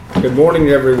Good morning,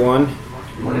 everyone.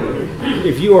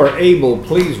 If you are able,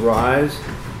 please rise.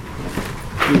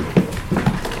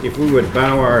 If we would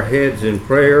bow our heads in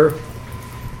prayer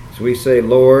as we say,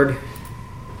 Lord,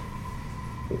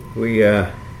 we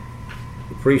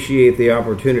appreciate the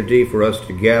opportunity for us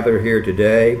to gather here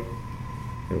today,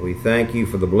 and we thank you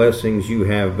for the blessings you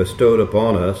have bestowed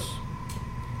upon us.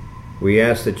 We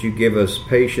ask that you give us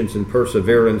patience and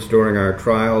perseverance during our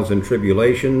trials and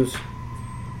tribulations,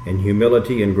 and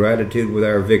humility and gratitude with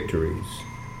our victories.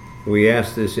 We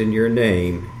ask this in your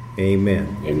name.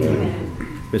 Amen.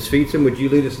 Amen. Ms. Feetson, would you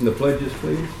lead us in the pledges,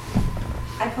 please?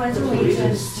 I pledge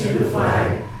allegiance to the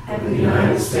flag of the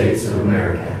United States of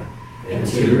America and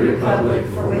to the republic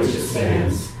for which it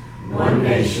stands, one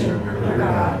nation under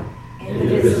God,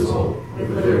 indivisible,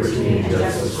 with liberty and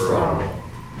justice for all.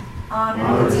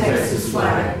 On the Texas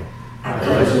flag, I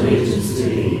pledge allegiance to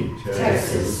thee,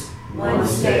 Texas, one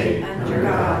state under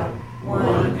God,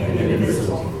 one and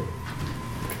indivisible.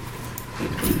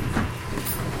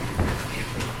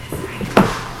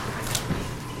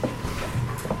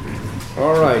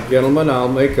 All right, gentlemen, I'll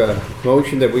make a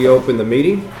motion that we open the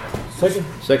meeting.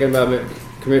 Second by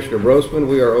Commissioner Brosman.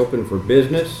 We are open for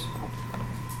business.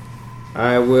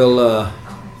 I will,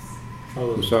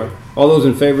 I'm sorry. All those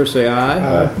in favor say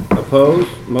aye. Aye.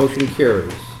 Opposed? Motion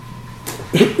carries.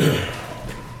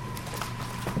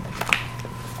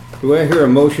 Do I hear a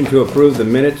motion to approve the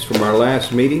minutes from our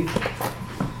last meeting?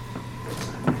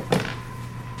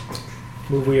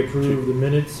 Move we approve the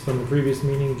minutes from the previous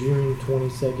meeting, June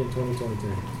 22nd,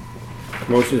 2023.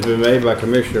 Motion's been made by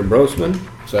Commissioner Brosman.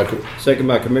 Second. Second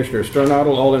by Commissioner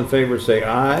Sternadel. All in favor say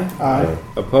aye. Aye.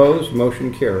 Opposed?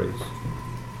 Motion carries.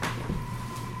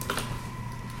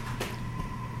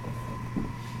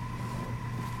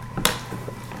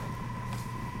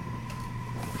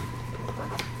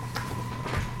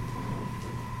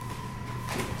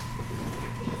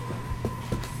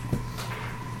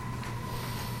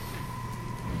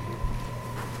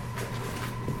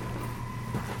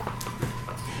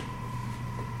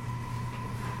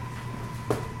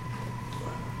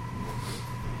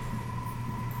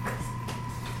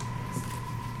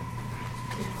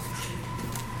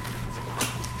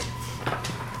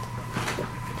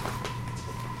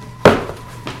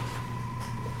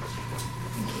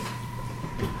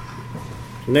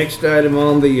 Next item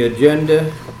on the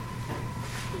agenda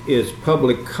is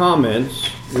public comments.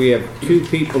 We have two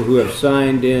people who have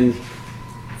signed in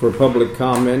for public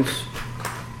comments,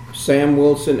 Sam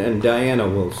Wilson and Diana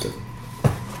Wilson.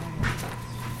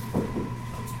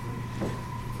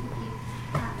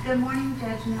 Good morning,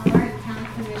 Judge Miller and County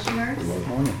Commissioners. Good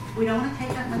morning. We don't want to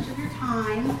take up much of your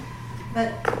time,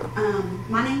 but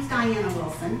my name's Diana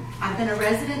Wilson. I've been a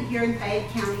resident here in Fayette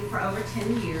County for over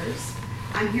 10 years.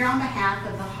 I'm here on behalf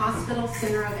of the Hospital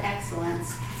Center of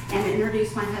Excellence and to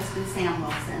introduce my husband, Sam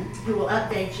Wilson, who will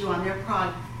update you on their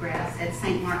progress at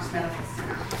St. Mark's Medical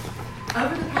Center.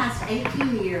 Over the past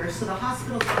 18 years, so the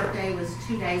hospital's birthday was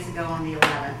 2 days ago on the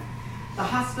 11th, the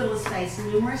hospital has faced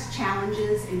numerous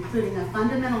challenges, including a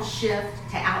fundamental shift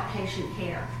to outpatient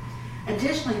care.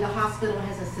 Additionally, the hospital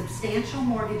has a substantial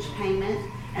mortgage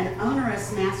payment, an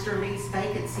onerous master lease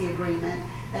vacancy agreement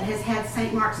that has had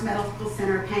St. Mark's Medical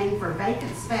Center paying for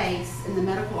vacant space in the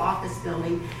medical office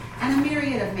building, and a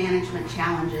myriad of management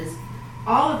challenges,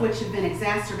 all of which have been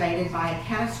exacerbated by a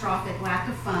catastrophic lack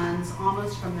of funds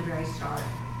almost from the very start.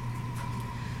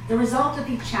 The result of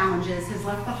these challenges has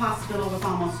left the hospital with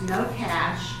almost no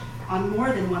cash on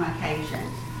more than one occasion,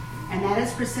 and that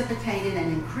has precipitated an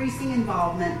increasing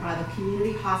involvement by the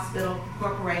Community Hospital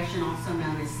Corporation, also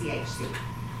known as CHC,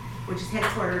 which is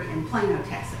headquartered in Plano,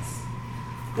 Texas.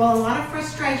 While a lot of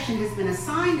frustration has been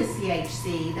assigned to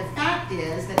CHC, the fact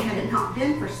is that had it not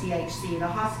been for CHC, the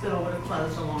hospital would have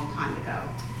closed a long time ago.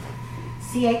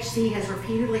 CHC has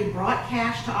repeatedly brought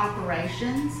cash to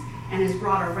operations and has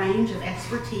brought a range of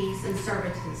expertise and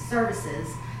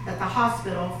services that the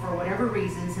hospital, for whatever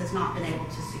reasons, has not been able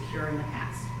to secure in the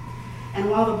past. And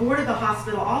while the board of the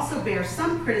hospital also bears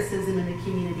some criticism in the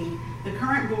community, the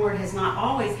current board has not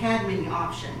always had many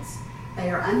options. They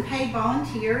are unpaid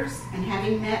volunteers, and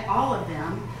having met all of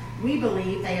them, we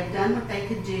believe they have done what they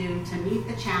could do to meet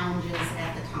the challenges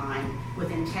at the time with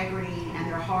integrity, and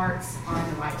their hearts are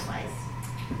in the right place.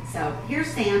 So here's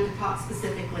Sam to talk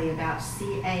specifically about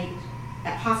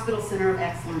that Hospital Center of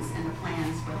Excellence and the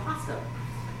plans for the hospital.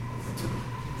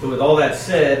 So with all that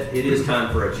said, it is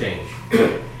time for a change.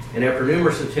 And after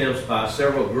numerous attempts by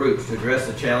several groups to address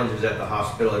the challenges at the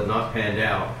hospital have not panned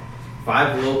out,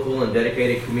 5 local and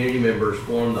dedicated community members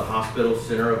formed the Hospital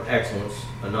Center of Excellence,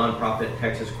 a nonprofit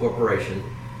Texas corporation.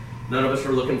 None of us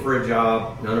are looking for a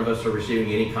job. None of us are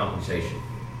receiving any compensation.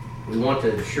 We want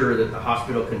to ensure that the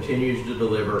hospital continues to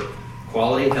deliver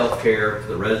quality health care to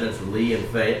the residents of Lee and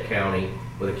Fayette County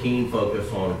with a keen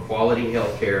focus on quality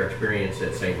health care experience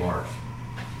at St. Mark's.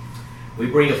 We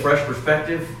bring a fresh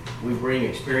perspective. We bring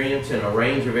experience in a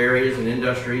range of areas and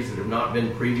industries that have not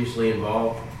been previously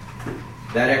involved.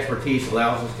 That expertise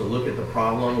allows us to look at the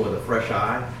problem with a fresh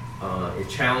eye. It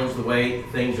challenges the way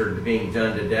things are being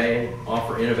done today,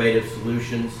 offer innovative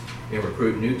solutions, and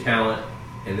recruit new talent,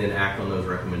 and then act on those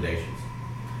recommendations.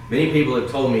 Many people have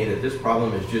told me that this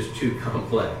problem is just too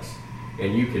complex,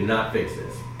 and you cannot fix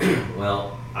this.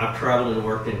 Well, I've traveled and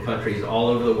worked in countries all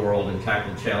over the world and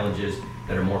tackled challenges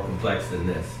that are more complex than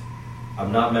this.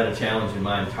 I've not met a challenge in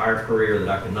my entire career that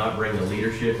I could not bring the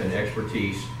leadership and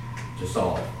expertise to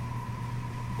solve.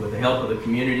 With the help of the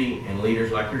community and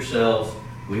leaders like yourselves,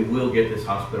 we will get this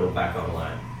hospital back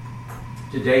online.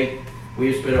 To date, we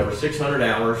have spent over 600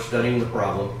 hours studying the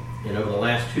problem, and over the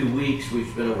last 2 weeks, we've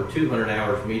spent over 200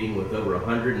 hours meeting with over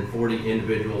 140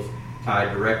 individuals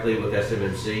tied directly with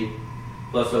SMMC,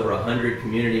 plus over 100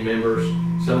 community members,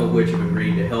 some of which have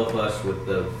agreed to help us with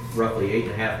the roughly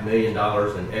 $8.5 million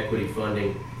in equity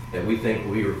funding that we think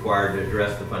will be required to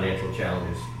address the financial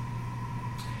challenges.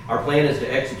 Our plan is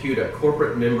to execute a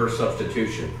corporate member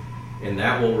substitution, and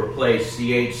that will replace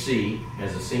CHC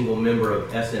as a single member of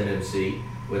SMMC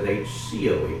with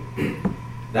HCEO.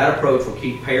 That approach will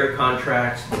keep payer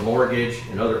contracts, the mortgage,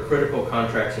 and other critical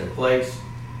contracts in place.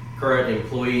 Current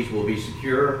employees will be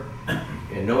secure,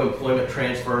 and no employment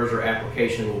transfers or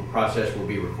application process will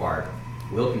be required.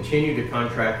 We'll continue to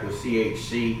contract with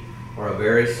CHC for a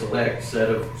very select set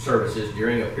of services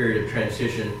during a period of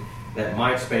transition that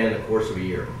might span the course of a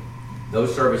year.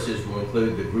 Those services will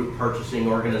include the group purchasing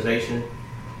organization,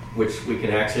 which we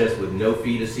can access with no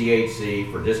fee to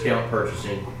CHC for discount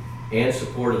purchasing, and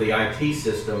support of the IT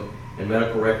system and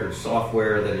medical records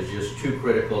software that is just too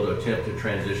critical to attempt to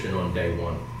transition on day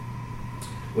one.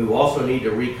 We will also need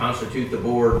to reconstitute the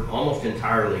board almost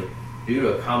entirely due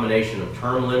to a combination of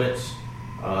term limits.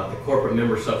 The corporate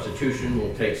member substitution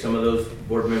will take some of those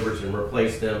board members and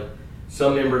replace them.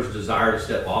 Some members desire to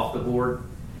step off the board,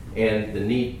 and the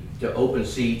need to open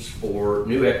seats for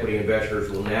new equity investors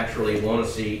will naturally want a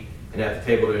seat and at the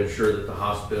table to ensure that the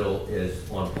hospital is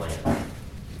on plan.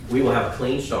 We will have a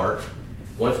clean start.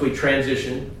 Once we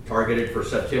transition, targeted for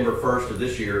September 1st of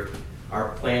this year, our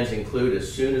plans include,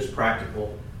 as soon as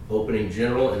practical, opening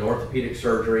general and orthopedic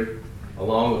surgery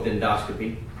along with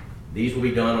endoscopy. These will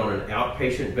be done on an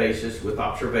outpatient basis with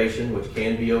observation, which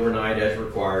can be overnight as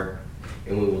required,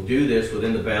 and we will do this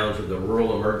within the bounds of the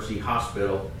Rural Emergency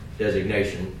Hospital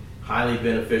designation, highly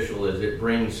beneficial as it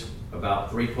brings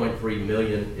about $3.3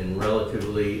 million in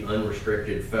relatively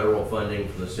unrestricted federal funding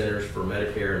from the Centers for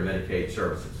Medicare and Medicaid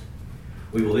Services.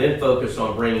 We will then focus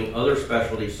on bringing other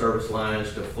specialty service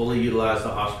lines to fully utilize the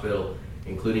hospital,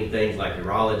 including things like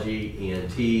urology,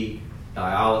 ENT,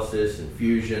 dialysis,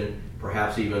 infusion,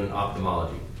 perhaps even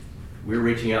ophthalmology. We're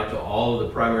reaching out to all of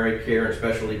the primary care and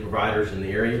specialty providers in the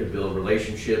area to build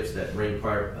relationships that bring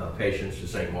patients to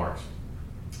St. Mark's.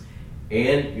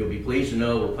 And you'll be pleased to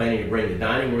know we're planning to bring the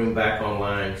dining room back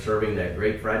online, serving that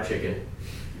great fried chicken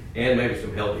and maybe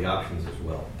some healthy options as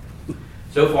well.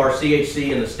 So far,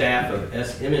 CHC and the staff of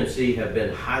SMMC have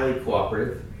been highly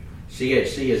cooperative.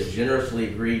 CHC has generously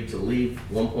agreed to leave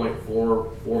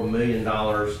 $1.44 million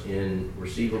in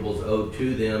receivables owed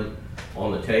to them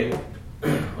on the table.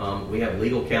 We have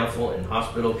legal counsel and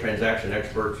hospital transaction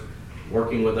experts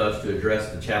working with us to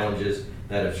address the challenges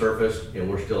that have surfaced, and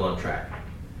we're still on track.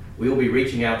 We will be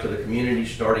reaching out to the community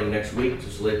starting next week to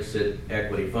solicit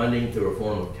equity funding through a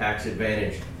form of tax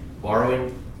advantage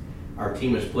borrowing. Our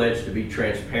team has pledged to be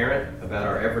transparent about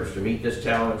our efforts to meet this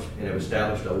challenge and have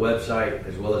established a website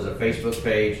as well as a Facebook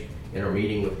page and are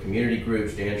meeting with community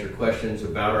groups to answer questions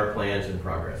about our plans and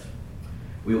progress.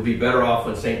 We will be better off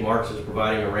when St. Mark's is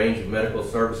providing a range of medical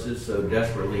services so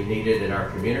desperately needed in our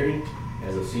community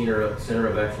as a center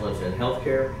of excellence in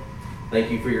healthcare. Thank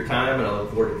you for your time, and I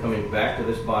look forward to coming back to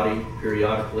this body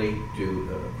periodically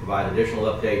to provide additional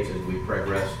updates as we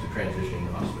progress to transitioning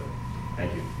the hospital.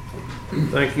 Thank you.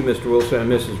 Thank you, Mr. Wilson and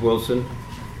Mrs. Wilson.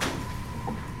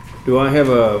 Do I have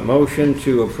a motion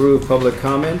to approve public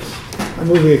comments? I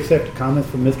move we accept the comments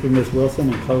from Mr. and Ms.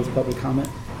 Wilson and close public comment.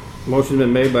 Motion's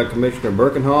been made by Commissioner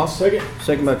Birkenhoff. Second.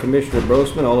 Second by Commissioner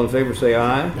Brosman. All in favor say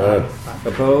aye. Aye.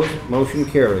 Opposed? Motion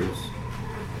carries.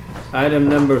 Item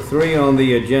number 3 on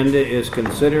the agenda is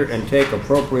consider and take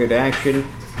appropriate action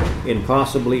in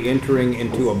possibly entering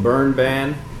into a burn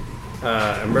ban.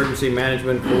 Emergency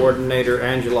Management Coordinator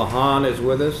Angela Hahn is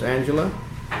with us. Angela?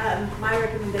 My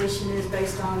recommendation is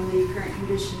based on the current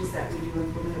conditions that we do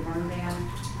implement a burn ban.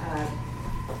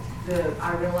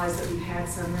 I realize that we've had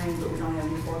some rain, but we don't have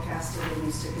any forecasted, and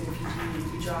it's still going to continue to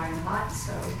be dry and hot,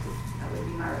 so that would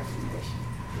be my recommendation.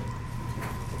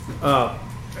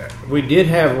 We did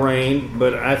have rain,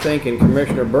 but I think in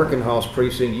Commissioner Birkenhoff's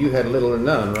precinct, you had little or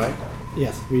none, right?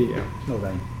 Yes, no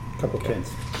rain, couple of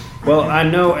pins. Well, I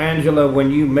know, Angela,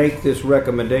 when you make this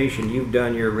recommendation, you've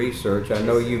done your research. I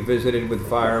know you visited with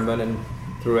firemen and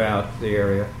throughout the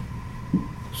area.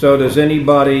 So does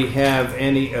anybody have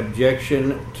any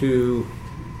objection to,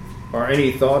 or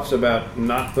any thoughts about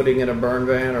not putting in a burn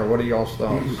ban, or what are y'all's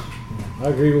thoughts? I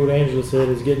agree with what Angela said.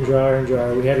 It's getting drier and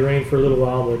drier. We had rain for a little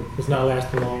while, but it's not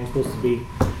lasting long. It's supposed to be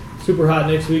super hot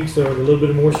next week, so the little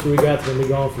bit of moisture we got is going to be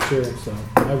gone for sure. So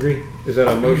I agree. Is that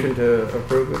a motion to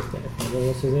approve it? If no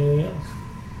one says anything else.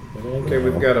 Okay,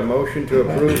 we've got a motion to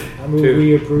approve. I move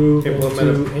we approve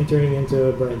implement entering into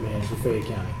a burn ban for Fayette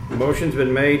County. Motion's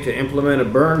been made to implement a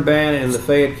burn ban in the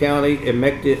Fayette County,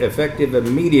 effective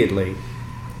immediately.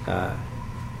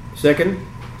 Second?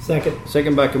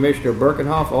 Second by Commissioner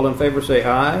Birkenhoff. All in favor say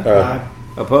aye. Aye.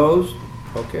 Opposed?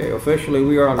 Okay, officially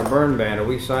we are on a burn ban. Are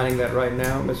we signing that right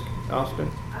now, Ms. Austin?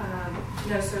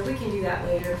 No, sir, we can do that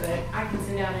later, but I can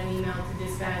send out an email to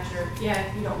dispatcher. Yeah,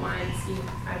 if you don't mind, Steve,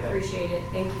 I'd appreciate it.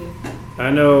 Thank you.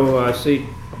 I know, I see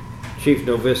Chief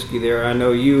Nowitzki there. I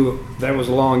know that was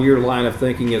along your line of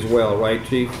thinking as well, right,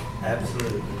 Chief?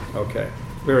 Absolutely. Okay,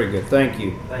 very good. Thank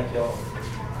you. Thank you all.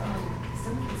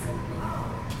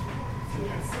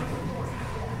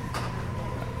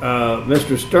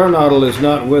 Mr. Sternadel is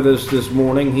not with us this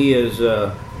morning. He is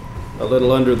a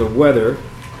little under the weather.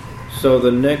 So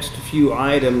the next few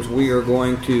items we are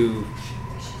going to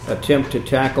attempt to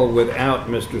tackle without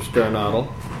Mr.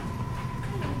 Sternadel.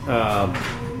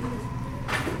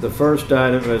 The first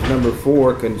item is number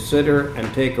 4, consider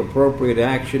and take appropriate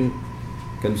action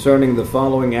concerning the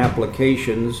following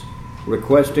applications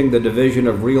requesting the division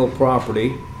of real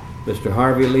property. Mr.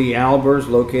 Harvey Lee Albers,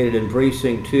 located in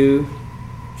Precinct 2,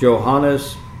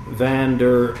 Johannes van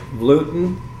der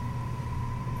Vleuten.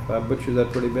 Have I butchered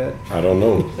that pretty bad? I don't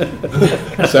know.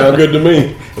 Sound good to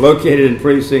me. Located in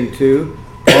Precinct 2,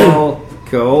 Paul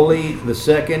Kaoli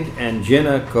II and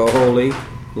Jenna Kaoli,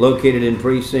 located in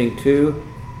Precinct 2,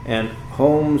 and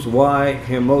Holmes Y.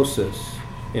 Himosis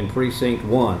in Precinct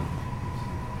 1.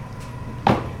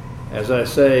 As I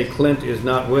say, Clint is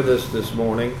not with us this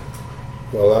morning.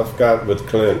 Well, I've got with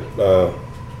Clint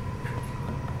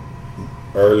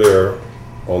earlier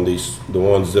on the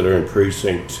ones that are in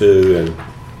Precinct 2, and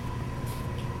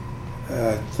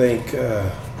I think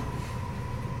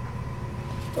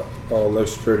all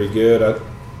looks pretty good.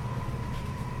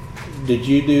 Did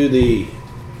you do the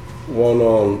one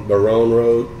on Barone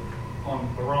Road? On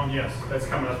Barone, yes. That's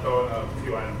coming up though, a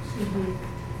few items.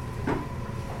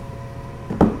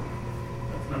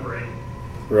 That's number 8.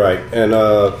 Right, and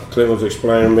Clint was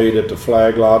explaining to me that the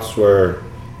flag lots where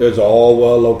there's all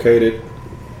well located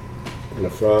in the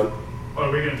front. Oh,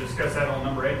 are we going to discuss that on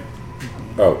number 8?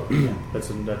 Oh, That's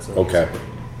okay.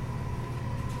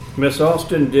 Miss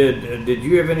Austin, did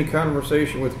you have any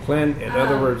conversation with Clint? In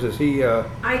other words, is he?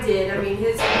 I did. I mean,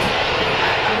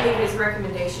 I believe his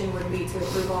recommendation would be to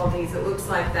approve all these. It looks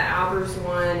like the Albers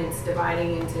one, it's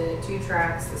dividing into 2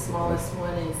 tracts. The smallest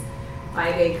one is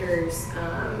 5 acres,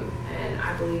 and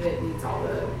I believe it meets all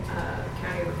the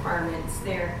county requirements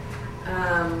there.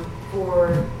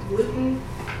 For gluten,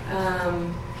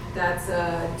 that's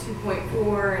a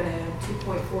 2.4 and a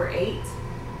 2.48.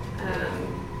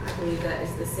 I believe that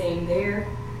is the same there.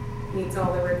 Meets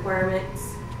all the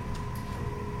requirements.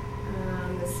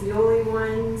 The Scioli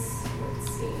ones,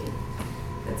 let's see.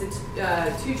 That's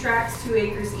a 2 tracts, 2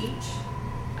 acres each.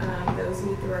 Those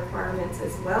meet the requirements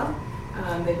as well.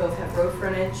 They both have road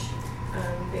frontage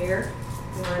there.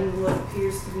 One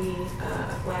appears to be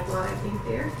a flag lot, I think,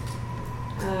 there.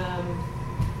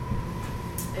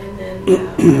 And then the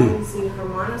Holmes and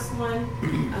Hermanus one,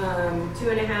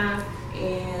 2.5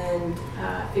 and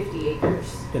 50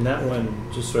 acres. And that one,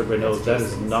 just so everybody knows, that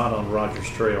is not on Rogers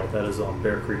Trail. That is on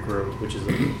Bear Creek Road, which is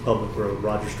a public road.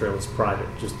 Rogers Trail is private.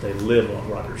 Just they live on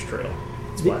Rogers Trail.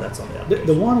 That's why that's on the application.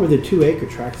 The one where the 2 acre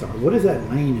tracts are, what is that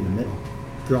lane in the middle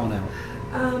drawn out?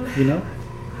 You know?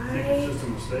 I think it's just a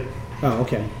mistake. Oh,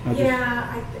 okay.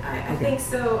 I think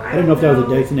so. I didn't know if that was a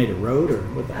designated road or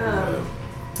what that was.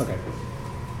 Okay.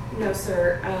 No,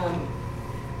 sir.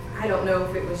 I don't know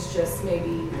if it was just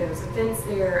maybe there was a fence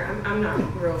there. I'm not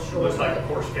real sure. Looks like a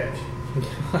horse catch.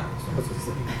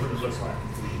 What it looks like.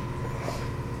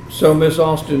 So, Miss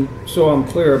Austin, so I'm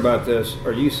clear about this.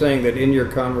 Are you saying that in your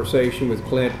conversation with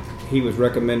Clint, he was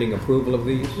recommending approval of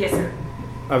these? Yes, sir.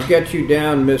 I've got you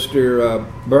down, Mr.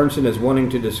 Burnson, as wanting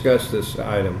to discuss this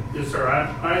item. Yes, sir.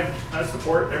 I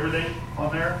support everything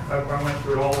on there. I went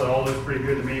through it all looks pretty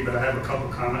good to me, but I have a couple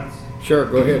comments. Sure,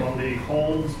 go ahead. On the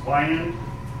Holmes buy-in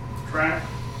track,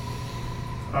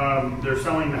 they're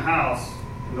selling the house,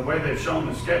 and the way they've shown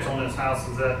the sketch on this house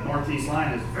is that northeast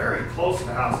line is very close to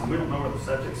the house, and we don't know where the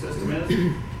septic system is,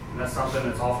 and that's something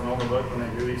that's often overlooked when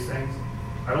they do these things.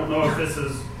 I don't know if this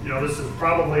is, this is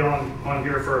probably on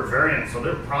here for a variance, so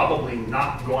they're probably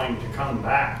not going to come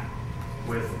back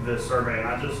with this survey, and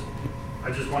I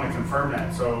just want to confirm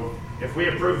that. So if we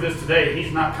approve this today,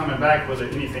 he's not coming back with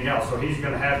anything else, so he's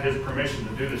going to have his permission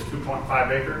to do this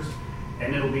 2.5 acres,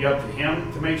 and it'll be up to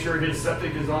him to make sure his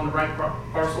septic is on the right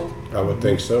parcel? I would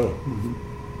think so.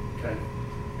 Okay.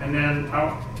 And then,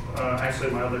 actually,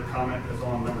 my other comment is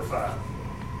on number 5.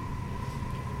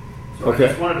 So Okay. I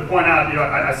just wanted to point out,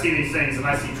 I see these things and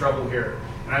I see trouble here.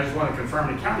 And I just want to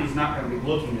confirm the county's not going to be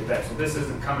looking at that. So this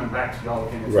isn't coming back to y'all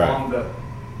again. It's Right. on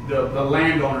the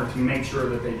landowner to make sure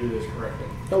that they do this correctly.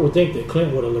 I would think that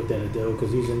Clint would have looked at it though,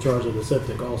 because he's in charge of the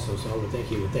septic also, so I would think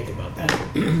he would think about that.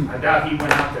 I doubt he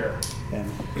went out there.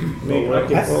 And I mean, I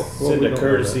could send a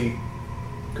courtesy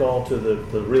call to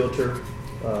the realtor,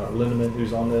 Lindeman,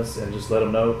 who's on this, and just let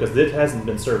them know, because it hasn't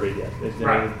been surveyed yet.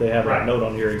 Right. They have Right. a note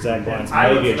on here, exact lines,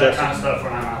 I look maybe for that kind of adjustments. stuff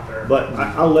when I'm out there. But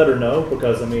I'll let her know,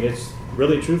 because I mean, it's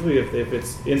really truthfully, if it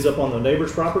ends up on the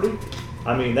neighbor's property,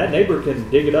 I mean, that neighbor can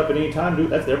dig it up at any time,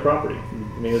 that's their property.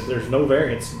 I mean, there's no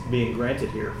variance being granted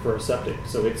here for a septic,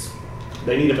 so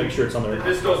they need to make sure it's on their.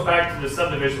 This goes back to the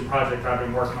subdivision project I've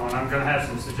been working on. I'm going to have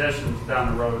some suggestions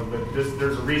down the road, but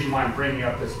there's a reason why I'm bringing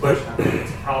up this question. I think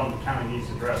it's a problem the county needs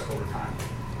addressed over time.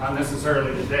 Not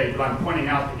necessarily today, but I'm pointing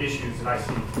out the issues that I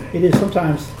see today. it is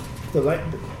sometimes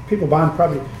people buying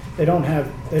property, they don't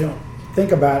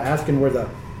think about asking where the,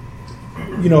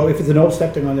 if it's an old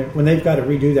septic on there, when they've got to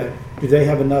redo that, do they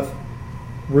have enough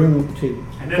room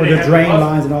And then for they the have drain the buffer.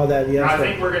 lines and all that? Now, Yes. I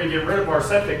think we're going to get rid of our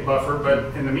septic buffer,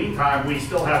 but in the meantime, we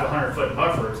still have a 100-foot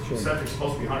buffer. Sure. Septic's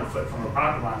supposed to be 100 foot from the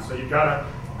property line, so you've got a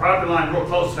property line real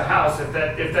close to the house. If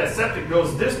that septic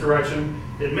goes this direction,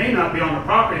 it may not be on the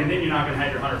property, and then you're not going to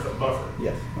have your 100-foot buffer.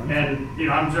 Yes. And,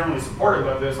 I'm generally supportive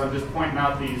of this. I'm just pointing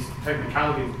out these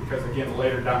technicalities because, again,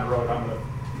 later down the road, I'm going to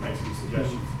make some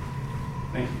suggestions.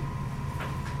 Thank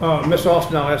you. Ms.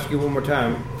 Austin, I'll ask you one more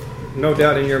time. No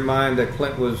doubt in your mind that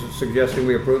Clint was suggesting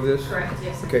we approve this? Correct,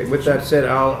 yes. Okay, with that said,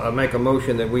 I'll make a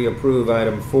motion that we approve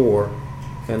item 4,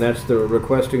 and that's the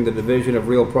requesting the division of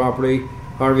real property.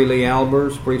 Harvey Lee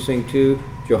Albers, Precinct 2,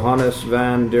 Johannes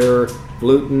van der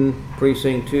Vluten,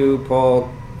 Precinct 2,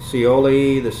 Paul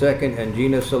Cioli II, and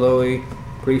Gina Saloi,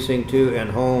 Precinct 2,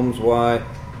 and Holmes Y.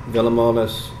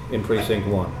 Villamonis in Precinct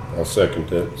 1. I'll second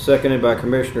that. Seconded by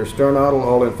Commissioner Sternadel.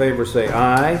 All in favor say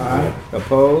aye. Aye.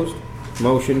 Opposed?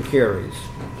 Motion carries.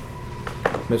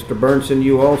 Mr. Burnson,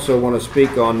 you also want to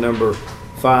speak on number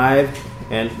 5.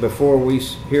 And before we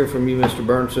hear from you, Mr.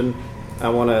 Burnson, I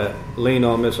want to lean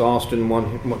on Ms. Austin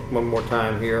one more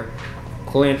time here.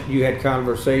 Clint, you had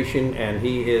conversation, and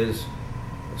he is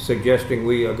suggesting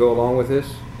we go along with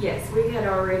this? Yes, we had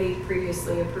already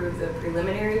previously approved the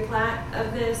preliminary plat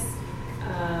of this.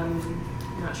 I'm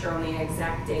not sure on the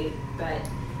exact date, but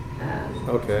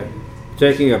Okay.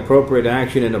 Taking appropriate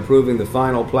action in approving the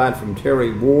final plat from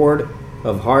Terry Ward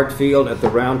of Hartfield at the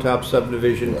Round Top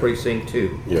Subdivision, Precinct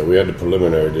 2. Yeah, we had the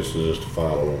preliminary, this is just the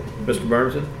final one. Mr.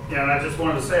 Burnson? Yeah, and I just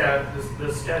wanted to say,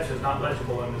 this sketch is not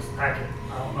legible in this packet.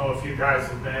 I don't know if you guys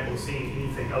have been able to see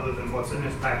anything other than what's in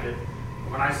this packet.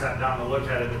 When I sat down to look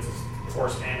at it, it's a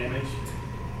 4-scan image.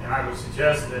 And I would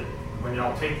suggest that when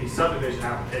y'all take these subdivision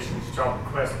applications, that y'all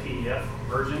request PDF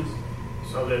versions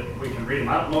so that we can read them.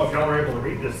 I don't know if y'all were able to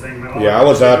read this thing. Yeah, I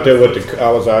was out there with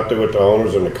the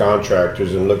owners and the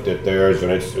contractors and looked at theirs,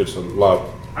 and it's a lot.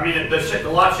 I mean, the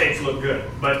lot shapes look good,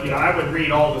 but I would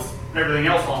read all this, everything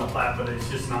else on the plat, but it's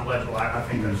just not legible. I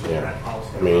think that should be that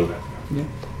policy. I mean,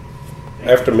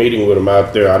 after meeting with them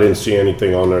out there, I didn't see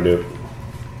anything on there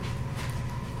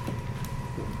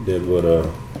that would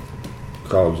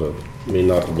cause me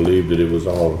not to believe that it was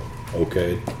all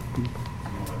okay.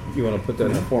 You want to put that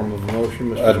in the form of a motion,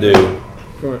 Mr. I do.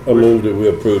 Go ahead. I move that we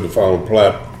approve the final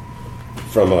plat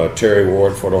from Terry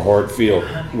Ward for the Hartfield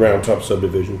Round Top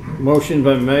subdivision. Motion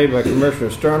been made by Commissioner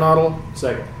Sternadel,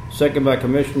 Second. second by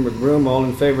Commissioner McBroom. All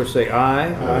in favor say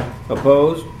aye. Aye.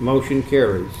 Opposed? Motion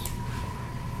carries.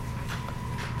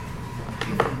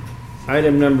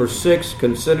 Item number 6,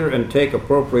 consider and take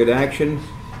appropriate action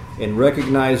in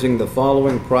recognizing the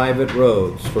following private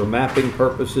roads for mapping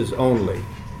purposes only: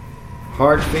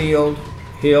 Hartfield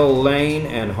Hill Lane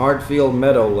and Hartfield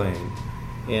Meadow Lane.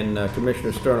 in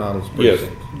Commissioner Sternottle's Yes,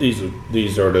 precinct.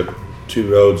 these are the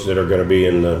two roads that are going to be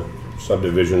in the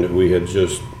subdivision that we had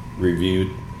just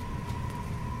reviewed.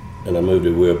 And I moved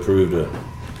that we approved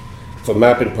for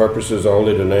mapping purposes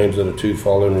only, the names of the two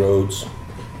fallen roads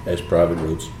as private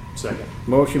roads. Second.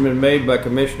 Motion been made by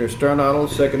Commissioner Sternottle,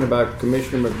 seconded by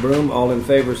Commissioner McBroom. All in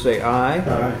favor say aye.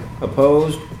 Aye.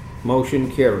 Opposed?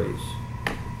 Motion carries.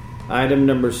 Item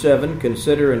number 7,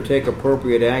 consider and take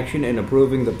appropriate action in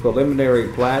approving the preliminary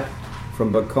plat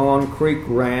from Pecan Creek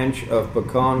Ranch of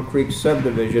Pecan Creek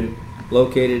subdivision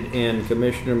located in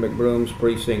Commissioner McBroom's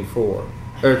precinct 4.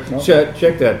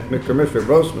 Check that, Commissioner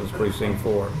Grossman's precinct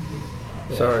 4.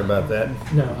 Sorry about that.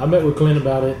 No, I met with Clint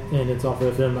about it, and it's off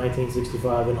FM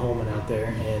 1965 in Holman out there,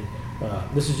 and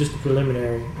this is just a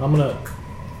preliminary. I'm going to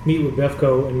meet with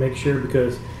BEFCO and make sure,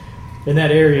 because in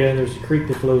that area, there's a creek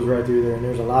that flows right through there, and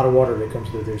there's a lot of water that comes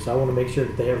through there, so I want to make sure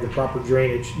that they have the proper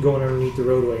drainage going underneath the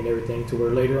roadway and everything, to where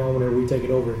later on, whenever we take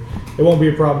it over, it won't be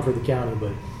a problem for the county,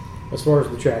 but as far as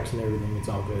the tracks and everything, it's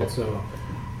all good. So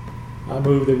I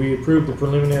move that we approve the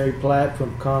preliminary plat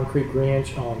from Pecan Creek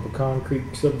Ranch on Pecan Creek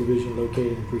subdivision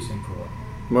located in precinct 4.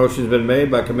 Motion's been made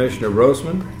by Commissioner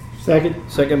Grossman, Second.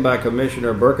 second by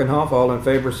Commissioner Birkenhoff. All in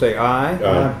favor say aye.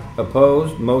 Aye.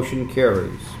 Opposed? Motion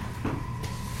carries.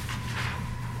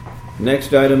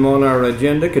 Next item on our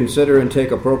agenda, consider and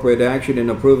take appropriate action in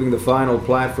approving the final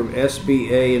plat from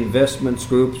SBA Investments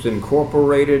Groups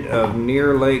Incorporated of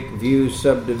Near Lake View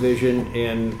subdivision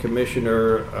in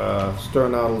Commissioner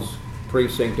Sternottle's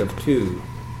precinct of 2.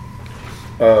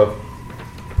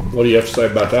 What do you have to say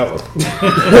about that one?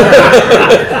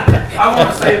 I want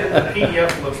to say that the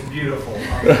PDF looks beautiful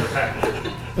on the package.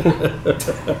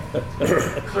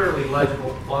 Clearly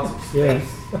legible, lots of space.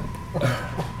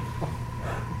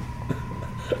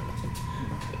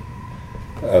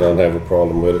 I don't have a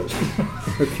problem with it.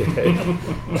 Okay.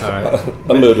 All right.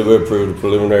 I move that we approve the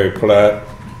preliminary plat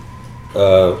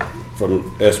from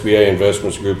SBA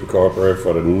Investments Group Incorporated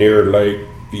for the Near Lake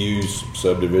Views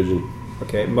subdivision.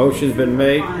 Okay. Motion's been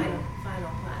made.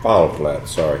 Final plat,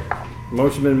 sorry.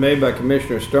 Motion been made by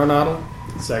Commissioner Sternottle,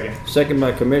 Second. second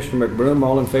by Commissioner McBroom.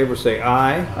 All in favor say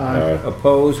aye. Aye.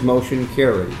 Opposed? Motion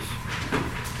carries.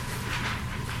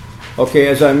 Okay,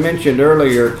 as I mentioned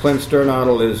earlier, Clint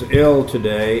Sternottle is ill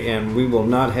today, and we will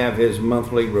not have his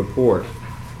monthly report.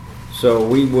 So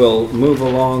we will move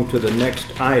along to the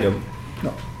next item.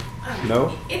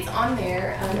 No? It's on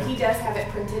there. He does have it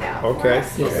printed out for Okay.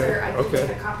 us. Yes, sir. I can Okay.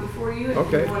 get a copy for you if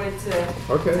Okay. you wanted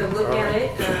to look all at right.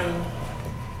 it.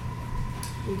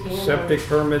 You can, Septic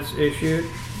permits issued,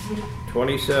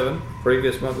 27.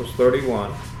 Previous month was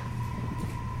 31.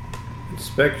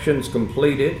 Inspections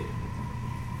completed,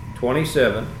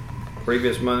 27.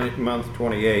 Previous month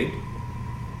 28.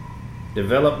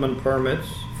 Development permits,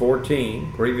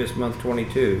 14. Previous month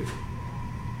 22.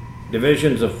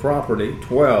 Divisions of property,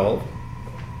 12.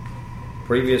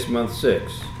 Previous month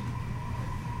 6.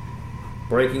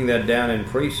 Breaking that down in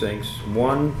precincts,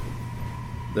 1,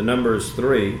 the number is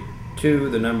 3. 2,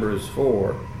 the number is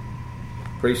 4.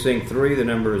 Precinct 3, the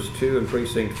number is 2, and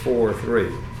precinct 4, 3.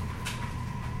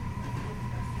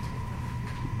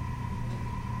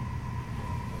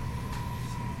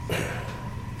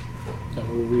 And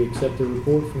will we accept the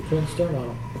report from Clint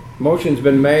Sternottle? Motion's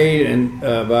been made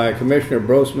by Commissioner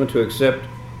Brosman to accept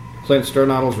Clint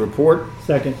Sternottle's report.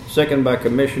 Second. Second by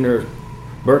Commissioner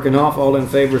Birkenhoff. All in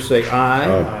favor say aye.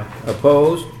 Aye.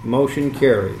 Opposed? Motion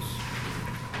carries.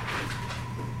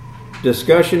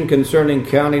 Discussion concerning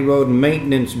county road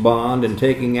maintenance bond and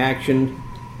taking action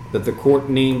that the court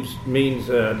deems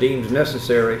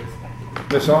necessary.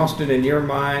 Ms. Austin, in your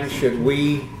mind, should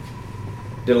we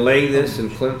delay this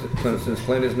since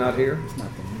Clint is not here?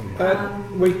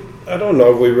 I don't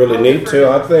know if we really need to.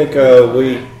 I think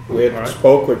we had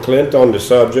spoke with Clint on the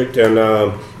subject, and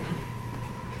I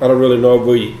don't really know if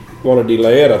we want to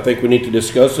delay it. I think we need to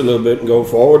discuss it a little bit and go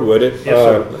forward with it. Yes,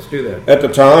 sir. Let's do that. At the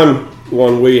time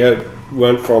when we had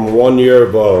went from 1 year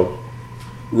of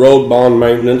road bond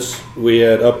maintenance, we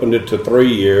had upped it to 3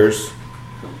 years.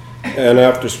 And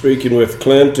after speaking with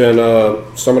Clint and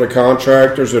some of the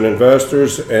contractors and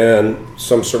investors and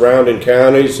some surrounding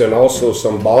counties and also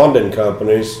some bonding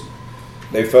companies,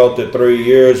 they felt that 3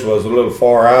 years was a little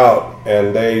far out,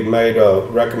 and they made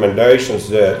recommendations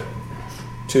that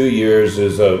 2 years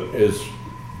is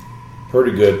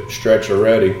pretty good stretch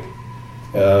already.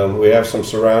 We have some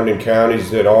surrounding counties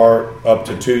that are up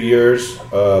to 2 years.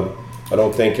 I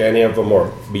don't think any of them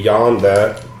are beyond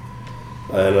that,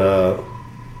 and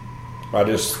I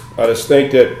just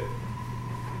think that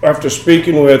after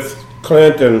speaking with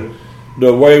Clint and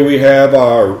the way we have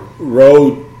our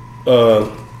road,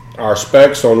 our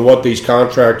specs on what these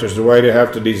contractors, the way they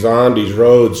have to design these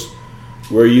roads,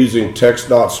 we're using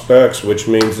TxDOT specs, which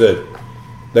means that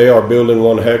they are building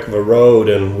one heck of a road,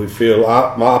 and we feel,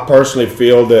 I personally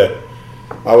feel that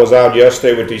I was out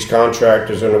yesterday with these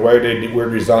contractors, and the way we're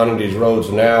designing these roads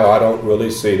now, I don't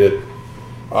really see that.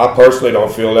 I personally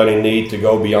don't feel any need to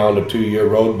go beyond a 2-year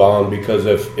road bond, because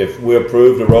if we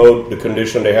approve the road, the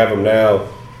condition they have them now,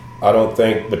 I don't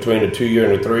think between a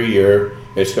 2-year and a 3-year,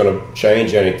 it's going to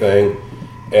change anything.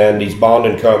 And these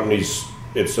bonding companies,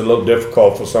 it's a little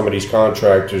difficult for some of these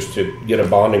contractors to get a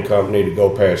bonding company to go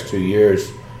past 2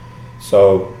 years.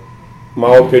 So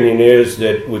my opinion is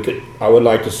that I would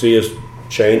like to see us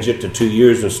change it to 2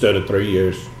 years instead of 3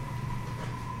 years.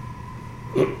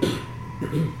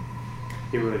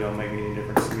 It really don't make any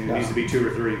difference. I mean, it needs to be 2 or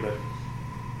 3, but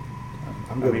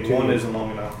I'm good with 2 1 years. isn't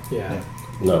long enough. Yeah.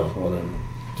 No, whatever.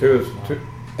 Two.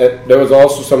 There was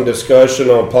also some discussion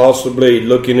on possibly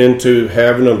looking into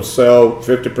having them sell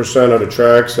 50% of the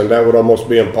tracks, and that would almost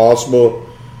be impossible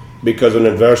because an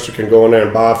investor can go in there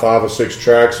and buy 5 or 6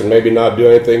 tracks and maybe not do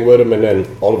anything with them, and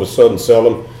then all of a sudden sell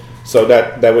them. So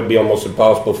that would be almost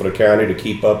impossible for the county to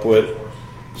keep up with.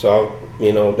 So,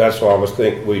 that's why I was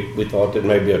thinking we thought that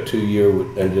maybe a 2-year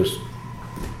and just.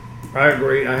 I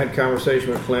agree. I had conversation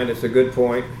with Clint. It's a good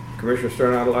point. Commissioner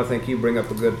Sternadel, I think you bring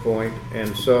up a good point.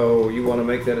 And so you want to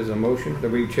make that as a motion, that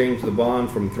we change the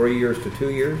bond from 3 years to 2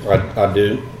 years? I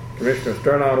do. Commissioner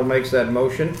Sternadel makes that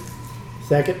motion.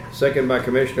 Second. Second by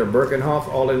Commissioner Birkenhoff.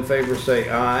 All in favor say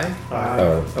aye.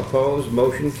 Aye. Opposed?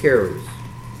 Motion carries.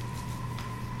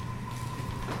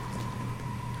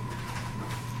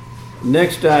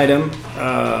 Next item,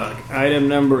 item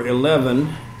number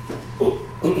 11.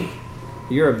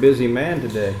 You're a busy man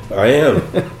today. I am.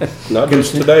 Not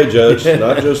just today, Judge.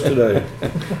 Not just today.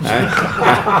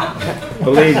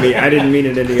 Believe me, I didn't mean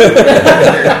it any other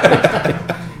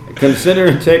way. Consider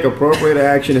and take appropriate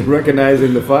action in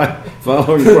recognizing the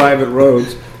following private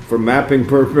roads for mapping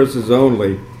purposes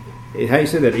only. How you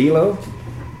say that, Elo?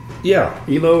 Yeah.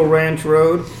 Elo Ranch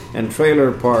Road and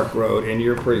Trailer Park Road in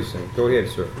your precinct. Go ahead,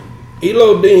 sir.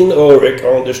 Elo Dean Ulrich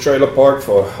owned this trailer park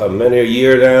for many a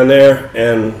year down there,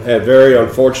 and had a very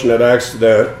unfortunate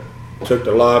accident. Took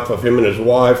the life of him and his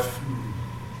wife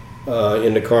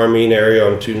in the Carmine area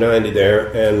on 290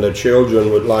 there, and the children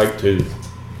would like to,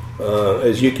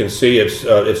 as you can see, it's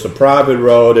a private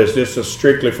road. It's just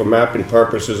strictly for mapping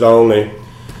purposes only.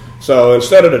 So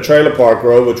instead of the trailer park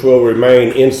road, which will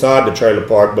remain inside the trailer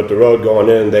park, but the road going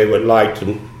in, they would like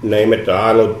to name it the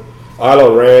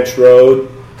Ilo Ranch Road.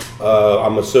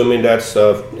 I'm assuming that's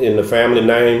in the family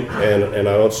name, and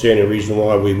I don't see any reason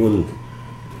why we wouldn't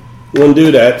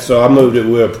do that. So I moved that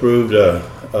we approved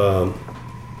the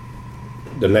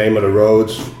name of the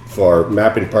roads for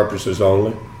mapping purposes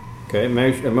only. Okay, a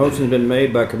motion's been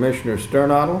made by Commissioner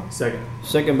Sternadel. Second.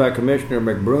 Second by Commissioner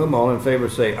McBroom. All in favor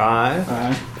say aye.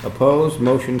 Aye. Opposed?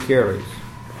 Motion carries.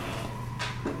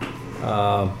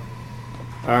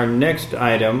 Our next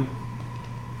item,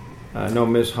 I know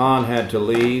Ms. Hahn had to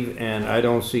leave, and I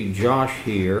don't see Josh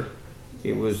here.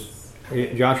 It was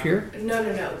Josh here?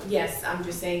 No. Yes, I'm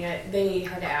just saying they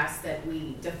had asked that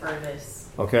we defer this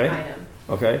Okay. item.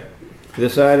 Okay.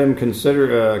 This item,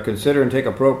 consider and take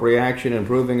appropriate action in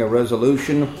approving a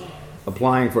resolution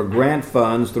applying for grant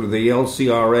funds through the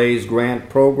LCRA's grant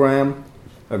program,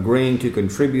 agreeing to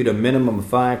contribute a minimum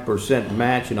 5%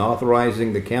 match, and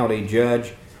authorizing the county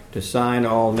judge to sign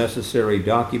all necessary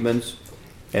documents.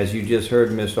 As you just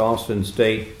heard Ms. Austin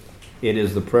state, it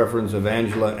is the preference of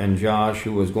Angela and Josh,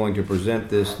 who was going to present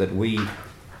this, that we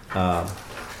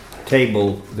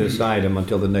table this item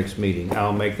until the next meeting.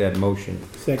 I'll make that motion.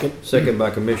 Second. Second by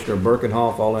Commissioner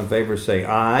Birkenhoff. All in favor say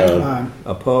aye. Aye.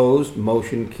 Opposed?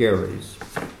 Motion carries.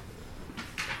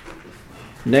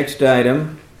 Next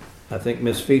item, I think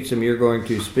Ms. Feetsum, you're going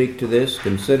to speak to this.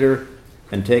 Consider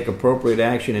and take appropriate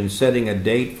action in setting a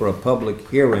date for a public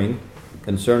hearing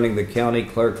concerning the county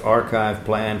clerk archive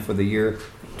plan for the year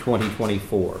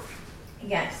 2024.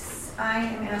 Yes, I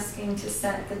am asking to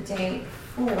set the date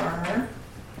for, where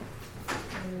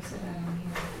is it on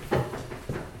here?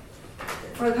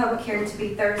 For the public hearing to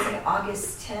be Thursday,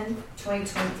 August 10th,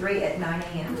 2023 at 9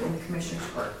 a.m. in the Commissioner's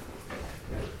Court.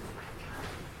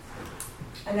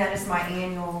 And that is my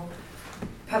annual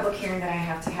public hearing that I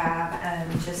have to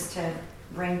have, just to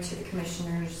bring to the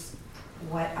Commissioners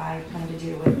what I plan to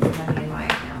do with the money in my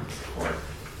account for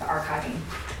the archiving.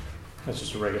 That's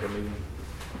just a regular meeting.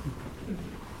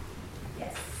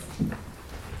 Yes.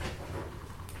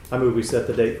 I move we set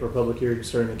the date for a public hearing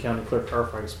concerning the county clerk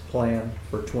archives plan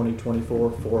for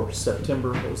 2024 for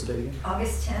September. What was the date again?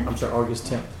 August 10th I'm sorry, August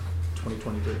 10th,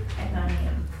 2023 at 9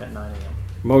 a.m. at 9 a.m.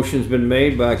 Motion's been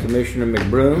made by Commissioner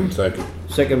McBroom, Second.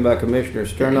 second by Commissioner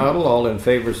Sternadel. All in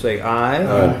favor say aye.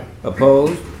 Aye.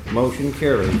 Opposed? Motion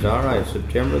carries. All right,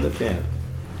 September the 10th.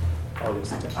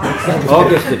 August 10th.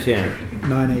 August the 10th,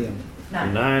 9 a.m.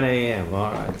 9 a.m.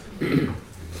 All right.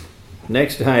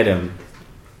 Next item.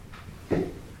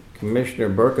 Commissioner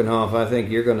Birkenhoff, I think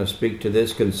you're going to speak to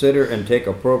this. Consider and take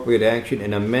appropriate action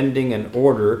in amending an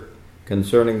order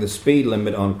concerning the speed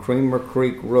limit on Creamer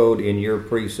Creek Road in your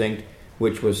precinct,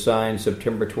 which was signed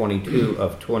September 22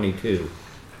 of 22.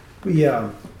 We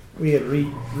had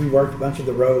reworked a bunch of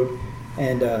the road,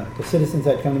 and the citizens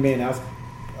had come to me and asked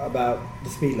about the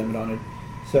speed limit on it.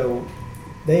 So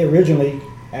they originally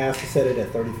asked to set it at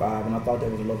 35, and I thought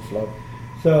that was a little slow.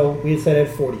 So we had set it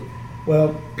at 40.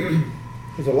 Well,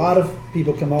 there's a lot of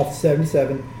people come off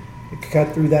 77, they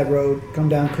cut through that road, come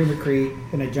down Creamer Creek,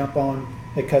 and they jump on,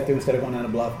 they cut through instead of going down the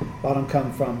bluff. A lot of them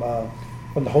come from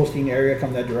the Holstein area,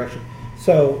 come that direction.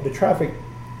 So the traffic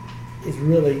is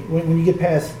really, when you get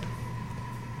past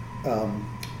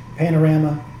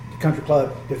Panorama, the Country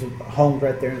Club, there's a home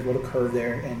right there, and there's a little curve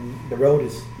there, and the road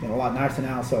is a lot nicer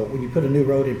now. So when you put a new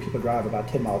road in, people drive about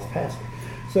 10 miles faster.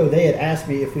 So they had asked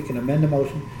me if we can amend the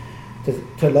motion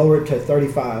to lower it to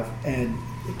 35, and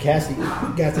Cassie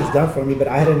got this done for me, but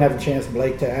I didn't have a chance,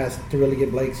 Blake, to really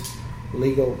get Blake's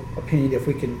legal opinion if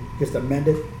we can just amend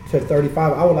it to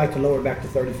 35. I would like to lower it back to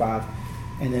 35,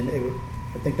 and then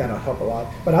I think that'll help a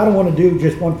lot. But I don't want to do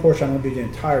just one portion. I want to do the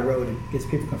entire road. It gets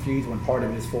people confused when part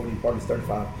of it is 40 and part of it is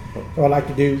 35. So I'd like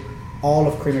to do all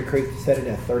of Creamer Creek, set it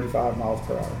at 35 miles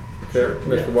per hour. Sure.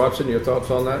 Mr. Watson, your thoughts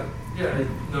on that? Yeah,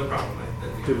 no problem.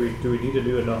 Do we need to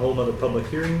do a whole other public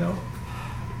hearing though?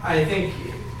 I think,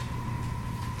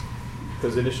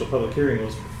 Because the initial public hearing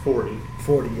was for 40.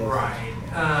 40, yes. right.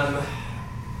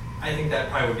 I think that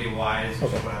probably would be wise,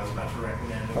 which is Okay. what I was about to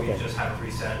recommend. That we Okay. just have it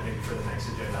reset maybe for the next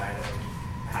agenda item,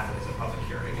 have it as a public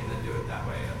hearing, and then do it that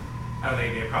way. I don't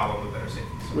think it'd be a problem, but better safe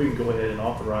than So we can go ahead and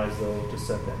authorize though to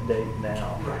set that date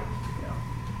now. Right. Yeah.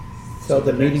 So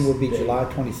the meeting next will be day. July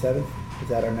 27th. Is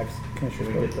that our next Should commissioner's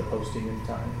we court? get the posting in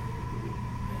time?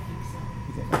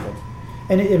 Okay.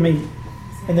 And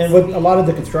and then with a lot of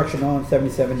the construction on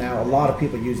 77 now, a lot of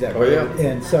people use that Oh, road. yeah.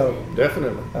 And so,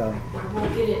 Definitely. I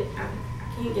won't get it, I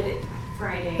can't get it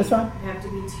Friday. That's fine. It'd have to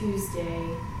be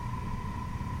Tuesday.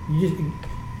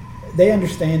 they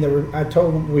understand that I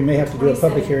told them we may have to do a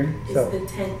public hearing. 27th So is the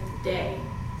 10th day,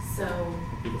 so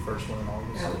Be the first one in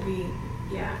August. that would be,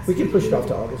 yeah. we can push it off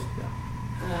to August.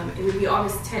 It would be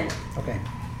August 10th. Okay.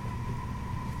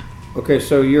 Okay,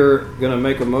 so you're going to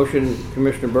make a motion,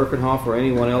 Commissioner Birkenhoff, or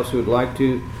anyone else who would like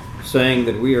to, saying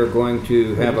that we are going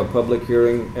to have a public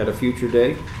hearing at a future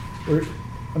date?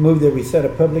 I move that we set a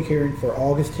public hearing for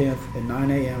August 10th at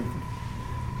 9 a.m.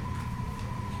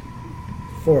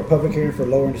 for a public hearing for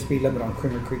lowering the speed limit on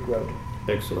Creamer Creek Road.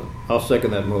 Excellent. I'll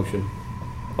second that motion.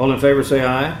 All in favor say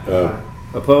aye. Aye.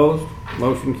 Opposed?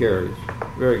 Motion carries.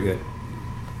 Very good.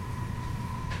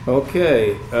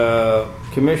 Okay,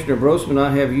 Commissioner Brosman,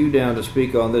 I have you down to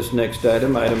speak on this next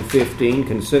item, item 15.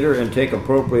 Consider and take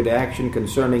appropriate action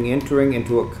concerning entering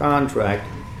into a contract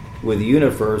with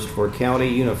UniFirst for county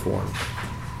uniforms.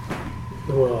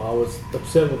 Well, I was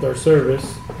upset with our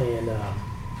service and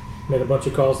made a bunch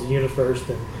of calls to UniFirst,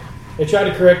 and they tried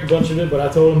to correct a bunch of it, but I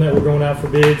told them that we're going out for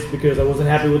bids because I wasn't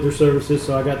happy with their services,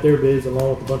 so I got their bids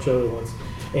along with a bunch of other ones.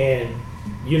 And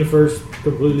UniFirst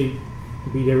completely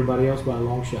beat everybody else by a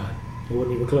long shot. It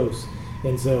wasn't even close.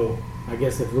 And so I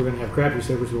guess if we're going to have crappy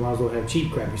service, we might as well have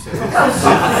cheap crappy service.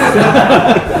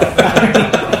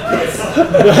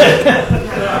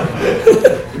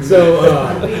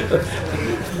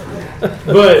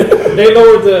 But they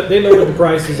lowered the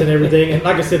prices and everything, and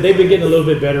like I said, they've been getting a little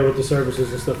bit better with the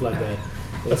services and stuff like that.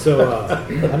 And so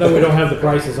I know we don't have the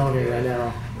prices on here right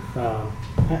now.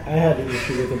 I had an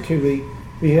issue with them too.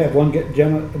 We have one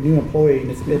a new employee,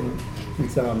 and it's been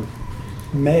since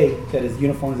May that his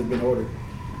uniforms have been ordered.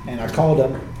 And I called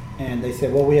them, and they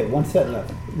said, well, we have one set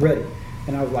left, ready.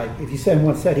 And I was like, if you send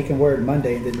one set, he can wear it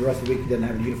Monday, and then the rest of the week he doesn't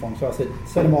have a uniform. So I said,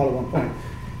 send them all at one point.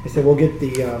 They said, we'll get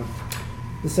the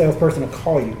salesperson to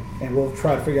call you, and we'll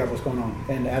try to figure out what's going on.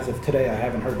 And as of today, I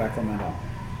haven't heard back from them at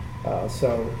all.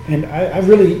 And I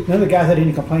really, none of the guys had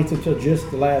any complaints until just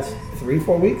the last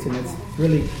 3-4 weeks, and it's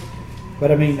really,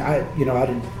 but I mean, I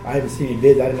haven't seen any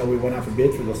bids. I didn't know we went out for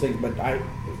bids for those things, but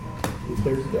if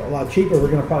they're a lot cheaper, we're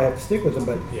going to probably have to stick with them.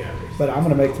 But I'm going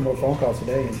to make some more phone calls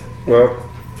today and Well,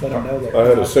 let them know that. I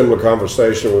had a similar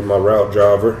conversation with my route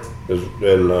driver,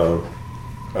 and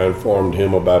I informed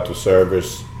him about the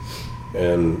service,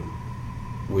 and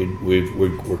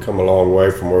we're come a long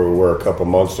way from where we were a couple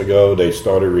months ago. They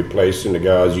started replacing the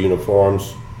guys'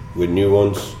 uniforms with new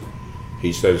ones.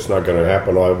 He said it's not going to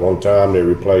happen all at one time. They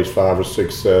replace 5 or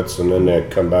 6 sets, and then they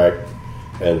come back.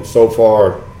 And so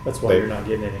far, That's why you're not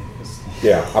getting any.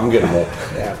 yeah, I'm getting more.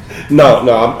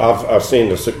 No, I've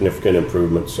seen a significant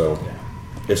improvement, so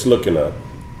it's looking up,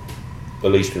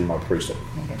 at least in my precinct.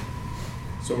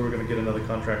 So we're going to get another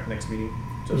contract next meeting?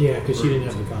 Yeah, because she didn't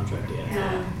have the contract yet.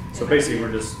 Yeah. So basically,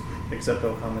 we're just accept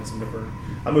all comments and defer.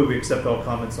 I move we accept all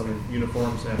comments on the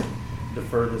uniforms and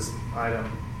defer this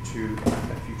item to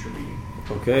a future meeting.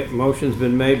 Okay, motion's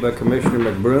been made by Commissioner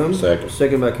McBroom.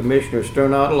 Second. By Commissioner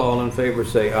Sternadel. All in favor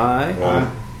say aye.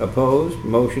 Aye. Opposed?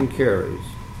 Motion carries.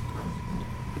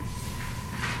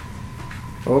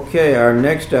 Okay, our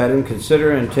next item,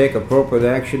 consider and take appropriate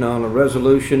action on a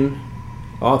resolution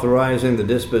authorizing the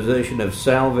disposition of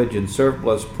salvage and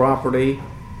surplus property,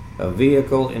 a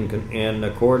vehicle in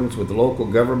accordance with local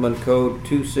government code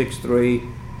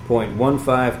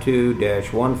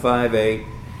 263.152-158,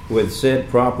 with said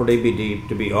property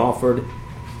to be offered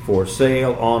for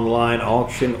sale, online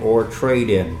auction, or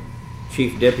trade-in.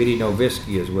 Chief Deputy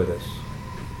Noviski is with us.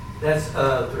 That's 3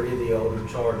 of the older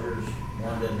Chargers.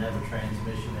 One doesn't have a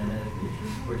transmission in it.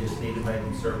 We just need to make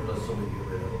them surplus so we get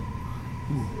rid of them.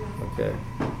 Okay.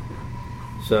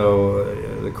 So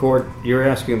the court, you're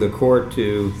asking the court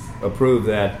to approve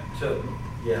that. So,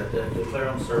 yeah, declare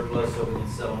them surplus so we can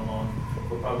sell them on,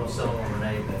 we're probably going to sell them on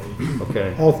Renee Bay.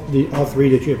 Okay. All 3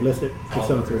 that you have listed? All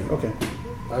 3. three. Okay.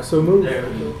 I so moved. They're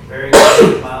very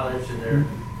good mileage and they're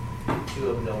 2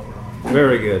 of them don't run.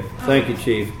 Very good. Thank you,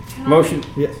 Chief. Motion.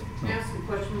 Yes. Can I ask a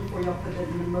question before y'all put that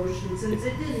in the motion? Since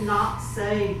it did not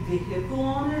say vehicle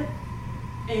on it,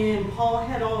 and Paul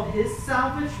had all his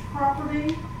salvage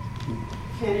property,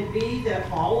 can it be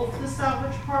that all of the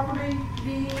salvage property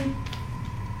being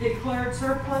declared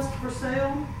surplus for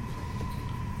sale?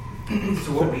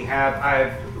 So what we have,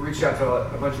 I've reached out to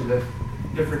a bunch of the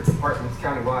different departments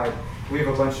countywide. We have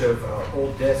a bunch of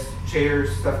old desks,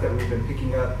 chairs, stuff that we've been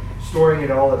picking up, storing it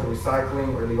all at the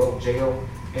recycling or the old jail,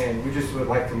 and we just would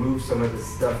like to move some of this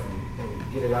stuff and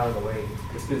get it out of the way.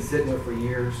 It's been sitting there for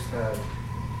years.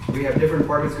 We have different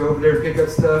departments go over there and pick up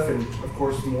stuff, and of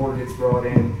course more gets brought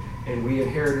in. And we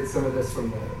inherited some of this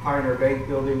from the Pioneer Bank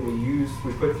building.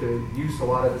 We put to use a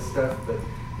lot of this stuff, but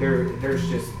there's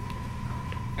just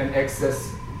an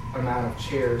excess amount of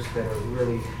chairs that are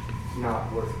really not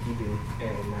worth keeping.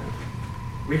 And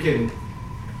we can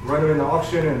run them in the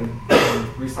auction and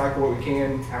recycle what we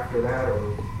can after that, or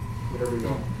whatever you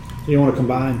want. Do you want to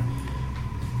combine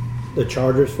the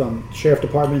Chargers from Sheriff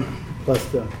Department plus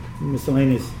the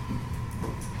miscellaneous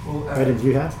items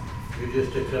you have? You're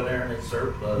just declaring it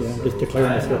surplus. Yeah, so just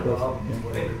declaring I it have no surplus. problem with Yeah.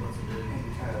 whatever he wants to do.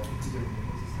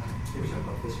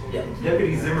 Yeah.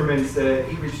 Deputy Zimmerman said,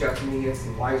 he reached out to me, he had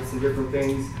some lights and different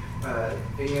things.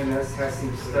 AMS has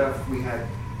some stuff. We had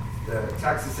the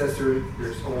tax assessor,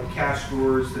 there's old cash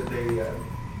drawers that they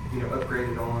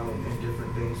upgraded on and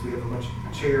different things. We have a bunch of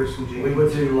chairs from James. We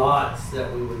would do lots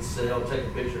that we would sell, take a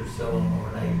picture, sell them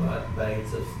on Renee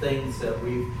Bates of things that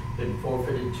we've been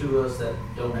forfeited to us that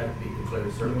don't have to be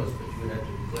declared surplus, but you would have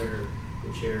to declare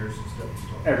the chairs and stuff.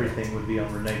 Everything would be on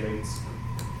Renee Bates.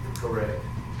 Correct.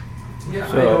 Yeah,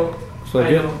 So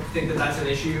I don't think that that's an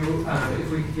issue. If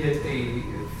we could get a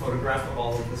photograph of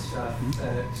all of the stuff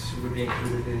that would be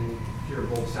included in your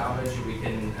bulk salvage, we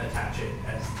can attach it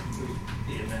as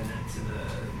the amendment to the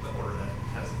order that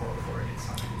has the court before it gets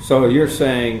signed. So you're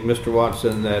saying, Mr.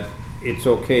 Watson, that it's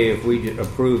okay if we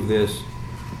approve this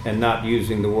and not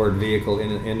using the word vehicle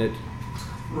in it?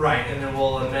 Right, and then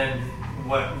we'll amend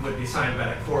what would be signed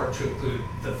by the court to include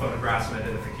the photographs and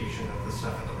identification of the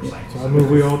stuff at the recycling. So I move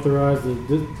we authorize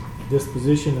the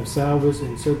disposition of salvage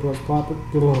and surplus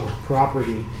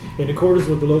property in accordance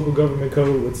with the local government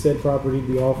code, with said property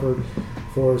be offered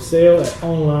for sale at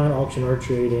online auction or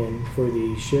trade-in for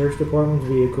the Sheriff's Department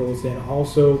vehicles, and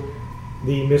also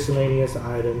the miscellaneous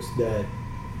items that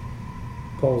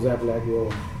Paul Zavalak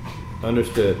will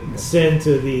Understood. send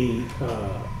to the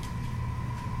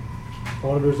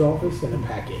auditor's office in a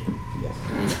packet. Yes.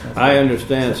 I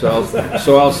understand, so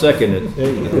I'll second it.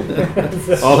 There you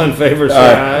go. All in favor, say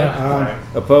aye. Aye.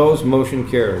 Opposed? Motion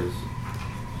carries.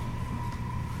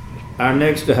 Our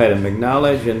next item,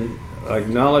 acknowledge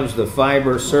the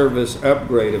fiber service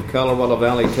upgrade of Colorado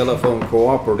Valley Telephone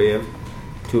Cooperative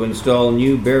to install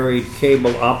new buried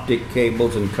optic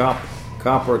cables and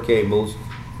copper cables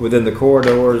within the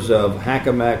corridors of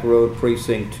Hackensack Road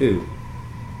Precinct 2.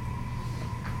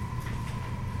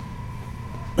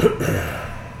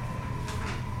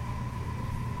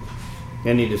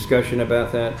 Any discussion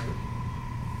about that?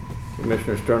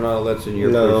 Commissioner Sternall, that's in your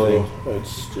precinct. No,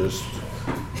 it's just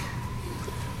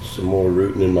some more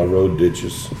rooting in my road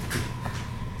ditches.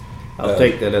 I'll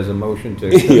take that as a motion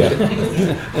to Yeah,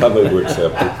 I move we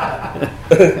accept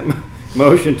it.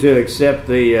 motion to accept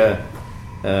the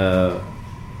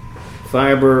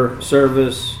fiber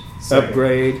service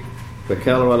upgrade for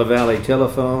Colorado Valley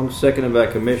Telephone, seconded by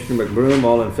Commissioner McBroom.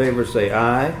 All in favor say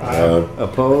aye. Aye.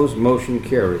 Opposed, motion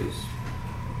carries.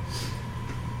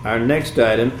 Our next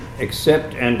item,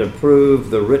 accept and approve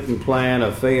the written plan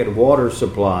of Fayette Water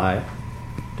Supply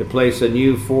to place a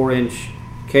new 4-inch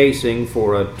casing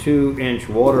for a 2-inch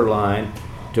water line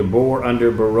to bore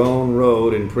under Barone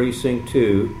Road in Precinct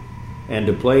 2 and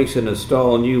to place and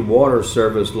install new water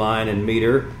service line and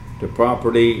meter to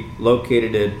property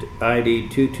located at ID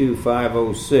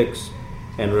 22506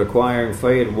 and requiring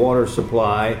Fayette Water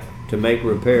Supply to make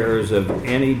repairs of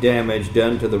any damage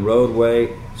done to the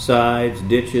roadway, sides,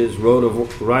 ditches,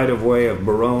 right-of-way of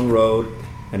Barone Road,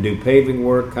 and do paving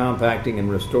work, compacting, and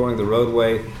restoring the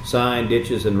roadway, sign,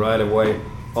 ditches, and right-of-way,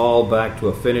 all back to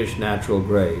a finished natural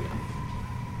grade.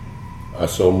 I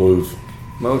so move.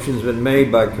 Motion's been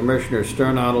made by Commissioner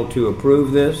Sternadel to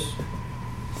approve this.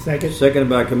 Second. Seconded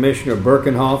by Commissioner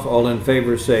Birkenhoff. All in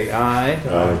favor say aye.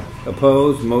 Aye.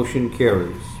 Opposed, motion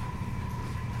carries.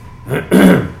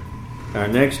 Our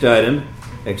next item,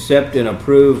 accept and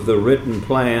approve the written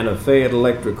plan of Fayette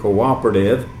Electric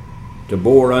Cooperative to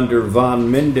bore under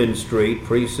Von Minden Street,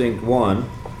 Precinct 1,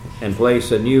 and place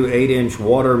a new 8-inch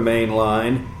water main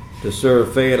line to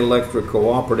serve Fayette Electric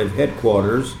Cooperative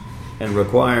headquarters and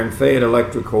requiring Fayette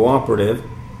Electric Cooperative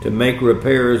to make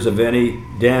repairs of any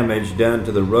damage done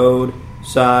to the road,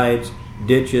 sides,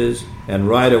 ditches, and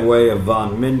right-of-way of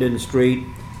Von Minden Street,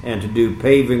 and to do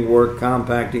paving work,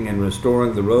 compacting, and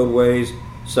restoring the roadways,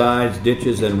 sides,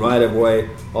 ditches, and right-of-way,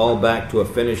 all back to a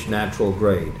finished natural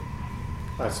grade.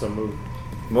 I so move.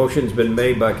 Motion's been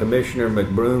made by Commissioner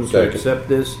McBroom to Second. accept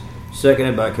this,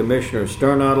 seconded by Commissioner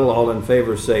Sternadel. All in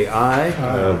favor say aye.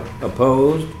 Aye.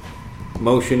 Opposed?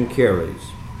 Motion carries.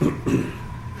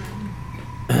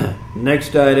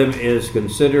 Next item is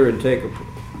consider and take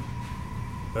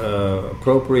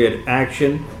appropriate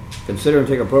action. Consider and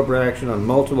take appropriate action on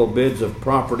multiple bids of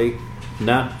property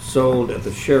not sold at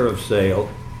the sheriff's sale.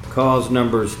 Cause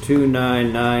numbers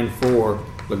 2994,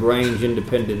 LaGrange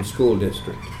Independent School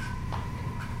District.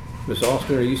 Ms.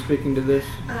 Austin, are you speaking to this?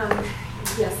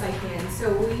 Yes, I can.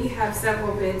 So we have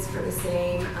several bids for the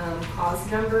same cause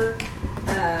number.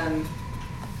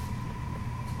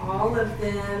 All of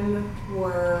them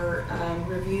were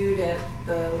reviewed at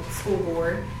the school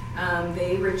board.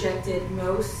 They rejected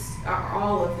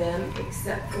all of them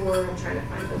except for, I'm trying to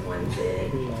find the one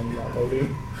bid. I'm not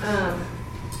voting.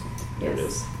 There it Yes.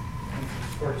 is.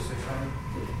 4,600.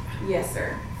 Yes,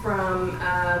 sir. From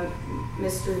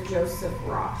Mr. Joseph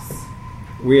Ross.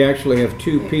 We actually have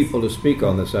two Yes. people to speak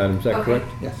on this item. Is that Okay. correct?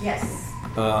 Yes.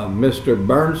 Mr.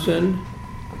 Burnson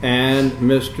and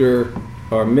Mr.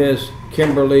 or Miss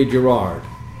Kimberly Gerard.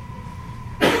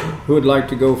 Who would like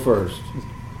to go first?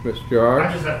 Mr. Gerard?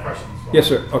 I just have questions. Yes,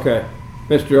 sir. Okay.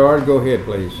 Mr. Gerard, go ahead,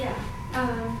 please. Yeah,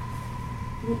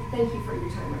 thank you for your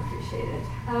time, I appreciate it.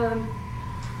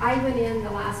 I went in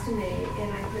the last of May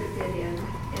and I put a bid in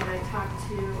and I talked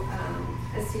to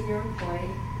a senior employee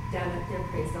down at the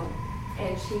appraisal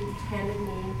and she handed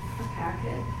me a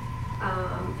packet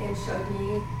and showed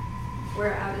me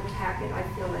where out of the packet I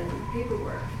fill in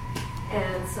paperwork.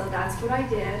 And so that's what I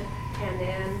did, and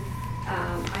then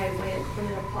I went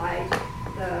and applied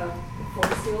the 4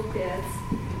 sealed bids.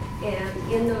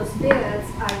 And in those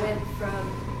bids, I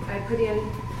put in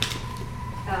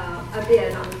a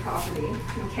bid on the property,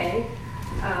 okay?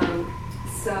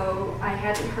 So I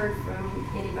hadn't heard from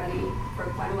anybody for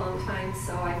quite a long time,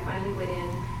 so I finally went in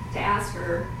to ask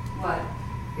her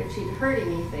if she'd heard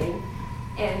anything.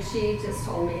 And she just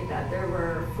told me that there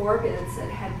were 4 bids that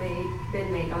had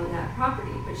been made on that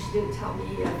property, but she didn't tell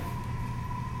me if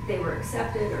they were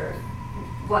accepted or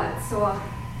what. So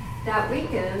that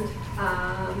weekend,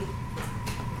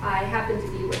 I happened to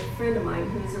be with a friend of mine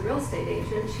who's a real estate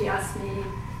agent. She asked me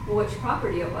which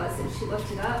property it was, and she looked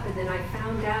it up, and then I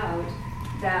found out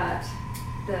that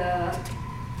the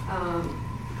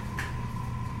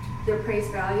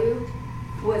appraised value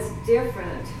was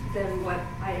different than what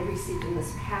I received in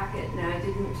this packet, and I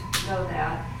didn't know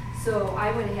that. So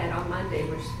I went ahead on Monday,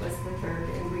 which was the 3rd,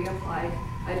 and reapplied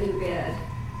a new bid,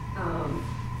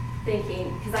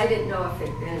 thinking, because I didn't know if it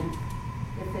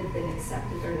had been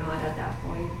accepted or not at that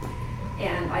point.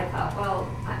 And I thought, well,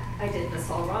 I did this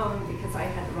all wrong because I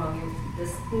had the wrong,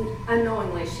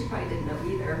 unknowingly, she probably didn't know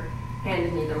either,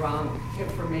 handed me the wrong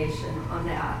information on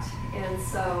that. And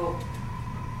so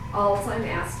all I'm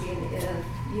asking is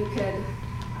you could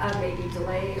maybe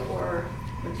delay or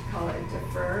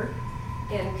defer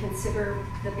and consider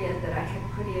the bid that I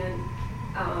had put in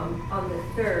on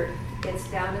the 3rd. It's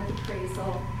down at the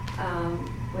appraisal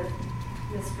with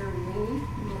Mr. Weenie,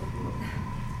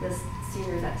 the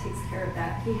senior that takes care of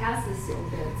that. He has the sealed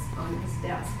bids on his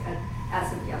desk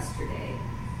as of yesterday.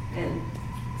 And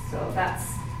so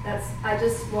that's I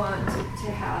just want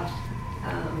to have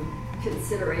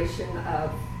consideration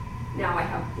of, now I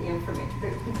have the information,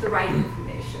 the right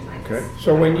information. Okay.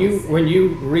 So when you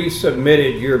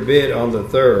resubmitted your bid on the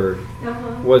 3rd,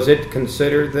 was it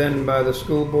considered then by the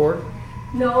school board?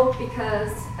 No,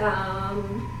 because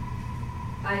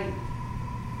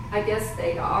I guess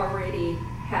they'd already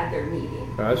had their meeting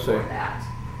I see. for that.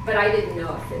 But I didn't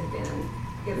know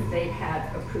if they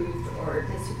had approved or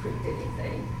disapproved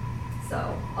anything.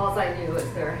 So all I knew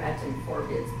is there had been 4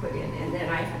 bids put in, and then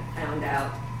I had found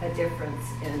out a difference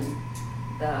in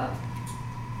the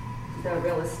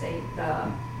real estate,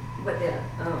 what the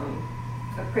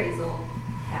appraisal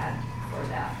had for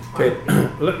that. Okay,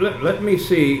 let me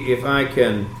see if I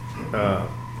can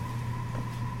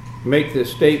make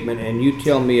this statement, and you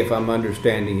tell me if I'm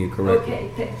understanding you correctly.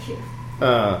 Okay, thank you.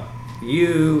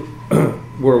 You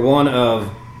were one of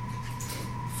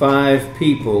 5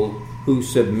 people who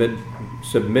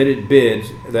submitted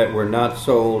bids that were not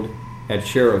sold at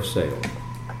sheriff's sale,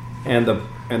 and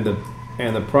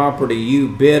the property you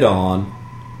bid on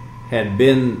had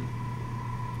been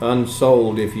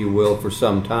unsold, if you will, for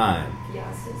some time.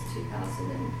 Yeah, since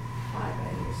 2005, I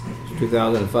understand.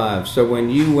 2005. So when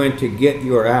you went to get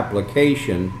your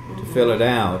application to fill it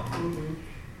out,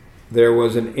 there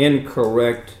was an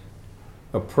incorrect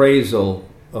appraisal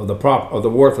of the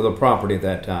worth of the property at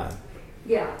that time.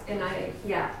 Yeah,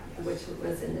 which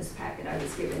was in this packet I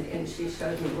was given, and she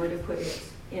showed me where to put it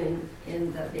in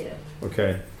the bid.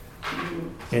 Okay.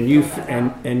 Mm-hmm.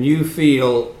 And you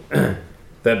feel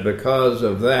that because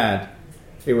of that,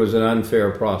 it was an unfair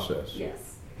process. Yes.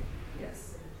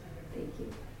 Thank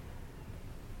you.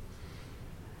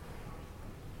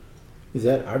 Is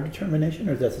that our determination,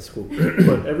 or is that the school?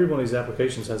 But every one of these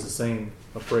applications has the same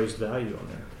appraised value on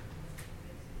there.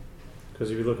 Because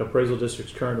if you look, appraisal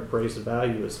district's current appraised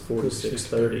value is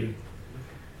 $46.30.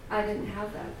 I didn't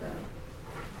have that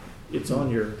though. It's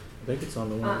on your, I think it's on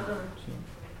the one.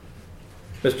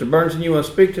 Mr. Burnson, you want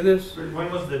to speak to this?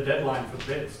 When was the deadline for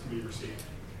bids to be received?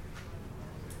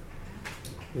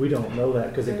 We don't know that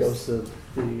because it goes to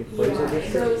the appraisal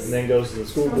district and then goes to the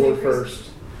school some board acres.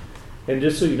 first. And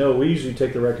just so you know, we usually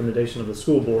take the recommendation of the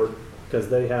school board because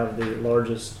they have the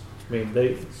largest, they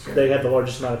have the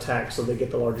largest amount of tax, so they get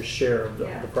the largest share of the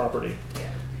property.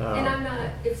 Yeah. And I'm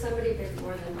not, if somebody bids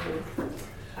more than me,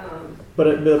 but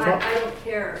I don't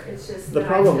care. It's just the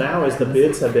problem now is the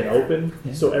bids have been open,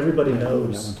 so everybody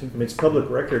knows. I mean, it's public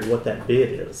record what that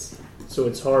bid is. So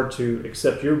it's hard to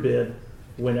accept your bid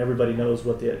when everybody knows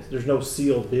what there's no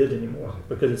sealed bid anymore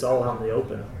because it's all out in the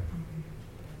open.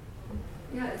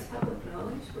 Yeah, it's public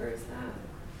knowledge. Where is that?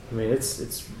 I mean,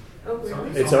 it's Oh,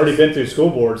 really? it's already been through school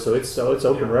board, so it's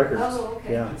open records. Oh,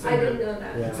 okay. Yeah. I didn't know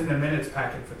that. It's in the minutes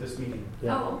packet for this meeting.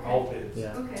 Yeah. Oh, okay. All bids.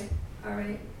 Yeah. Okay. All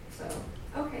right. So,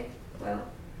 okay. Well,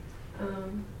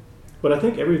 But I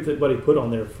think everybody put on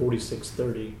there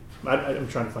 46.30. I'm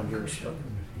trying to find yours. She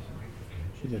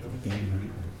did the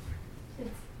game,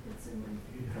 it's in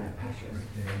my picture.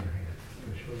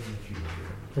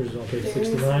 Here's on page There's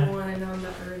 69. one on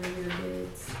the earlier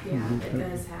bids, it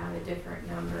does have a different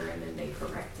number, and then they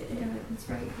corrected it. Yeah, it's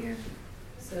right here.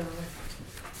 So,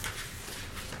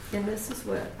 And this is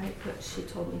what she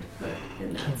told me to put,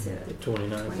 and that's it.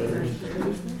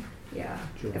 29.30. Yeah.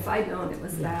 If I'd known it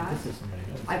was that,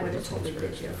 I would have totally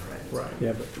bid different. Right.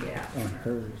 Yeah, but Yeah. on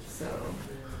hers. So,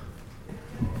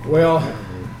 Well,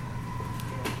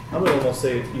 I would almost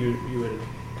say you would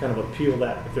kind of appeal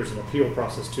that if there's an appeal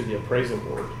process to the appraisal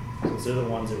board, since they're the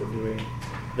ones that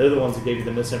they're the ones that gave you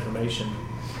the misinformation,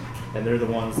 and they're the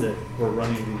ones that were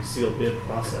running the sealed bid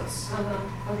process.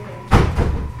 okay.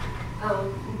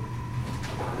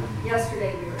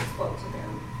 Yesterday we spoke to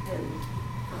them, and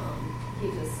he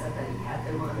just said that he had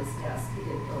them on his desk. He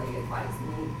didn't really advise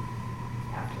me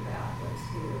after that what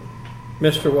to do.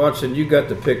 Mr. Watson, you got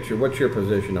the picture. What's your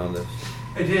position on this?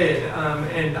 I did,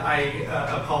 and I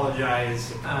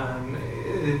apologize.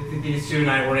 These two and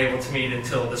I weren't able to meet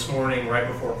until this morning, right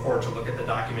before court, to look at the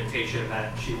documentation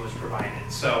that she was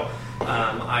provided. So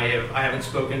I haven't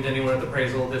spoken to anyone at the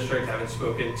appraisal district. I haven't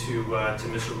spoken to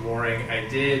Mr. Mooring. I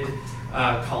did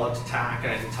call up to TAC,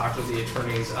 and I did talk with the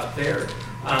attorneys up there.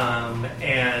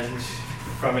 And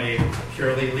from a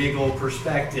purely legal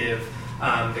perspective,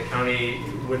 the county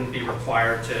wouldn't be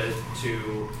required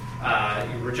to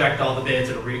you reject all the bids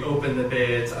and reopen the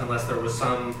bids unless there was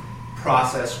some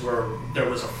process where there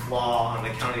was a flaw on the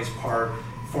county's part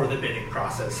for the bidding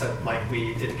process, like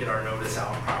we didn't get our notice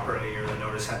out properly, or the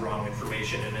notice had wrong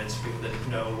information in it, so people didn't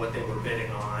know what they were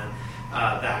bidding on,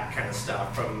 that kind of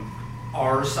stuff. From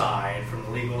our side, from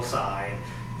the legal side,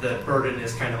 the burden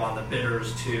is kind of on the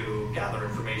bidders to gather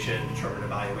information, determine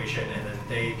evaluation, and then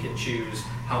they can choose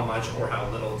how much or how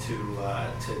little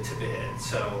to bid.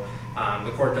 So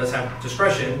the court does have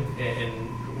discretion in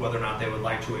whether or not they would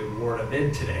like to award a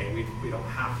bid today. We don't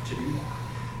have to do that.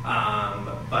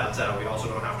 But we also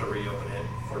don't have to reopen it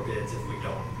for bids if we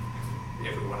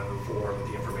want to move forward with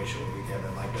the information we give.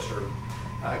 And like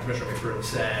Commissioner McBroom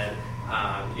said,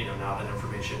 now that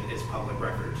information is public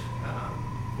record,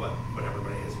 what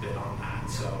everybody has bid on that.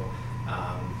 So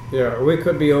yeah, we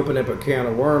could be opening up a can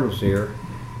of worms here,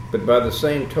 but by the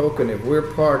same token, if we're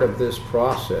part of this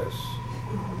process,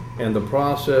 and the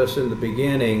process in the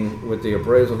beginning with the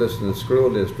appraisal district and the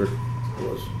school district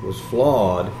was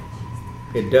flawed,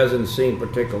 it doesn't seem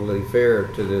particularly fair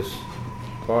to this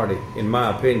party, in my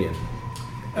opinion.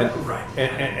 Right.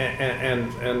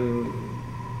 And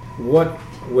what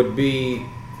would be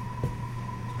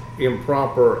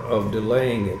improper of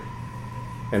delaying it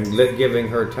and giving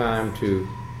her time to?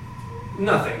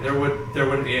 Nothing. There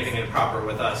wouldn't be anything improper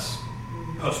with us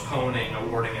postponing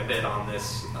awarding a bid on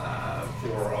this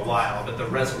for a while. But the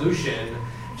resolution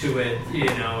to it,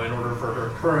 in order for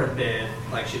her current bid,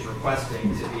 like she's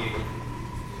requesting, to be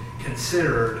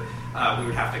considered, we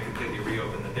would have to completely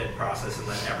reopen the bid process and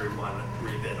let everyone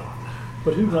rebid on that.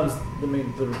 But who runs? I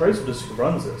mean, the appraisal district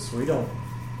runs this. We don't.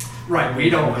 Right.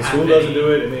 We don't. The have school any, doesn't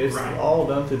do it. I mean, it's right. all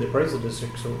done through the appraisal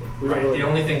district. So we don't really, The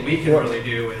only thing we can really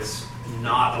do is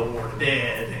not award a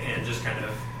bid and just kind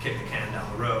of kick the can down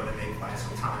the road and maybe buy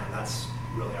some time. That's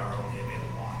really our only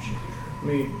available option here. I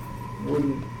mean,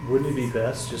 wouldn't it be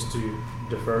best just to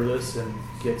defer this and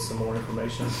get some more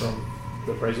information from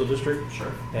the appraisal district?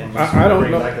 Sure. And just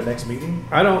bring back the next meeting?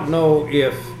 I don't know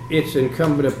if it's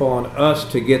incumbent upon us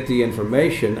to get the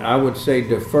information. I would say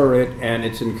defer it, and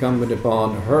it's incumbent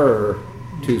upon her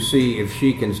to see if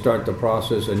she can start the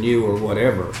process anew or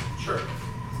whatever. Sure.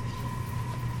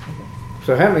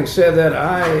 So having said that,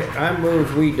 I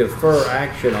move we defer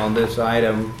action on this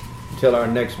item until our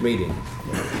next meeting.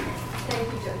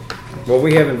 Thank you, Judge. Well,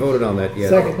 we haven't voted on that yet.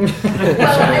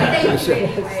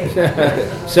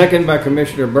 Second. Second by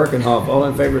Commissioner Birkenhoff. All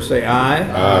in favor say aye.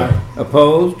 Aye.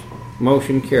 Opposed?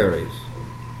 Motion carries.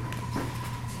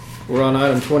 We're on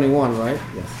item 21, right?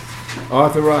 Yes.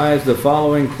 Authorize the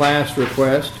following class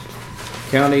request.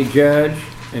 County Judge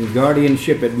and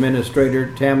Guardianship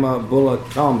Administrator Tama Bullock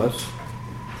Thomas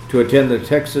to attend the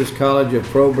Texas College of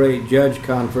Probate Judge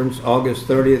Conference August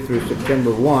 30th through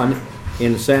September 1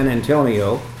 in San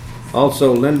Antonio.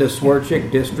 Also, Linda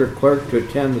Swerchik, District Clerk, to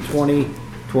attend the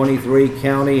 2023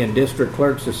 County and District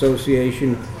Clerks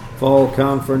Association Fall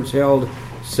Conference held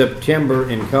September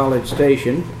in College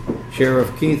Station.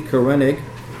 Sheriff Keith Korenig,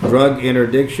 Drug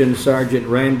Interdiction Sergeant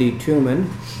Randy Tooman,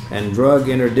 and Drug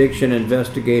Interdiction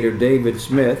Investigator David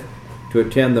Smith to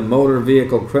attend the Motor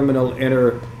Vehicle Criminal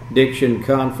Interdiction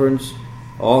Conference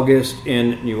August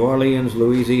in New Orleans,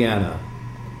 Louisiana.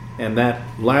 And that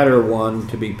latter one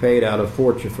to be paid out of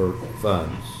forfeiture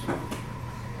funds.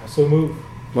 So move.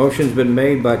 Motion's been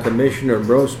made by Commissioner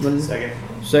Brosman. Second.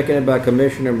 Seconded by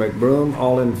Commissioner McBroom.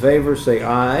 All in favor say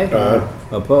aye. Aye.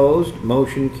 Opposed?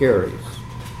 Motion carries.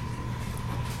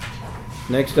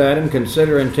 Next item,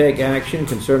 consider and take action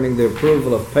concerning the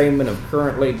approval of payment of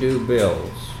currently due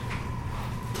bills.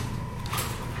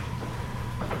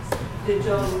 Did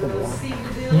y'all receive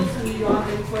the bills and do y'all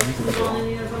have any questions on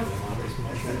any of them?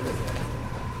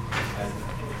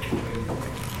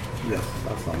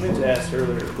 I meant to ask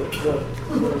earlier,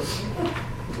 the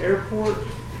airport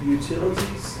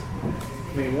utilities, I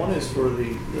mean, one is for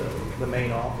the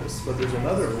main office, but there's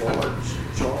another large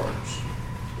charge.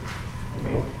 I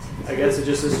mean, I guess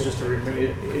this is just a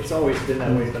remove. It's always been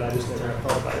that way, but I just never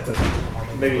thought about it. But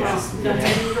maybe it's The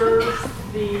hangers,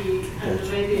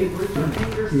 and maybe a group of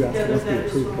hangers together, that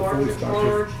is the larger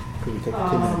charge. Could we take a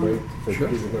 10-minute break for Sure.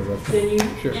 people to go to the restroom? Then you,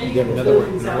 Sure. and In other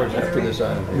words, out there. after this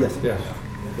item. Yes. Yes.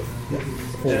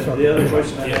 Before we start the other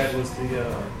question I had was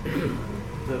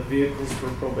the vehicles for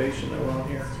probation that were on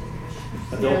here,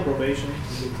 adult Yeah. probation.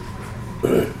 I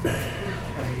mean,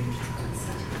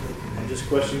 I'm just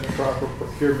questioning the proper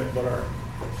procurement, but our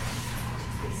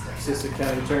assistant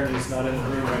county attorney is not in the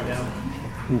room right now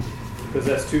because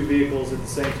that's two vehicles at the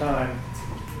same time.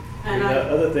 And the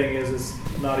other thing is, it's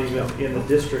not even in the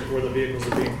district where the vehicles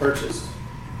are being purchased.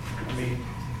 I mean,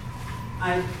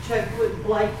 I checked with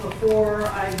Blake before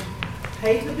I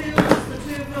paid the bills, the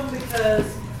two of them,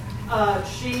 because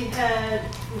she had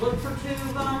looked for two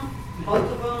of them.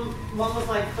 Both of them, one was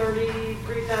like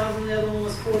 33,000, the other one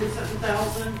was 40-something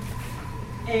thousand.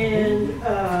 And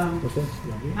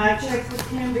I checked with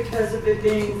him because of it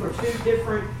being for two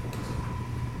different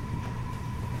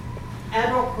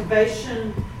adult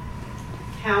probation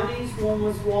counties. One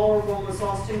was Waller, one was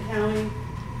Austin County.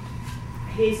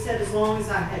 He said as long as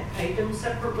I had paid them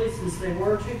separately, since they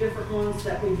were two different ones,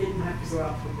 that we didn't have to go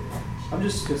out for bid. I'm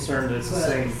just concerned that it's the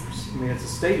same, I mean, it's a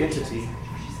state entity.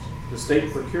 The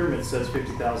state procurement says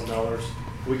 $50,000.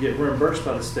 We get reimbursed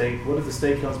by the state. What if the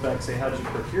state comes back and say, how'd you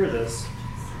procure this?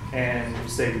 And we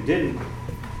say we didn't.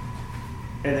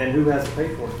 And then who has to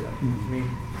pay for it then? I mean,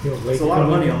 it's a lot of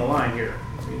money on the line here.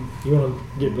 I mean, you want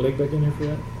to get Blake back in there for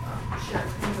that? Sure.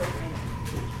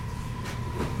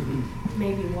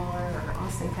 Maybe Waller or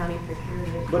Austin County procured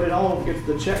it. but it all gets,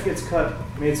 the check gets cut.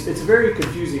 I mean, it's very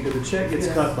confusing because the check gets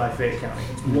cut by Fayette County.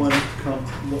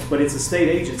 It's but it's a state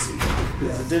agency.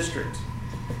 It's a district.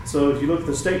 So if you look at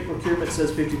the state procurement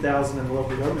says 50,000 and the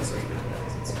local government says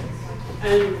 50,000.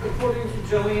 And according to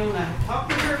Joanne, when I talked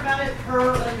to her about it,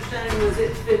 her understanding was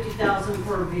it's 50,000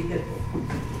 per vehicle.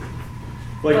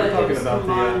 Like But you're talking it was about the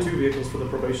combined. 2 vehicles for the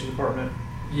probation department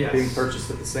Yes. being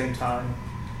purchased at the same time.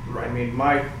 Right. I mean,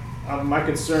 my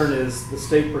concern is the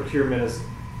state procurement is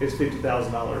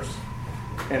 $50,000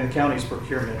 and the county's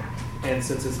procurement. And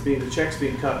since the check's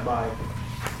being cut by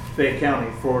Fayette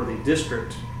County for the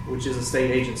district, which is a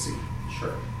state agency.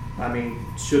 Sure. I mean,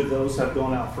 should those have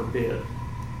gone out for bid?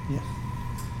 Yes.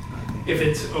 If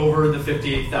it's over the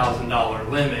 $50,000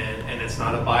 limit and it's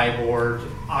not a buy board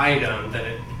item,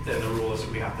 then the rule is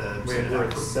that we have to send it We're out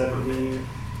at for 70.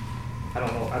 I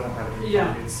don't know. I don't have it.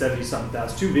 Yeah. It's 70-something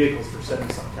thousand. 2 vehicles for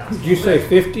 70-something thousand. Did you say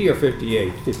 50 or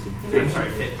 58? 50. I'm sorry,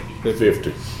 50.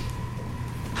 50.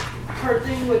 Her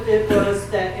thing with it was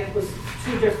that it was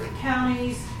 2 different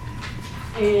counties,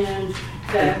 and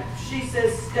that she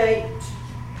says state,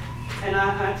 and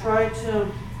I tried to,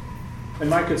 And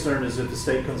my concern is if the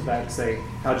state comes back and say,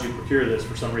 how'd you procure this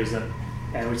for some reason?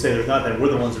 And we say there's not, then we're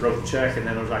the ones that wrote the check, and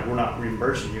then it's like, we're not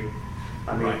reimbursing you.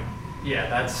 I mean, Right. Yeah,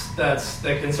 that's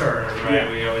the concern, right?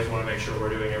 Yeah. We always want to make sure we're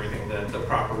doing everything the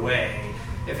proper way.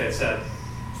 If it's if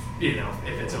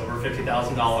it's over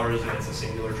 $50,000 and it's a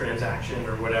singular transaction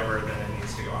or whatever, then it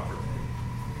needs to go out for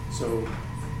bid. so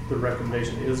the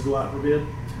recommendation is go out for bid?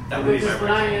 That would be my because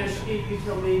when I recommendation. asked you, you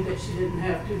told me that she didn't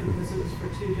have to because it was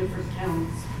for 2 different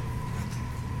counties.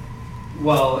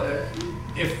 Well,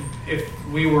 if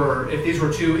these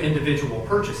were 2 individual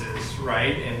purchases,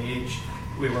 right, and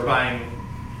we were buying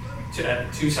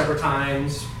at 2 separate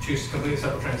times, 2 completely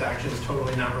separate transactions,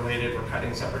 totally not related, we're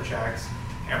cutting separate checks,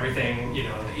 everything,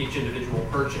 each individual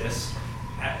purchase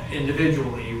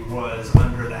individually was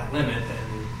under that limit,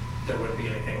 then there wouldn't be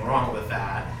anything wrong with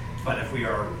that. But if we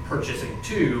are purchasing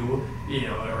 2,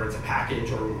 or it's a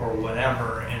package or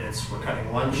whatever, and we're cutting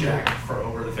 1 check for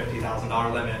over the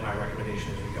 $50,000 limit, my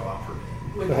recommendation is we go out for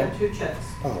bid. We had 2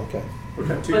 checks. Oh, okay. We're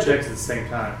cutting 2 But- checks at the same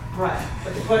time. Right,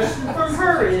 but the question from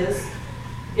her is,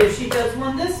 if she does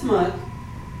one this month,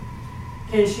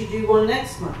 can she do one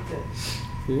next month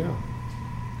then? Yeah.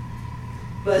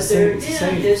 But It's the there same- again,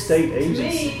 same it's, state to agency.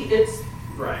 me, it's,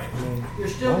 Right. you're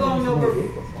still going over,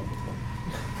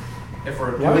 If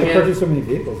we're Why doing do you it, purchase so many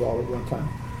vehicles all at one time?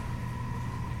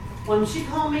 when she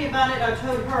called me about it, I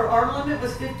told her our limit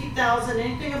was 50,000,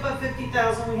 anything above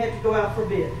 50,000, we had to go out for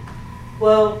bid.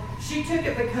 Well, she took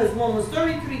it because one was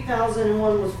 33,000 and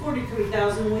one was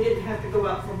 43,000, we didn't have to go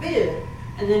out for bid.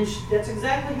 And then that's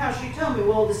exactly how she told me,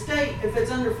 well, the state, if it's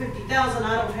under 50,000,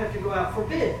 I don't have to go out for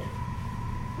bid.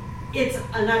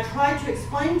 And I tried to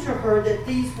explain to her that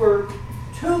these were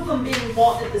 2 of them being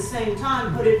bought at the same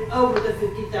time, put it over the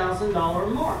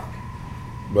 $50,000 mark.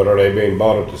 But are they being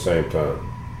bought at the same time?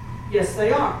 Yes,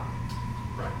 they are.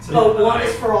 right. So But one I-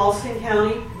 is for Austin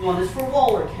County, one is for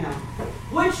Waller County,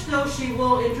 which though she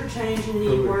will interchange and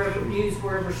use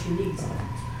wherever she needs it.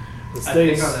 The I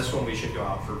think state's, on this one we should go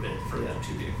out for bid for the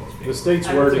 2 vehicles. the state's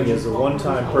wording is a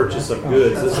one-time purchase of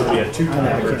goods. This would be a I know, two-time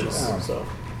I purchase, can't- so.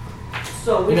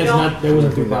 So we And that's don't. not, that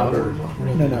wasn't through powder.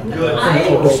 No, no. Good.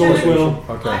 Oh, Sourcewell.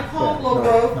 Okay. I called Yeah, Low no,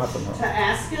 Road not from her. to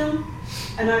ask him,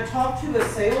 and I talked to a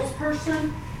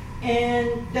salesperson, and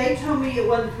they told me it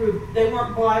wasn't through, they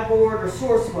weren't buy board or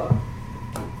Sourcewell.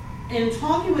 In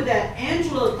talking with that,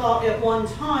 Angela thought at one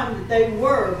time that they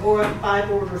were buy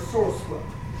board or Sourcewell.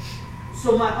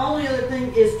 So my only other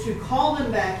thing is to call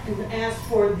them back and ask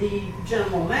for the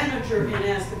general manager and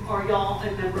ask them, are y'all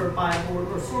a member of buy board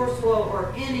or Sourcewell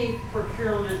or any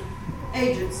procurement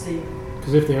agency?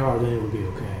 Because if they are, then it would be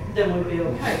okay. then we'd be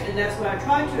okay. And that's what I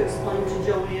tried to explain to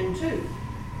Joanne too.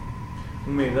 I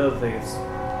mean, the other thing is,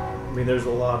 there's a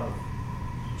lot of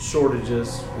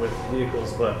shortages with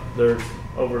vehicles, but there's,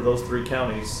 over those 3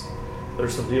 counties,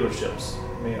 there's some dealerships.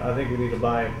 I mean, I think we need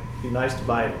to be nice to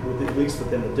buy it at least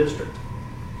within the district,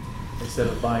 instead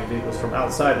of buying vehicles from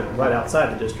right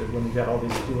outside the district when you've got all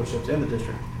these dealerships in the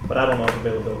district. But I don't know if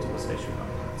availability was an issue or not.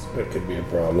 That could be a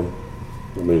problem.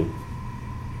 I mean,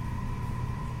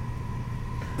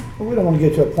 Well, we don't want to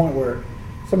get to a point where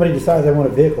somebody decides they want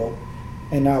a vehicle,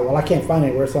 and now, well, I can't find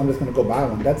anywhere, so I'm just going to go buy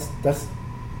one. That's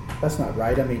not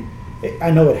right. I mean, I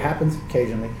know it happens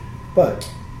occasionally, but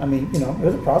I mean,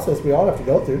 there's a process we all have to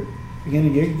go through. Beginning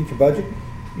of the year, you get your budget,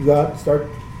 you go out and start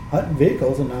hunting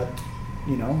vehicles, and not,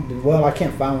 well, I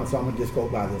can't find one, so I'm going to just go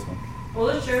buy this one. Well,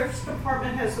 the sheriff's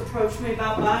department has approached me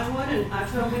about buying one, and I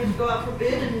told them to go out for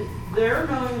bid, and they're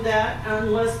knowing that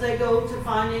unless they go to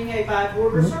finding a by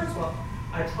board or search well.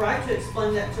 I tried to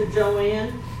explain that to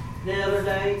Joanne the other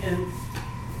day, and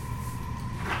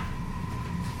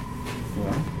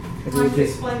If trying we to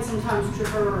just explain sometimes to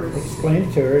her is.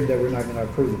 explain to her that we're not going to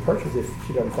approve the purchase if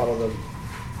she doesn't follow the.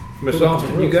 Ms.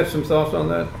 Austin, you got some thoughts on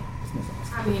that?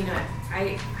 I mean,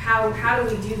 how do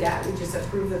we do that? We just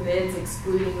approve the bids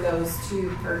excluding those 2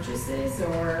 purchases,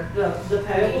 or? The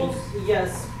payables,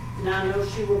 yes. Now I know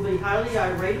she will be highly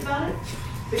irate about it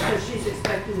because she's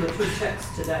expecting the 2 checks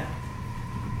today.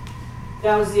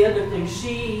 That was the other thing.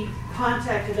 She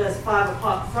contacted us 5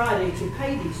 o'clock Friday to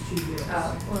pay these 2 bills.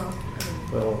 Oh,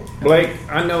 Well, Blake,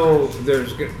 I know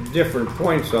there's different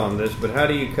points on this, but how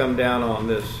do you come down on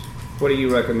this? What do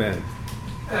you recommend?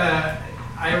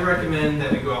 I recommend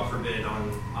that we go out for bid on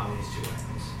these 2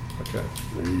 items. Okay.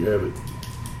 there you have it.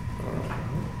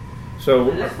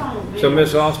 So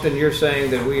Ms. Austin, you're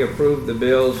saying that we approve the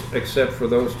bills except for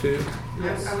those 2?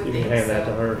 Yes. I would you think can hand so. that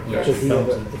to her. Yes. Is he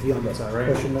on the Is that right?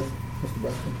 question list, Mr.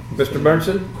 Braxton? Mr.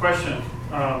 Burnson? Question,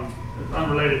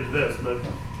 unrelated to this, but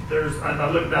I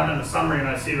looked down in the summary and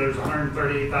I see there's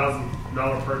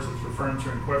 $138,000 purchase for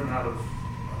furniture and equipment out of,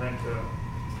 I think,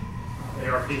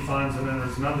 ARP funds, and then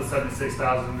there's another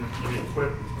 $76,000 in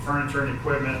furniture and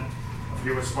equipment. I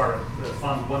forget which part of the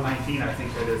fund, 119, I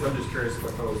think that is. I'm just curious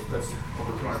what that's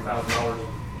over $200,000 in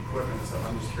equipment and stuff.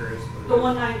 I'm just curious. The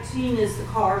 119 is the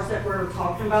cars that we're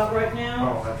talking about right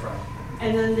now. Oh, that's right.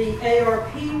 And then the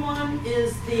ARP one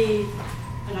is and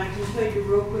I can tell you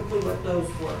real quickly what those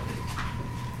were.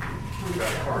 We've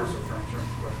got cars or furniture and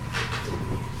equipment.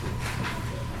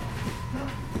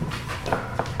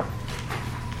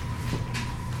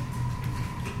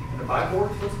 The buy board?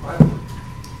 What's the buy board?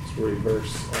 It's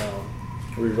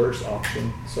reverse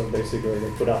auction. So basically,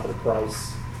 they put out their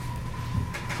price.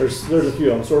 There's a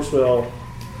few on Sourcewell,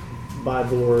 Buy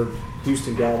Board,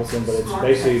 Houston, Galveston, but it's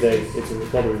basically it's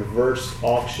called a reverse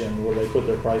auction where they put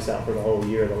their price out for the whole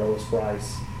year, the lowest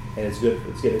price, and it's good.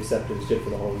 It's get accepted. It's good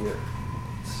for the whole year.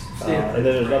 And then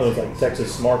there's another one like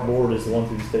Texas Smart Board is the one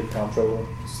through the state comptroller.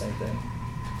 Same thing.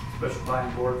 Special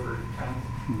buying board for county?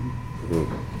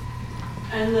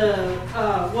 And the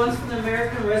ones from the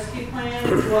American Rescue Plan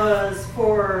was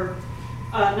for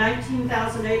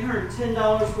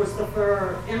 $19,810 was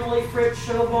for Emily Fritz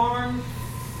Show Barn.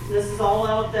 This is all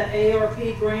out of the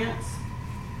ARP grants.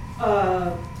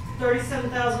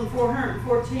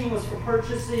 $37,414 was for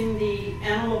purchasing the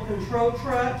animal control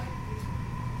truck.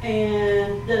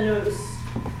 And then it was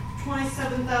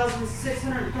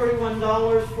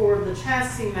 $27,631 for the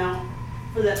chassis mount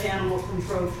for the animal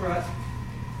control truck.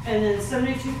 And then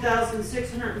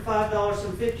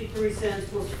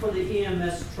 $72,605.53 was for the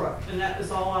EMS truck, and that was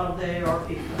all out of the ARP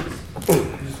funds. I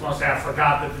just want to say I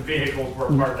forgot that the vehicles were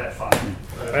part of that fund.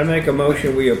 I make a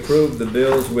motion we approve the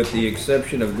bills with the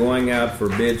exception of going out for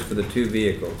bids for the 2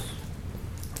 vehicles.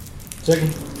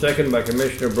 Second. Second by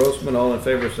Commissioner Brosman. All in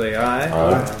favor say aye.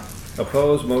 Aye.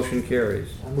 Opposed? Motion carries.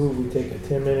 I move we take a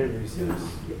 10-minute recess.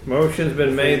 Motion's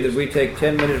been made that we take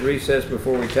 10-minute recess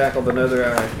before we tackle another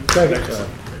item. Second.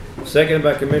 Seconded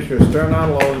by Commissioner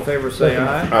Sternadel. All in favor say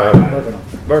aye. Aye.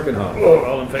 Birkenhoff.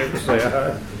 All in favor say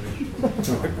aye.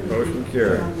 Motion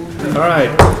carried. All right.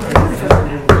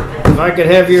 If I could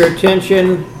have your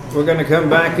attention, we're going to come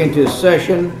back into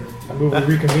session. I move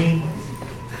we reconvene.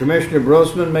 Commissioner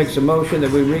Brosman makes a motion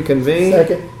that we reconvene.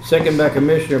 Second. Second by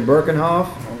Commissioner Birkenhoff.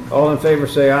 All in favor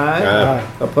say aye. Aye.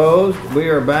 Opposed? We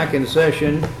are back in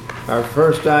session. Our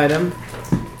first item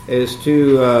is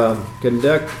to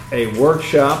conduct a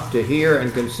workshop to hear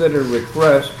and consider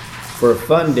requests for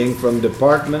funding from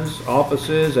departments,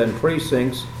 offices, and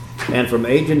precincts, and from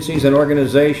agencies and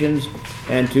organizations,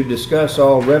 and to discuss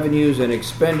all revenues and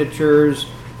expenditures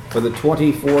for the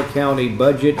 24 county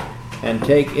budget and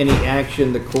take any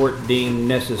action the court deemed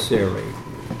necessary.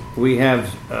 We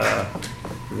have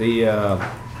the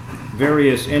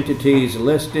various entities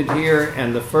listed here,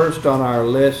 and the first on our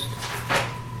list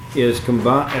is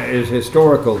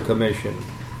Historical Commission.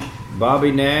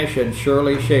 Bobby Nash and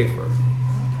Shirley Schaefer.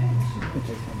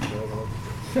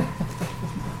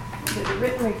 The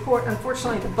written report,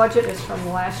 unfortunately, the budget is from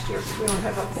last year, so we don't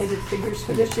have updated figures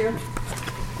for this year.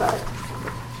 But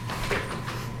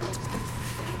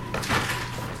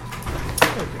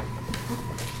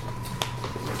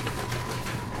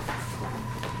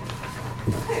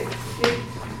okay,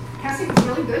 Cassie was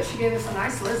really good. She gave us a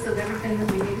nice list of everything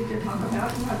that we needed to talk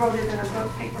about. And I wrote it in a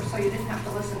note paper so you didn't have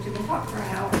to listen to me talk for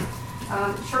an hour.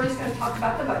 Shirley's going to talk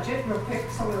about the budget real quick,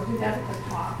 so we'll do that at the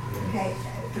top. Okay,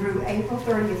 through April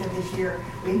 30th of this year,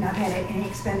 we have not had any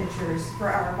expenditures for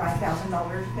our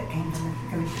 $5,000 that came from the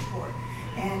commission court.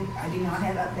 And I do not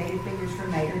have updated figures for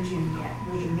May or June yet.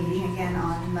 We're meeting again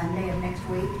on Monday of next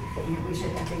week, and we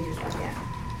should have figures by then.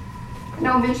 And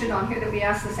I'll mention on here that we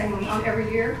ask the same amount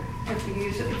every year. If we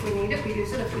use it, if we need it, we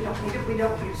use it. If we don't need it, we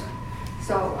don't use it.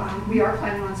 So we are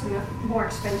planning on some more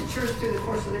expenditures through the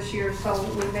course of this year, so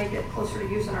we may get closer to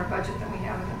using our budget than we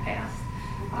have in the past.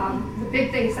 The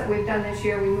big things that we've done this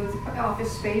year, we moved the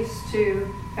office space to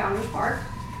Founders Park.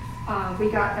 We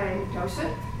got a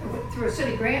docent through a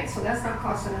city grant, so that's not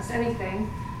costing us anything,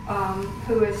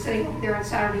 who is sitting up there on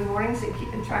Saturday mornings and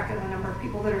keeping track of the number of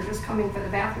people that are just coming for the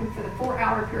bathroom for the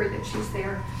 4-hour period that she's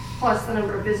there, plus the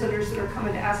number of visitors that are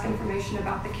coming to ask information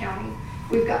about the county.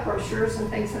 We've got brochures and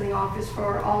things in the office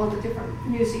for all of the different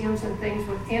museums and things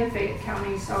within Fayette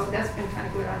County, so that's been kind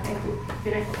of good. I think we've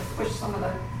been able to push some of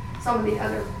the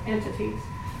other entities.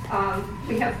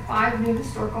 We have 5 new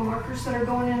historical markers that are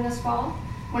going in this fall.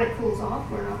 When it cools off,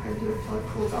 we're not going to do it until it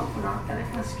cools off. We're not going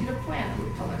to execute a plan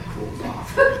until it cools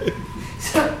off.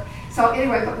 so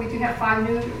anyway, but we do have 5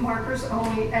 new markers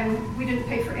only, and we didn't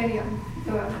pay for any of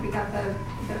them. We got the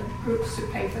groups to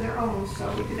pay for their own,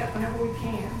 so we do that whenever we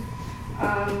can.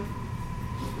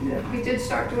 We did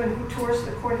start doing tours of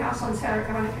the courthouse on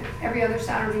every other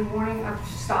Saturday morning. I've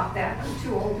stopped that. I'm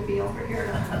too old to be over here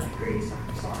at 100 degrees.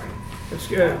 I'm sorry. It's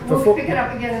good. We'll pick it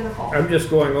up again in the fall. I'm just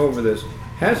going over this.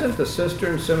 Hasn't the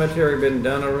cistern cemetery been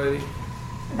done already?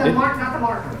 Not the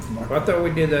marker. I thought we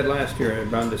did that last year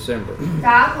around December.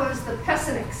 That was the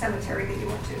Pessinick Cemetery that you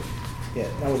went to. Yeah,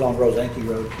 that was on Rosanke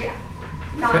Road. Yeah.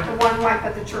 Not the one right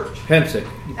by the church. Pensick.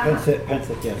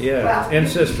 Pensick, yes. Yeah, well, and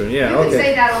cistern, yeah, you okay. can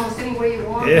say that almost any way you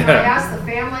want. Yeah. When I asked the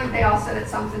family, they all said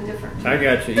it's something different. I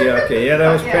got you, yeah, okay. Yeah,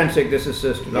 that was Yeah. Pensick, this is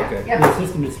cistern, Yeah, okay. yeah. The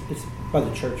system is by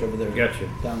the church over there. Gotcha.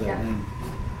 Down that lane.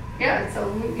 Yeah, so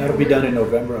That'll be done in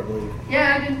November, I believe.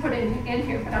 Yeah, I didn't put it in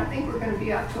here, but I think we're going to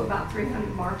be up to about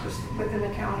 300 markers within the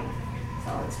county.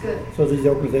 So it's good. So these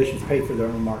organizations pay for their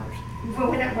own markers?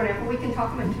 Whenever we can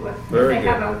talk them into it. Very If they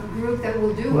good. have a group that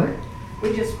will do it,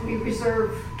 we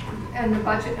reserve in the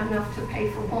budget enough to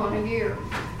pay for one a year.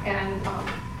 And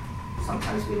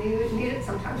sometimes we need it,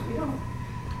 sometimes we don't.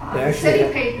 The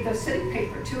city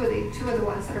paid for two of the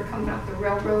ones that are coming up the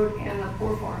railroad and the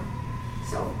poor farm.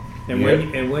 So.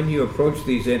 And when you approach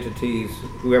these entities,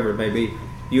 whoever it may be,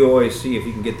 you always see if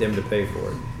you can get them to pay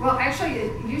for it. Well, actually,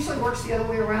 it usually works the other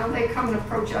way around. They come and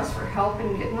approach us for help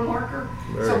in getting the marker.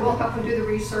 So we'll help them do the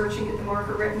research and get the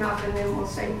marker written up, and then we'll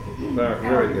say,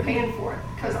 are you paying for it?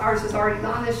 Because ours is already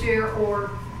gone this year,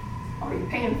 or are you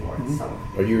paying for it? So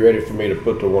Are you ready for me to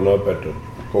put the one up at the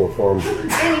poor farm?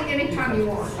 anytime you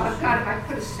want. I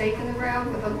put a stake in the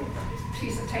ground with a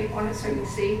piece of tape on it so you can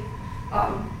see.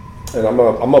 And I'm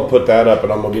gonna put that up,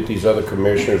 and I'm gonna get these other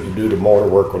commissioners to do the mortar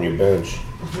work on your bench.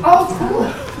 Oh, cool.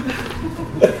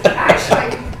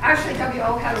 Actually,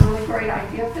 W.O. had a really great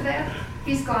idea for that.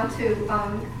 He's gone to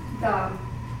the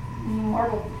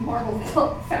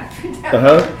marble factory down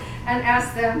there and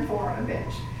asked them for a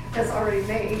bench that's already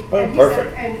made. Oh, and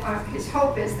perfect. His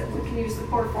hope is that we can use the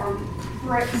port farm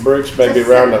bricks. Bricks maybe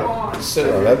around the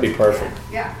center. That'd be perfect.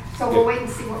 Yeah. So we'll wait and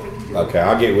see what we can do. Okay,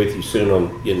 I'll get with you soon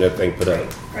on getting that thing put up.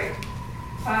 Great.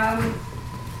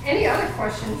 Any other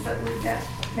questions that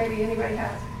maybe anybody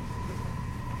has?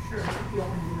 Sure. You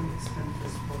only have no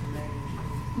expenses for May and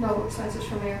June. No expenses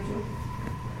for May or June.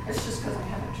 It's just because I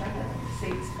haven't tried to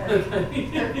receipts, but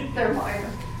they're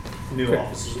minor. New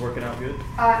office is working out good?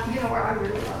 You know where I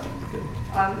really love it.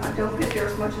 I don't get there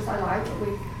as much as I like, but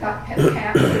we've got pet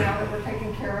cats now that we're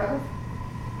taking care of.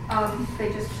 They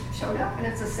just showed up, and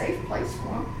it's a safe place for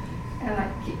them, and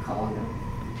I keep calling them.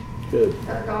 Good.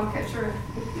 The dog catcher,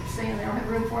 we keep saying they don't have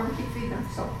room for them, keep feeding them,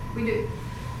 so we do.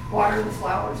 Water the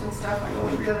flowers and stuff. I go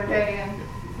every other day, and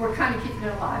we're kind of keeping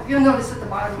it alive. You'll notice at the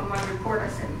bottom of my report, I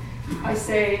said, I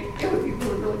say it would be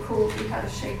really, really cool if we had a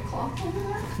shade cloth over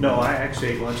there. No, I actually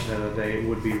ate lunch the other day. It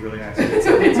would be really nice. It's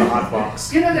a hot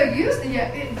box. You know, they're used,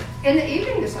 in the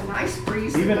evening, there's a nice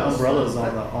breeze. Even that goes umbrellas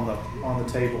through, on the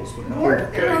tables would help. Where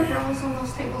there are umbrellas on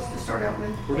those tables to start out with?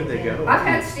 Where did they go? I've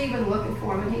had Stephen looking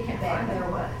for them and he can't find them.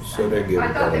 There was. So they give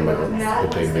I thought they were the them metal that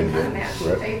ones they've that been kind of getting, match the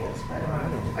correct? tables, but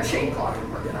a shade cloth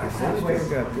would work nice. They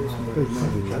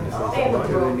would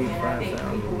broke in. I think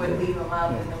people would leave them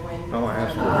up in the window. I'll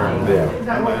ask her in a minute.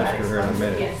 I'm gonna ask her in a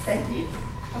minute. Yes. Thank you.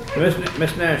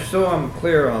 Ms. Nash, so I'm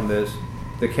clear on this,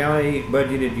 the county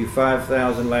budgeted you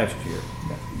 $5,000 last year.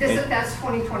 That's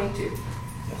 2022.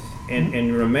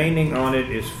 And remaining on it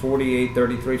is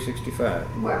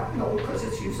 $48,3365. Well, no, because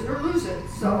it's use it or lose it.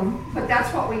 So, but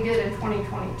that's what we did in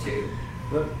 2022.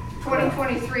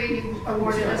 2023 you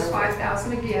awarded us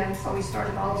 5,000 again, so we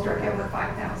started all over again with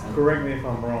 5,000. Correct me if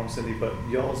I'm wrong, Cindy, but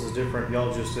y'all's is different.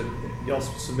 Y'all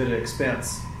submit an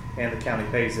expense and the county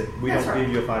pays it. We That's don't right.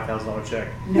 give you a $5,000 check.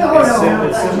 No, It's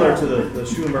no. similar to the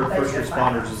Schulenburg first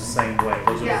responders is the same way.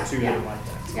 Those are Yeah, the two yeah. that are like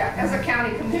that. Yeah, as a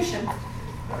county commission.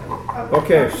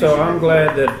 Okay, so I'm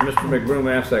glad that Mr. McBroom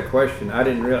asked that question. I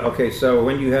didn't realize, okay, so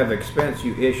when you have expense,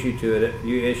 you issue to the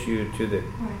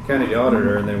county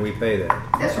auditor and then we pay that.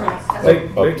 That's right. That's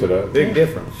Big, Up to that. big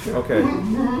difference, okay.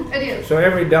 Mhm, It is. So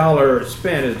every dollar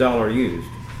spent is dollar used.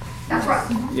 That's right.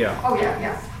 Yeah. Oh, yeah,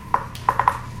 yeah.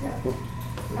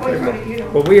 Always ready, you know.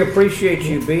 Well, we appreciate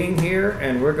you being here,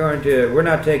 and we're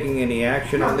not taking any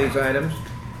action on these items,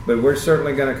 but we're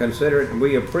certainly going to consider it, and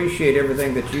we appreciate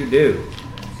everything that you do.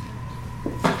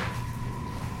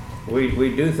 We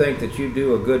do think that you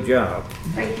do a good job,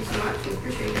 Thank you so much. We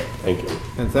appreciate it. Thank you.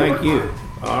 and thank you.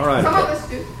 All right. Some of us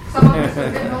do. Some of us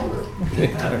have been older.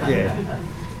 Okay.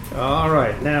 All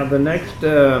right. Now, the next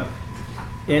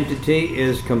entity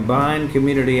is Combined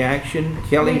Community Action.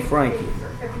 Kelly Frankie.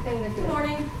 Everything that Good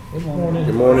morning. Good morning.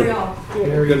 Good morning. How are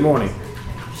y'all? Good morning.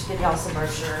 Just give y'all some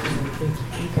brochures and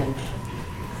you can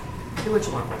do what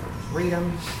you want. Read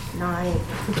them, night.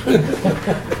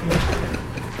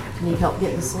 Need help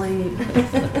getting to sleep. Here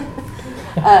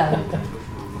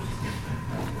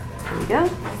we go.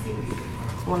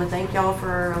 Just want to thank y'all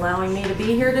for allowing me to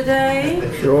be here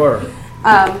today. Sure.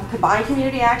 Combined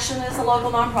Community Action is a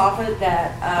local nonprofit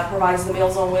that provides the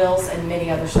Meals on Wheels and many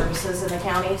other services in the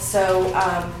county. So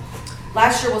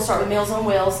last year we'll start with Meals on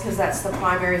Wheels because that's the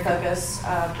primary focus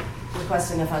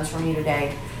requesting the funds from you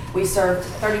today. We served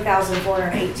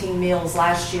 30,418 meals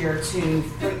last year to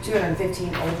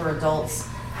 215 older adults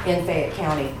in Fayette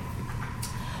County.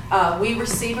 We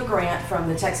receive a grant from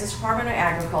the Texas Department of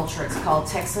Agriculture. It's called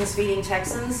Texans Feeding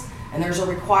Texans, and there's a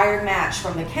required match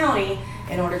from the county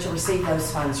in order to receive those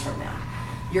funds from them.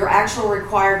 Your actual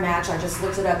required match, I just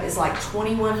looked it up, is like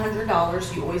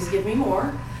 $2,100. You always give me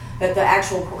more, but the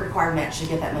actual required match to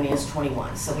get that money is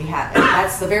 $2,100. So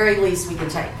that's the very least we can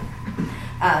take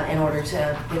in order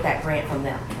to get that grant from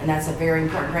them. And that's a very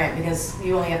important grant because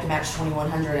you only have to match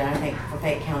 $2,100, and I think for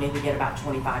Fayette County we get about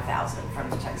 $25,000 from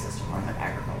the Texas Department of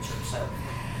Agriculture. So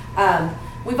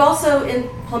we've also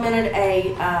implemented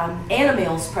a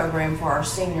Animals program for our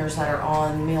seniors that are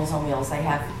on Meals on Wheels. They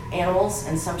have animals,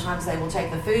 and sometimes they will take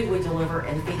the food we deliver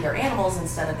and feed their animals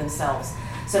instead of themselves.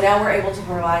 So now we're able to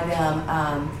provide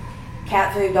them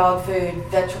cat food, dog food,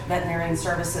 veterinarian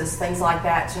services, things like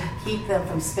that to keep them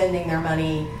from spending their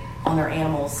money on their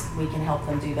animals. We can help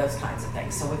them do those kinds of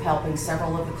things. So we're helping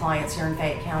several of the clients here in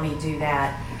Fayette County do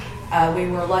that. We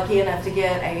were lucky enough to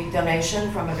get a donation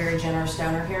from a very generous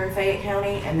donor here in Fayette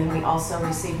County, and then we also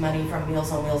received money from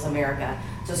Meals on Wheels America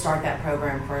to start that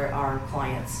program for our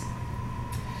clients.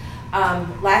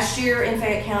 Last year in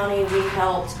Fayette County, we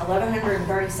helped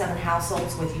 1,137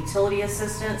 households with utility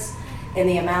assistance in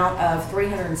the amount of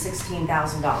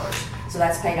 $316,000. So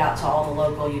that's paid out to all the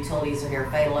local utilities here,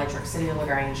 Fayette Electric, City of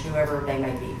LaGrange, whoever they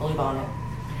may be, Blue Bonnet.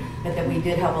 But that we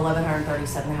did help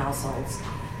 1,137 households.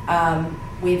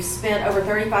 We've spent over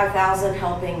 $35,000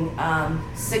 helping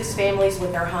 6 families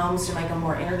with their homes to make them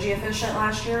more energy efficient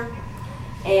last year.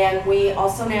 And we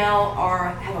also now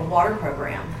have a water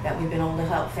program that we've been able to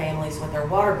help families with their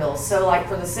water bills. So like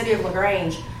for the City of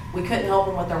LaGrange, we couldn't help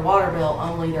them with their water bill,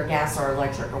 only their gas or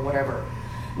electric or whatever.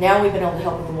 Now we've been able to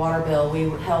help with the water bill. We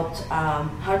helped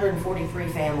 143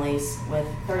 families with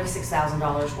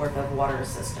 $36,000 worth of water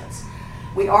assistance.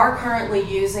 We are currently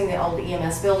using the old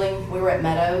EMS building. We were at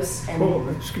Meadows. And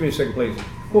Just give me a second, please.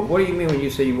 What do you mean when you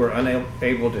say you were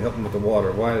unable to help them with the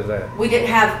water? Why is that? We didn't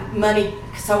have money,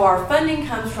 so our funding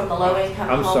comes from the low-income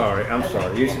I'm home.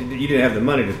 sorry. You said you didn't have the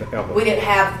money to help them. We didn't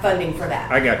have funding for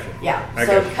that. I got you. Yeah. I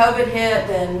So got you. COVID hit,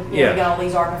 then we got all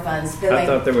these ARPA funds. Then I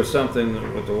thought there was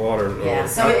something with the water. Yeah,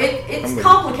 so it's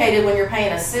complicated when you're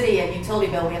paying a city a utility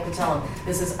bill. We have to tell them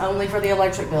this is only for the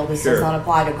electric bill. This does not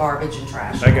apply to garbage and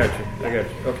trash. I got you.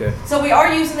 Okay. So we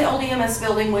are using the old EMS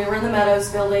building. We were in the Meadows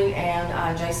building,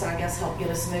 and Jason, I guess, helped get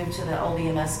us moved to the old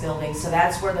EMS building. So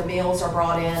that's where the meals are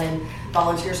brought in, and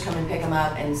volunteers come and pick them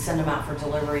up and send them out for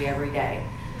delivery every day.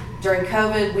 During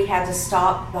COVID, we had to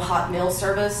stop the hot meal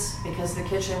service because the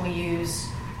kitchen we use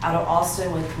out of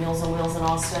Austin with Meals on Wheels in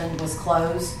Austin was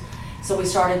closed. So we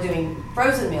started doing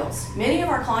frozen meals. Many of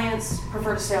our clients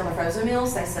prefer to stay on the frozen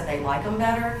meals. They said they like them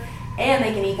better, and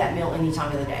they can eat that meal any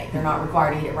time of the day. They're not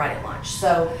required to eat it right at lunch.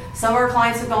 So some of our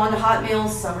clients have gone to hot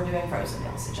meals, some are doing frozen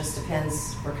meals. It just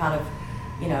depends. We're kind of,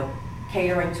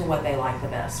 catering to what they like the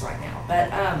best right now. But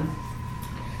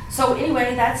so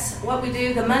anyway, that's what we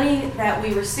do. The money that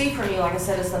we receive from you, like I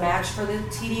said, is the match for the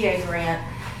TDA grant.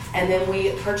 And then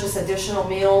we purchase additional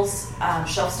meals,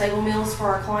 shelf-stable meals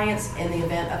for our clients in the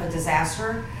event of a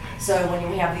disaster. So when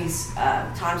we have these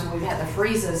times when we've had the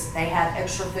freezes, they have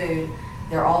extra food.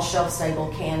 They're all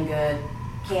shelf-stable, canned good,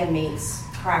 canned meats,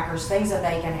 crackers, things that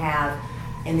they can have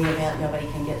in the event nobody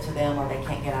can get to them or they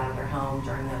can't get out of their home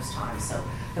during those times. So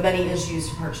the money is used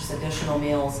to purchase additional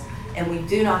meals. And we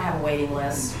do not have a waiting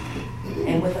list.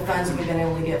 And with the funds that we've been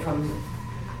able to get from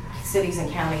cities and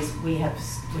counties, we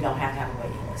don't have to have a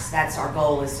waiting list. That's our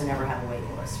goal, is to never have a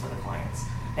waiting list for the clients.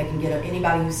 They can get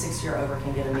anybody who's 60 or over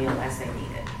can get a meal as they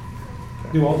need it.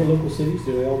 Do all the local cities,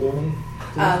 do they all donate?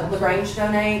 LaGrange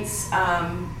donates.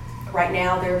 Right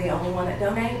now, they're the only one that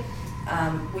donate.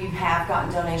 We have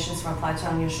gotten donations from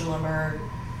Flatonia, Schulenburg.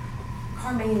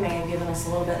 Carmine may have given us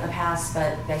a little bit in the past,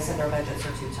 but they said their budgets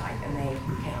are too tight and they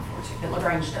can't afford to. But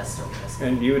LaGrange does still give us.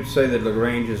 And you would say that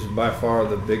LaGrange is by far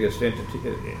the biggest entity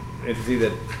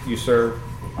that you serve?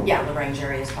 Yeah, LaGrange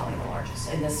area is probably the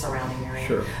largest in this surrounding area.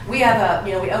 Sure. We have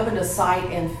we opened a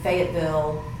site in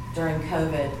Fayetteville during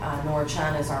COVID. Nora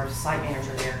Chun is our site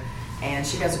manager there, and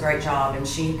she does a great job, and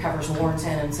she covers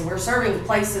Warrenton, and so we're serving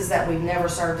places that we've never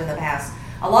served in the past.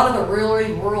 A lot of the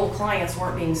really rural clients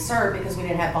weren't being served because we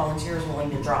didn't have volunteers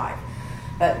willing to drive.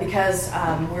 But because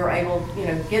we were able,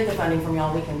 get the funding from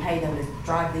y'all, we can pay them to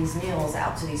drive these meals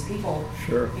out to these people.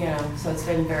 Sure. So it's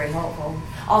been very helpful.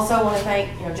 Also, I want to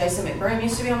thank, Jason McBroom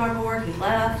used to be on my board. He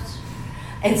left.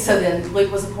 And so then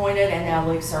Luke was appointed, and now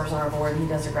Luke serves on our board, and he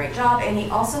does a great job. And he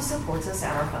also supports us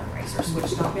at our fundraisers,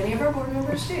 which not many of our board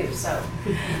members do. So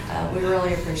we're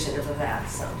really appreciative of that.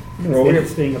 So the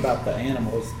weirdest thing about the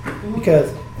animals,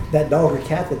 because that dog or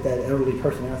cat that elderly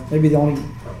person has, maybe the only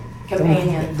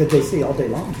companion that they see all day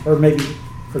long, or maybe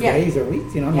for days or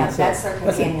weeks. That's their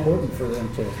companion. That's important for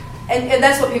them to. And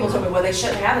that's what people told me. Well, they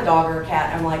shouldn't have a dog or a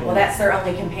cat. I'm like, well, that's their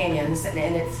only companions, and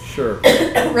it's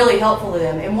really helpful to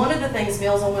them. And one of the things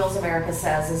Meals on Wheels America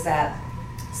says is that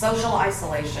social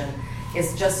isolation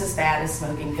is just as bad as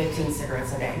smoking 15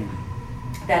 cigarettes a day.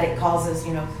 That it causes,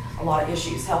 a lot of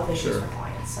issues, health issues for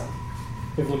clients. So,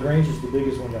 if LaGrange is the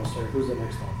biggest one y'all serve, who's the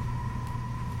next one?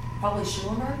 Probably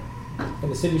Schulenburg. And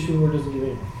the city of Schulenburg doesn't give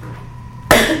anything.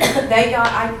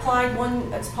 I applied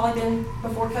one, it's probably been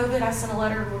before COVID. I sent a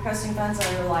letter requesting funds,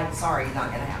 and they were like, sorry, not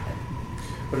going to happen.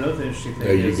 But another interesting thing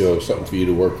there you go, something for you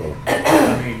to work on.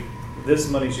 I mean, this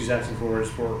money she's asking for is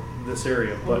for this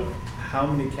area, but how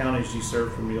many counties do you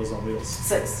serve for Meals on Wheels?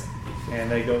 6. And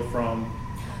they go from?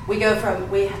 We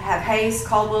have Hayes,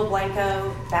 Caldwell,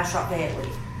 Blanco, Bastrop, Fayette, Lee.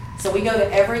 So we go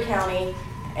to every county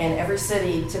and every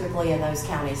city, typically in those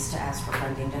counties, to ask for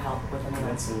funding to help with the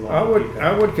meals.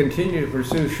 I would continue to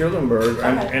pursue Schulenburg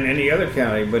and any other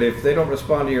county, but if they don't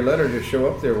respond to your letter, just show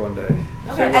up there one day.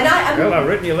 Okay. Well, I've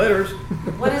written you letters.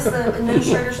 What is the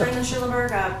administrator's name in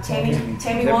Schulenburg?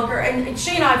 Tammy Walker. And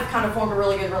she and I have kind of formed a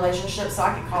really good relationship, so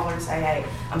I could call her and say, hey,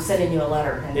 I'm sending you a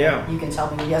letter, and you can tell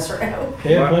me yes or no.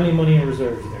 They have plenty of money in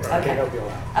reserves there. Okay. I can help you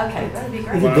out. Okay, that'd be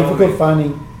great. Is it difficult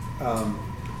finding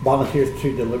volunteers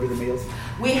to deliver the meals?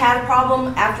 We had a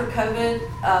problem after COVID.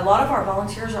 A lot of our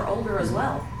volunteers are older as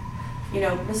well.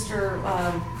 Mr.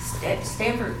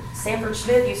 Stanford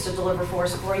Schmidt used to deliver for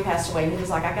us before he passed away, and he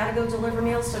was like, I got to go deliver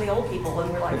meals to the old people.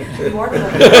 And we're like, you are the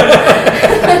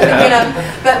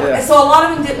But so a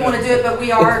lot of them didn't want to do it, but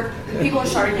people are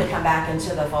starting to come back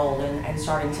into the fold and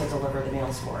starting to deliver the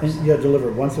meals for us. And you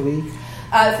deliver once a week?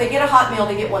 If they get a hot meal,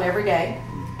 they get one every day.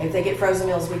 If they get frozen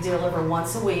meals, we deliver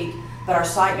once a week. But our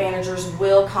site managers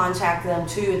will contact them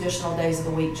 2 additional days of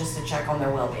the week just to check on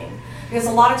their well-being. Because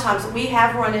a lot of times we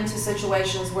have run into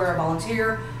situations where a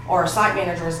volunteer or a site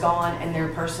manager is gone and their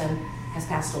person has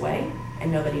passed away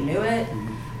and nobody knew it,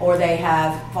 or they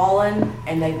have fallen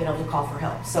and they've been able to call for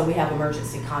help. So we have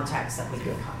emergency contacts that we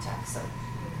can contact. So.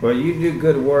 Well, you do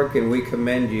good work, and we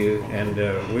commend you, and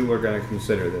we were going to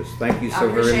consider this. Thank you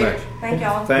so very much. Thank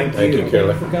y'all. Thank Thank you,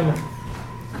 Kelly. for coming.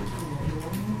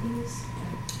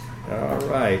 All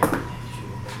right.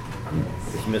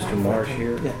 Is Mr. Marsh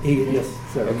here? Yeah, yes,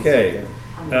 sir. Okay.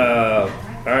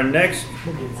 Our next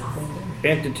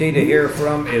entity to hear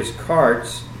from is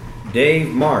Carts, Dave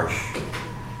Marsh.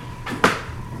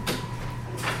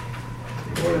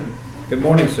 Good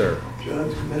morning, sir.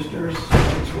 Judge, Commissioners,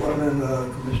 thanks for running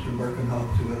Commissioner Birkenhoff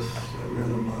to us every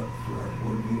other month for our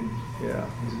board meetings. Yeah.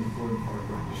 He's an important part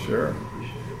of our board. Sure. I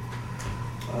appreciate it.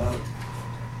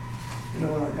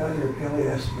 When I got here, Kelly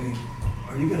asked me,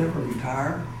 are you going to ever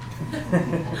retire?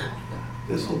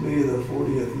 This will be the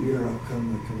 40th year I've come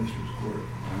to Commissioner's Court.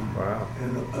 Wow.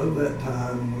 And of that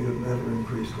time, we have never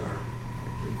increased our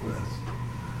request.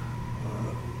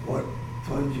 What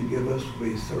funds you give us,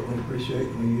 we certainly appreciate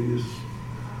and we use.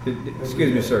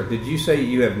 Excuse me, sir. Did you say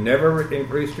you have never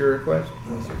increased your request?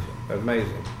 No, sir.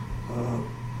 Amazing.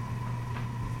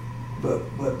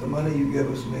 But the money you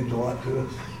give us means a lot to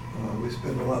us. We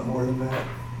spend a lot more than that,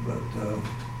 but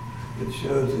it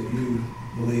shows that you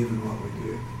believe in what we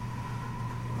do.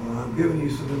 I'm giving you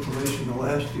some information. The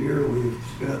last year we've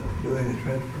spent doing a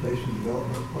transportation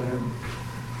development plan.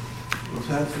 We've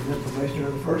had some information.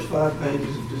 The first 5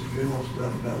 pages is just general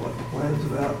stuff about what the plan's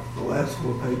about. The last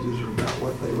 4 pages are about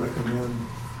what they recommend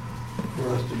for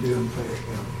us to do in Fayette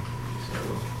County. So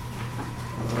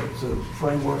it's a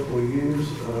framework we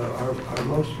use. Our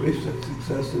most recent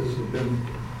successes have been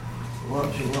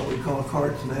launching what we call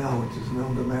Carts Now, which is an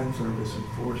on-demand service in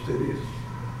 4 cities.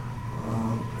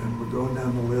 And we're going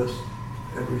down the list,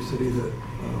 every city that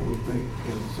we think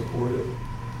can support it.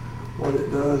 What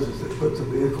it does is it puts a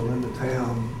vehicle into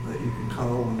town that you can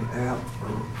call on an app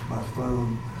or by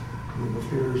phone, and it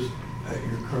appears at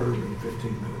your curb in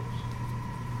 15 minutes.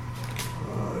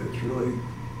 It's really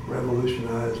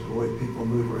revolutionized the way people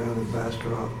move around in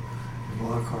Bastrop, and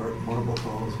Lockhart, Marble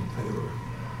Falls, and Taylor.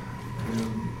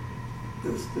 And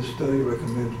this study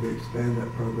recommends we expand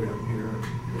that program here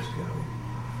in this county.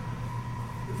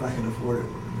 If I can afford it,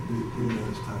 we're going to do that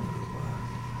as time goes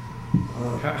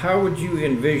by. How would you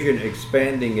envision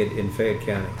expanding it in Fayette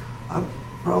County?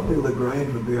 Probably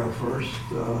LaGrange would be our first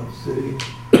city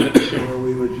where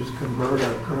we would just convert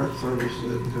our current service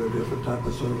into a different type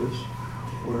of service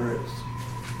where it's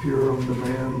pure on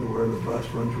demand, where the bus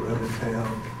runs around in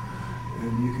town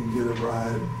and you can get a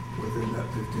ride within that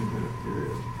 15-minute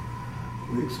period.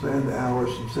 We expand the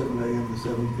hours from 7 a.m. to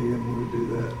 7 p.m. when we do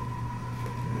that.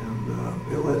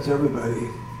 And it lets everybody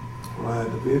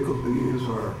ride. The vehicles we use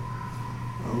are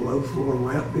low-floor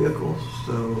ramp vehicles,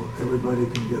 so everybody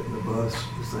can get in the bus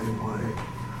the same way.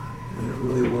 And it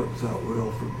really works out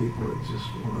well for people that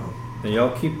just want to. And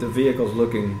y'all keep the vehicles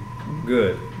looking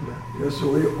good. Yes,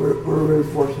 so we're very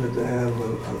fortunate to have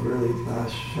a really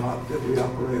nice shop that we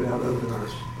operate out of in our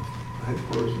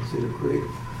headquarters in Cedar Creek.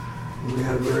 And we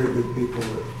have very good people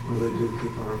that really do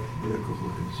keep our vehicles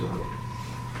looking sharp.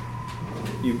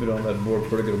 You've been on that board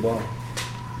pretty good while.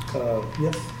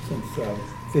 Yes, since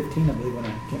 15, I believe, when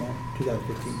I came out,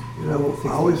 2015. You know, I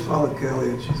always follow Kelly,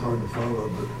 and she's hard to follow,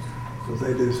 but because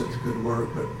they do such good work.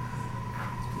 But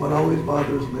what always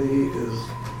bothers me is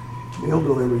meal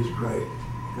delivery is great,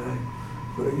 okay?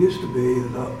 But it used to be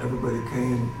that everybody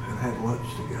came and had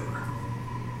lunch together,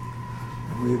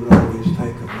 and we would always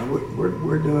take them. Now,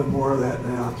 we're doing more of that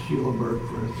now. At Schulenburg,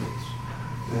 for instance,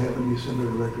 they have a new center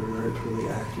director there. It's really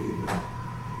active, and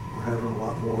we're having a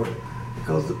lot more.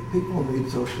 Because the people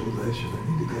need socialization,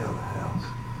 they need to get out of the house.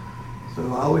 So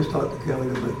I always talk to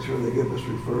Kelly to make sure they give us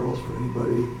referrals for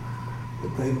anybody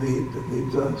that they meet that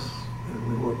needs us, and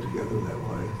we work together that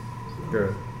way. So,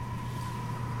 Good.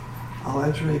 I'll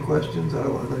answer any questions. I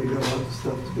know you got lots of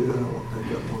stuff to do, and I won't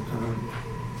take up more time.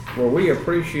 Well, we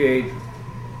appreciate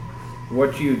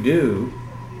what you do.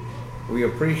 We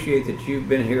appreciate that you've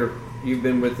been here, you've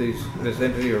been with this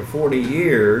entity for 40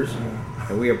 years.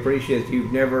 And we appreciate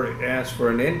you've never asked for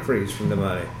an increase from the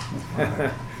money.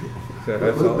 So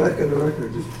that's Look all. back at the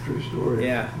record, it's a true story.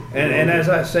 Yeah, and as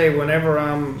I say, whenever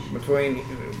I'm between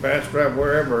Bastrop,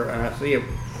 wherever, and I see it,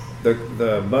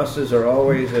 the buses are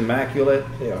always immaculate.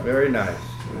 Yeah. Very nice.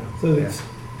 So is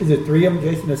it 3 of them,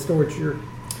 Jason, that storage here?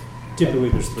 Typically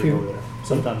there's 3 Two. over there.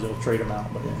 Sometimes they'll trade them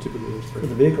out, but typically there's 3. So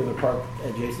the vehicles are parked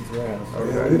at Jason's warehouse.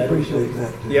 Yeah, we appreciate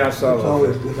that too. Yeah, I saw It's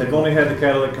always that. good. They've only had the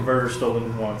catalytic converter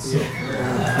stolen once. So.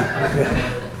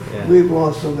 Yeah. We've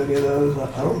lost so many of those.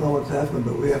 I don't know what's happened,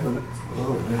 but we haven't,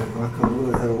 oh man, I couldn't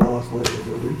really had a loss lately,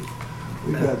 but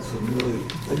we've had some really,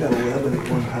 they got 11 at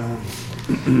one time.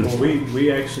 Well,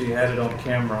 we actually had it on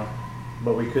camera,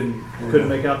 but we couldn't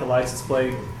make out the license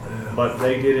plate. But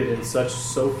they did it in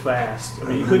so fast. I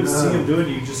mean, you couldn't see them doing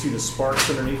it. You could just see the sparks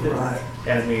underneath it. Right.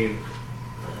 And I mean,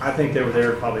 I think they were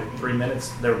there probably 3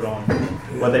 minutes. They were gone.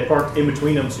 But they parked in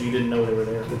between them, so you didn't know they were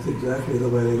there. That's exactly the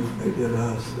way they did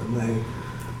us. And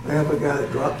they have a guy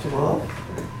that drops them off,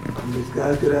 and these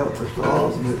guys get out with their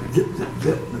saws, and they zip, zip,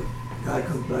 zip, and the guy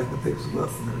comes back and picks them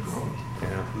up, and they're gone.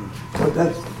 Yeah. But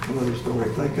that's another story.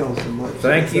 Thank y'all so much.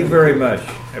 Thank you very much.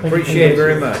 I appreciate it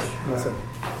very much. Right.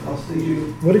 I'll see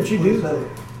you. What did you do?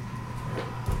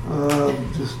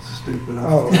 Just stupid.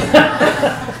 Oh.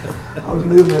 I was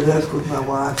moving the desk with my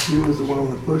wife. She was the one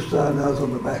on the push side, and I was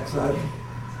on the back side.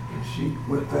 And she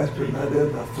went faster than I did,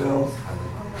 and I fell.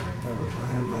 My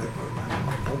hand back.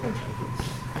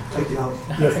 Thank y'all.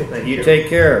 Yes. You take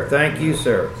care. Thank you,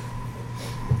 sir.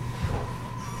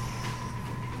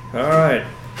 All right.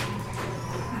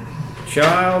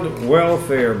 Child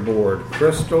Welfare Board,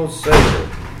 Crystal Sager.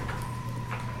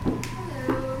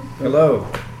 Hello.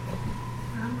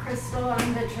 I'm Crystal.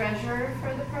 I'm the treasurer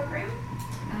for the program.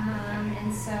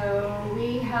 And so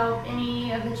we help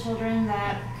any of the children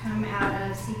that come out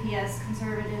of CPS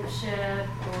conservatorship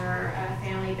or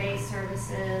family-based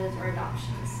services or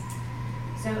adoptions.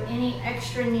 So any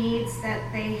extra needs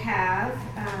that they have,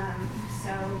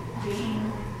 so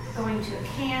going to a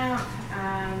camp,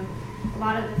 a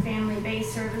lot of the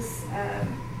family-based service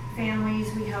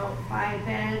families, we help buy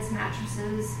beds,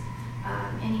 mattresses,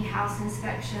 any house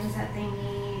inspections that they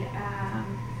need.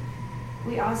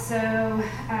 We also,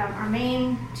 our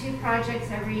main 2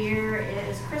 projects every year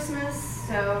is Christmas,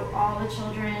 so all the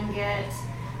children get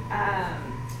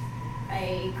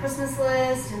a Christmas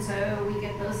list, and so we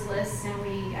get those lists and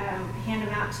we hand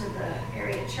them out to the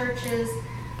area churches.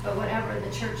 But whatever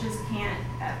the churches can't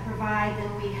provide,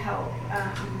 then we help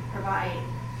provide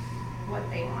what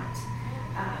they want.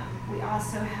 We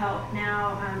also help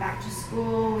now back to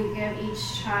school. We give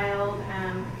each child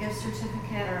a gift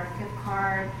certificate or a gift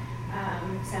card,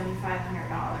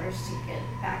 $7,500 to get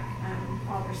back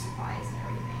all their supplies and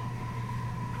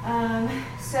everything.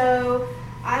 So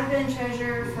I've been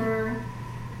treasurer for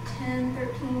 10,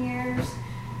 13 years.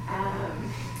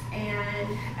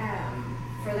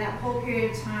 For that whole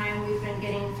period of time, we've been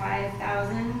getting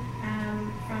 $5,000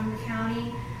 from the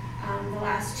county. The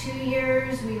last 2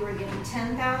 years, we were getting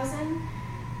 $10,000.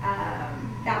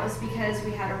 That was because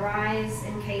we had a rise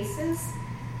in cases.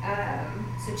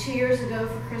 So 2 years ago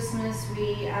for Christmas,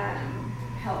 we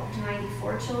helped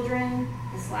 94 children.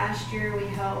 This last year, we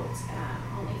helped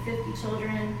only 50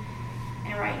 children.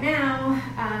 And right now,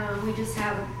 we just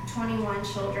have 21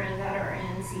 children that are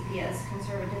in CPS,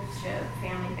 conservatorship,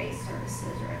 family-based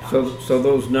services, or adoptions. So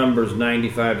those numbers,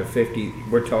 95 to 50,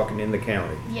 we're talking in the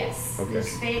county? Yes, okay.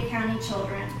 There's Fayette County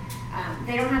children.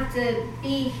 They don't have to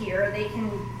be here. They can,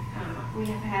 we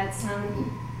have had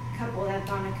some couple that have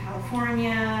gone to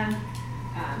California,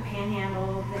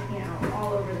 Panhandle,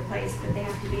 all over the place, but they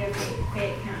have to be a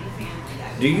Fayette County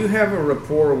family. Do you have a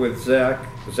rapport with Zach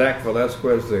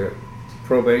Velasquez, the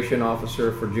probation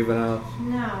officer for juveniles?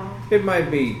 No. It might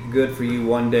be good for you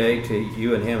one day to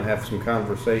you and him have some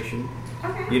conversation.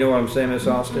 Okay. You know what I'm saying, Miss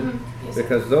Austin? Mm-hmm. Yes,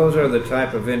 because those are the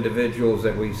type of individuals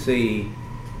that we see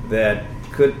that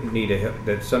could need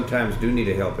that sometimes do need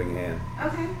a helping hand.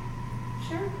 Okay.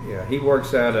 Sure. Yeah, he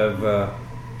works out of the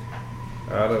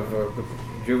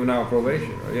juvenile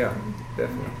probation. Yeah,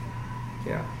 definitely.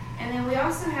 Yeah. And then we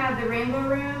also have the Rainbow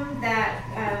Room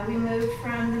that we moved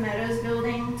from the Meadows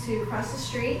building to across the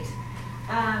street.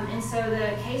 And so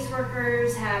the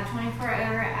caseworkers have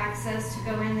 24-hour access to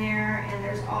go in there, and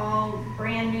there's all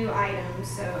brand new items.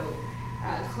 So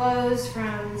clothes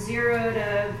from 0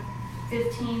 to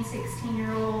 15,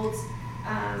 16-year-olds.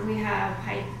 We have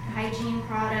hygiene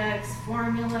products,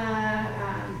 formula,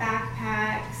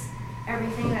 backpacks,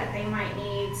 everything that they might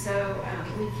need. So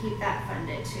we keep that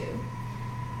funded too.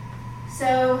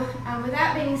 So with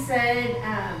that being said,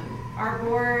 our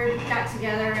board got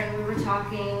together and we were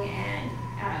talking, and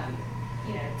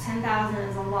 $10,000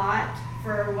 is a lot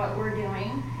for what we're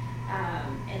doing,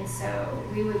 and so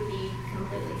we would be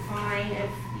completely fine if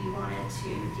you wanted to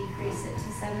decrease it to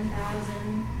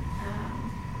 $7,000.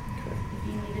 If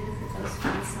you needed to put those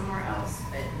funds somewhere else,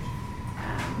 but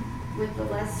with the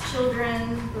less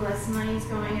children, the less money's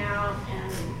going out,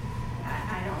 and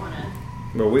I don't want to.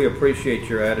 Well, we appreciate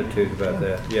your attitude about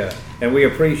that, yeah. And we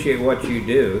appreciate what you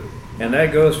do. And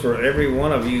that goes for every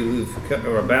one of you who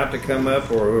are about to come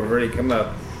up or who have already come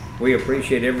up. We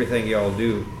appreciate everything y'all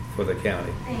do for the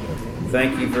county. Thank you.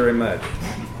 Thank you very much.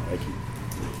 I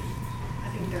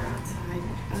think they're outside.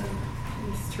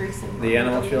 Miss Teresa. The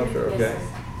animal shelter, okay. Yes.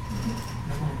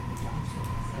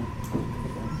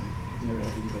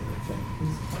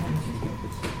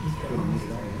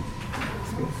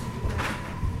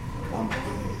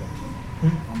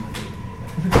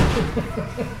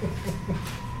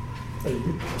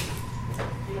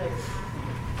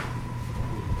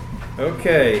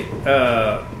 Okay,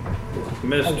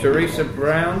 Miss Teresa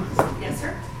Brown? Yes,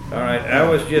 sir. All right, I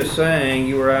was just saying,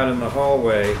 you were out in the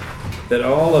hallway, that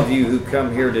all of you who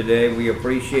come here today, we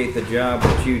appreciate the job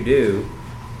that you do.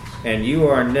 And you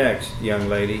are next, young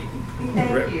lady.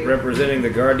 Thank you. Representing the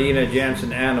Gardena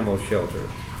Jansen Animal Shelter.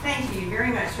 Thank you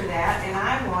very much for that, and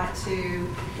I want to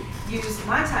use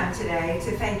my time today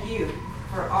to thank you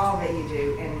for all that you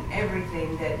do and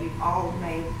everything that you've all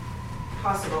made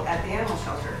possible at the animal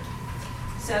shelter.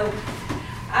 So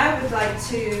I would like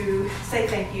to say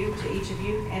thank you to each of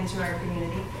you and to our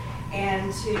community,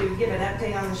 and to give an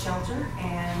update on the shelter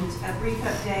and a brief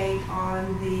update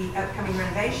on the upcoming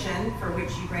renovation for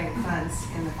which you granted funds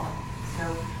in the fall.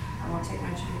 So I won't take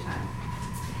much of your time.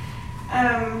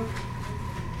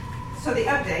 So the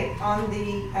update on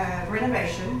the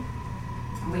renovation,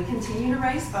 we continue to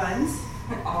raise funds,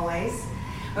 always,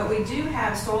 but we do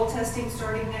have soil testing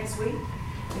starting next week.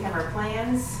 We have our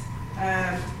plans.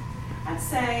 I'd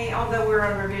say, although we're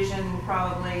on revision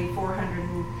probably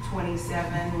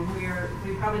 427,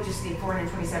 we probably just need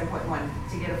 427.1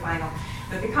 to get a final.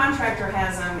 But the contractor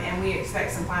has them, and we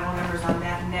expect some final numbers on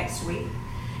that next week.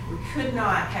 We could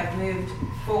not have moved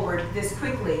forward this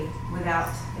quickly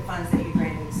without the funds that you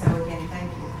granted. So again,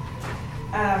 thank you.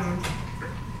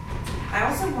 I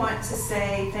also want to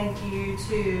say thank you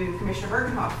to Commissioner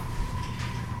Bergenhoff.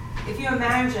 If you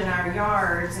imagine our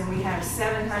yards, and we have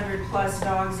 700 plus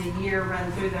dogs a year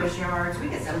run through those yards, we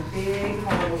get some big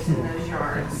holes in those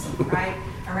yards, right?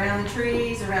 Around the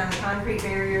trees, around the concrete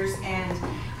barriers, and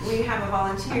we have a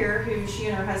volunteer who she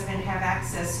and her husband have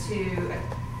access to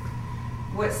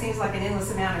what seems like an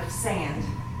endless amount of sand.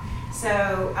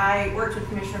 So I worked with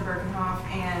Commissioner Bergenhoff,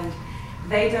 and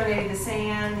they donated the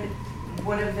sand.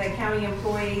 One of the county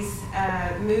employees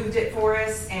moved it for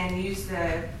us and used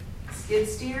the skid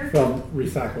steer. From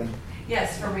recycling.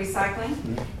 Yes, from recycling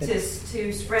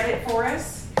to spread it for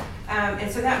us.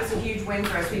 And so that was a huge win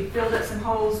for us. We filled up some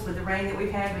holes with the rain that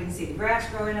we've had. We can see the grass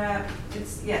growing up.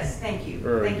 Yes, thank you.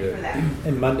 Thank you for that.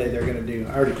 And Monday they're going to do,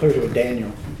 I already cleared it with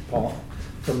Daniel, Paul,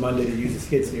 for Monday to use the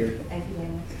skid steer. Thank you,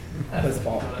 Daniel. That's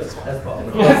Paul. That's Paul. I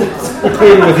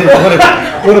cleared it with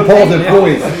one of Paul's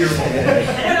employees.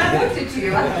 And I looked at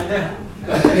you.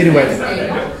 Anyway.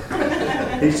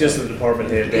 He's just the department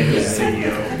head, Daniel's the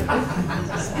CEO.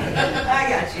 I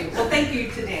got you. Well, thank you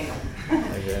to Daniel.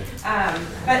 Okay.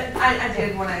 But I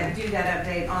did want to do that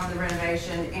update on the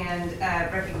renovation and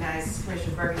recognize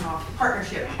Commissioner Bergenhoff's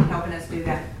partnership in helping us do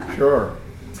that. Sure.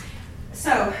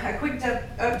 So a quick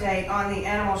update on the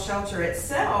animal shelter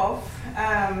itself.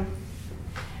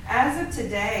 As of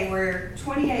today, we're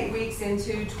 28 weeks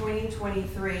into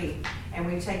 2023, and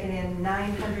we've taken in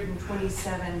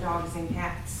 927 dogs and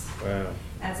cats. Wow.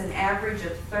 That's an average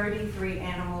of 33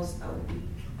 animals a week.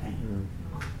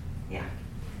 Yeah.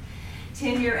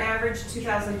 10-year average,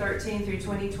 2013 through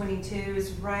 2022,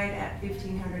 is right at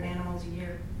 1,500 animals a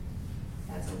year.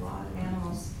 That's a lot of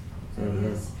animals. So it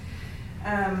is.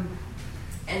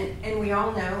 And we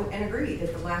all know and agree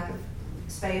that the lack of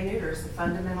spay and neuter is the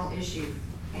fundamental issue.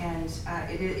 And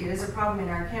it is a problem in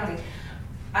our county.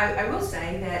 I will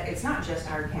say that it's not just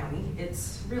our county,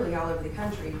 it's really all over the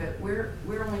country, but we're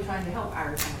only trying to help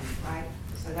our county, right?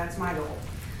 So that's my goal.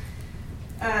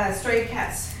 Stray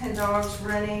cats and dogs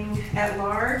running at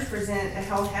large present a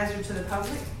health hazard to the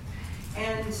public.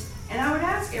 And I would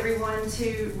ask everyone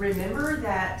to remember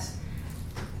that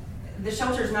the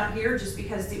shelter is not here just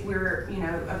because we're,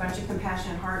 a bunch of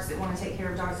compassionate hearts that want to take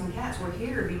care of dogs and cats. We're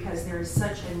here because there is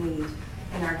such a need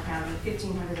in our county,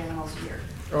 1,500 animals a year.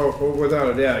 Oh, well, without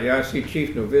a doubt. Yeah, I see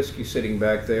Chief Nowitzki sitting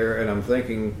back there, and I'm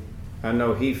thinking, I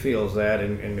know he feels that,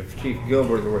 and if Chief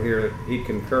Gilbert were here, he'd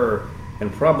concur,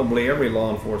 and probably every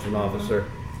law enforcement officer.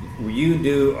 You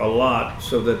do a lot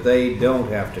so that they don't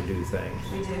have to do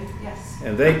things. We do, yes.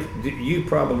 And you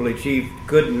probably, Chief,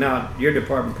 your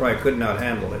department probably could not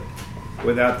handle it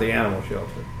without the animal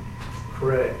shelter.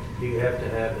 Correct. You have to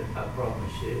have it, I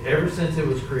promise you. Ever since it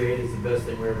was created, it's the best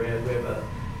thing we ever had. We have a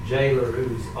jailer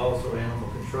who's also animal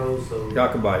control, so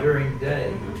during the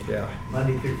day,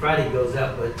 Monday through Friday goes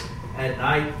out, but at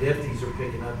night, deputies are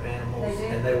picking up animals,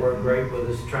 and they work great with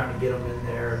us, trying to get them in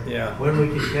there. Yeah. When we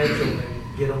can catch them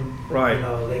and get them, right.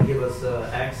 They give us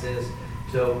access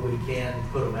till we can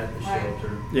put them at the Right.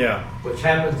 shelter. Yeah. Which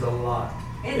happens a lot.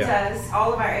 It Yeah. does.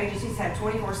 All of our agencies have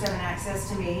 24/7 access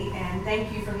to me, and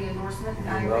thank you for the endorsement.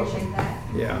 I You're welcome. appreciate that.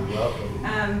 Yeah. You're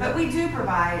welcome. But we do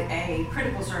provide a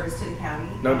critical service to the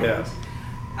county. No and doubt.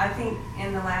 I think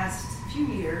in the last few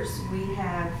years, we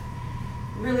have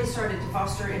really started to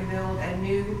foster and build a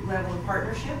new level of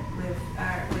partnership with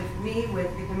me,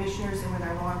 with the commissioners, and with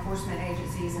our law enforcement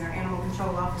agencies and our animal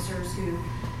control officers who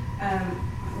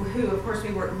of course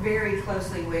we work very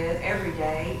closely with every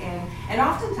day. And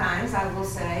oftentimes I will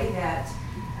say that,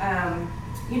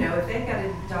 if they've got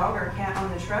a dog or a cat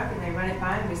on the truck and they run it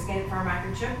by and we scan it for our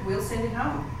microchip, we'll send it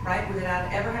home, right,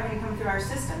 without ever having to come through our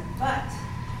system. But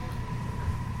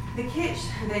the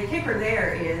kicker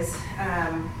there is,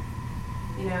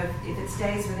 if it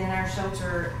stays within our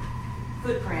shelter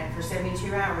footprint for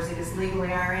 72 hours, it is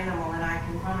legally our animal, and I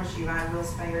can promise you I will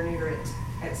spay or neuter it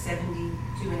at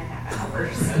 72 and a half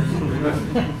hours.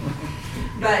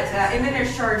 But, and then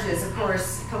there's charges, of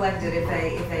course, collected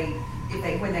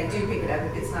when they do pick it up,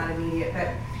 if it's not immediate. But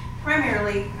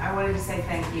primarily, I wanted to say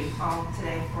thank you all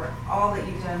today for all that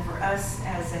you've done for us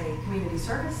as a community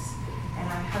service, and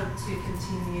I hope to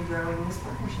continue growing this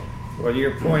partnership. Well,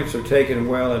 your points are taken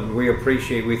well, and we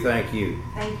thank you.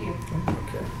 Thank you.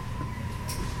 Okay.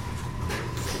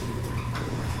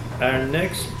 Our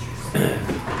next,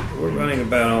 we're running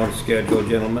about on schedule,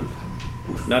 gentlemen.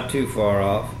 Not too far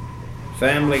off.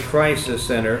 Family Crisis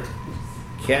Center,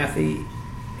 Kathy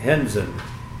Henson.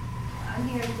 I'm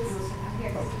here.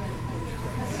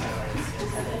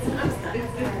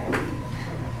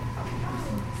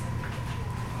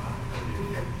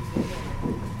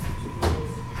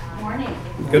 Morning.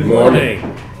 Good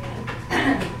morning.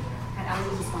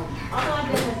 Although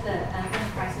I've been with the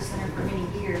Family Crisis Center for many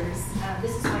years,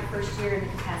 this is my first year in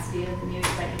the capacity of the new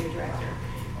executive director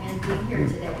and being here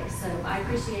today. So I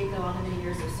appreciate all the many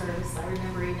years of service. I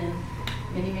remember even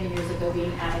many years ago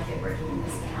being advocate working in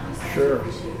this county. So Sure. I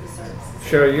appreciate the service.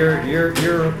 Sure,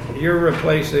 you're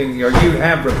replacing, or you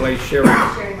have replaced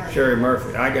Sherry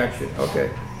Murphy. I got you.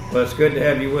 Okay. Well, it's good to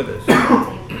have you with us.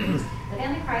 The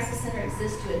Family Crisis Center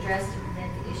exists to address and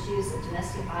prevent the issues of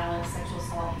domestic violence, sexual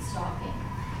assault, and stalking.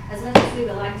 As much as we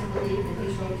would like to believe that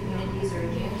these rural communities are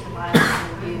immune to violence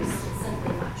and abuse, it's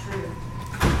simply not true.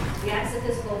 The acts of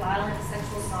physical violence,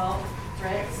 sexual assault,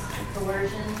 threats,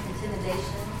 coercion,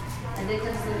 intimidation, and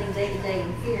victims living day to day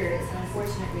in fear is an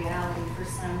unfortunate reality for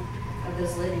some of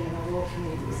those living in the rural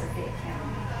communities of Fayette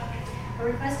County.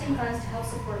 We're requesting funds to help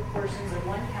support portions of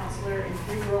one counselor and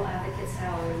 3 rural advocate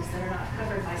salaries that are not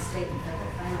covered by state and federal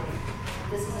funding.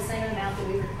 This is the same amount that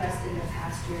we've requested in the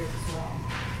past years as well.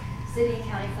 City and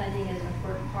county funding is an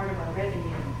important part of our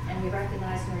revenue, and we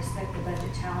recognize and respect the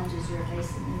budget challenges you're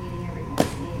facing in meeting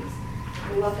everyone's needs.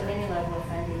 We welcome any level of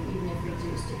funding, even if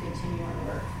reduced, to continue our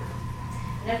work.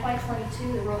 In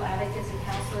FY22, the rural advocates and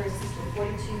counselors assisted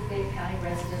 42 Fayette County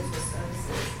residents with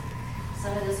services.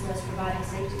 Some of this was providing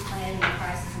safety planning and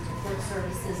crisis and support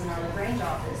services in our LaGrange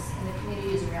office and the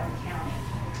communities around the county.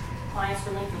 Clients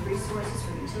were linked with resources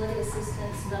for utility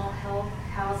assistance, mental health,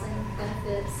 housing,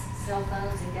 benefits, cell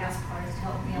phones, and gas cards to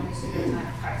help families through their time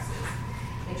of crisis.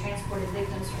 They transported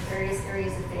victims from various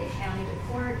areas of Fayette County to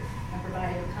court and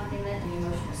provided accompaniment and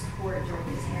emotional support during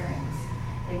these hearings.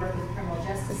 They work with the criminal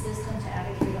justice system to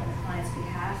advocate on the client's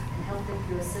behalf and help them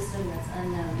through a system that's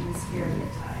unknown and scary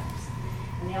at times.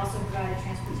 And they also provided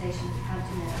transportation to come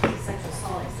to sexual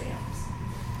assault exams.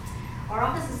 Our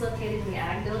office is located in the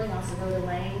Ag Building on Savota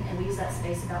Lane, and we use that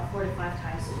space about 4 to 5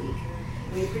 times a week.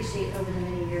 We appreciate over the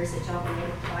many years that y'all been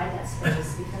able to provide that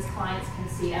space because clients can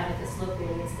see advocates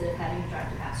locally instead of having to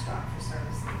drive to Bastrop for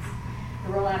services.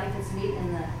 The rural advocates meet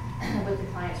with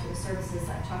the clients for the services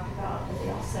I've talked about, but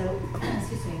they also,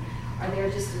 are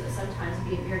there just to sometimes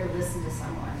be here to listen to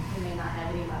someone who may not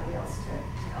have anybody else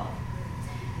to help.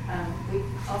 We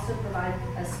also provide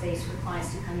a space for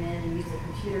clients to come in and use the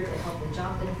computer to help with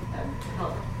job to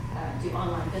help do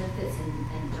online benefits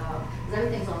and job. Because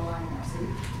everything's online now, so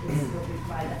we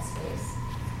provide that space.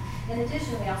 In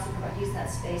addition, we also use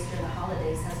that space during the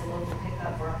holidays as a local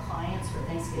pickup for our clients for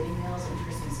Thanksgiving meals and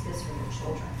Christmas gifts for their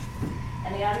children.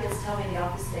 And the advocates tell me the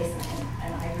office space,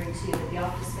 and I agree too, that the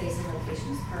office space and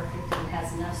location is perfect and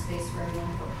has enough space for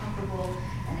everyone to feel comfortable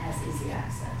and has easy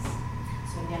access.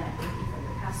 So again, I thank you for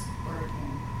your past support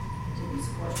and continued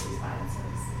support for these violent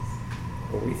services.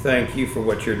 Well, we thank you for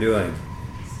what you're doing.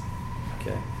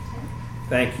 Okay.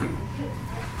 Thank you.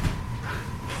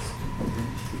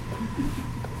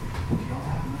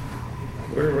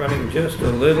 We're running just a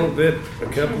little bit, a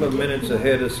couple of minutes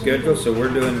ahead of schedule, so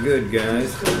we're doing good,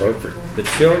 guys. Perfect. The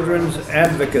Children's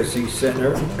Advocacy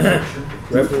Center,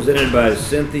 represented by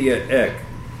Cynthia Eck.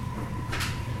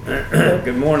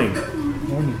 Good morning.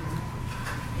 Morning.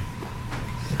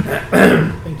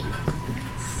 Thank you.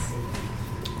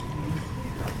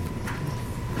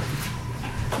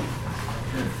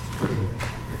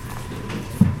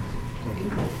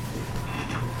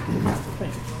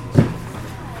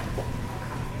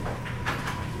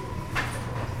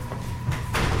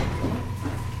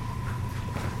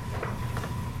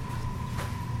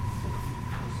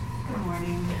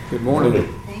 Good morning.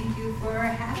 Thank you for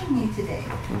having me today.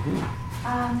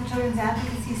 The Children's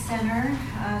Advocacy Center,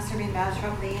 serving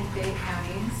Bastrop, Lee, and Fayette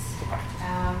counties,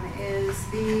 is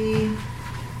the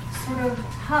sort of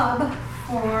hub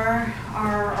for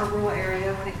our rural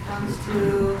area when it comes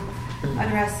to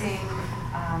addressing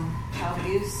child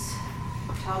abuse,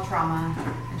 child trauma,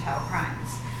 and child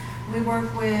crimes. We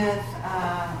work with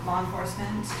law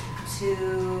enforcement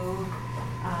to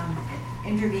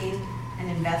intervene and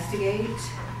investigate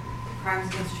crimes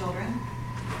against children.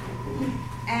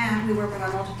 And we work with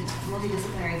our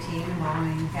multidisciplinary team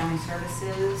involving family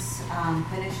services,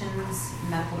 clinicians,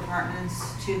 medical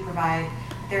departments to provide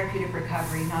therapeutic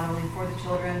recovery, not only for the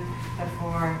children, but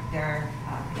for their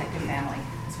protected family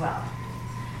as well.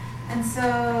 And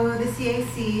so the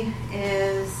CAC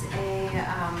is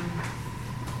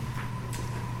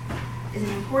an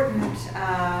important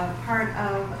part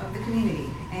of the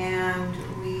community, and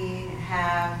we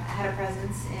have had a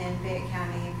presence in Fayette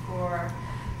County for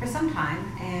some time,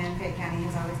 and Fayette County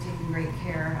has always taken great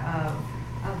care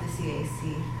of the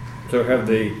CAC. So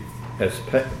has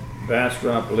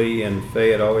Bastrop, Lee, and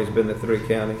Fayette always been the three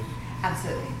counties?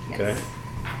 Absolutely, yes. Okay.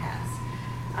 It has.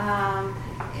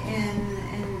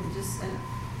 In just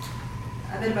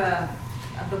a bit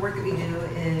of the work that we do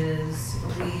is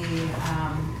we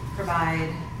provide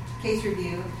case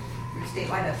review,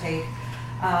 statewide uptake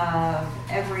of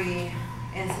every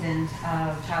incident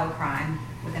of child crime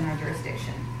within our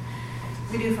jurisdiction.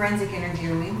 We do forensic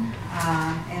interviewing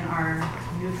in our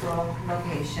neutral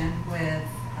location with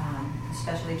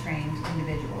specially trained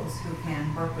individuals who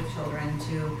can work with children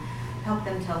to help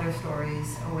them tell their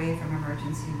stories away from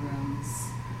emergency rooms,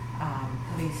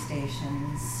 police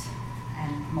stations,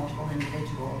 and multiple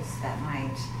individuals that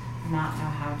might not know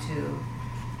how to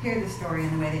hear the story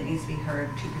in the way that it needs to be heard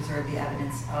to preserve the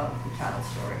evidence of the child's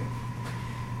story.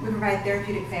 We provide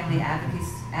therapeutic family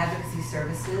advocacy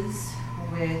services,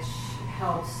 which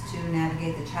helps to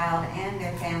navigate the child and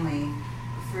their family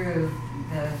through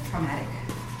the traumatic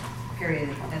period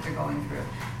that they're going through,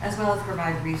 as well as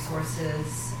provide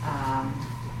resources,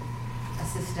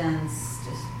 assistance,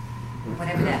 just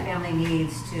whatever that family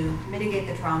needs to mitigate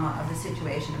the trauma of the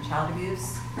situation of child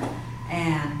abuse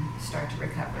and start to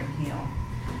recover and heal.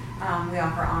 We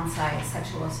offer on-site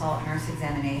sexual assault nurse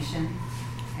examination,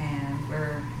 and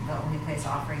we're the only place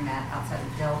offering that outside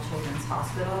of Dell Children's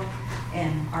Hospital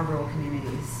in our rural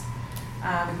communities.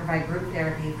 We provide group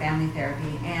therapy, family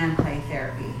therapy, and play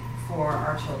therapy for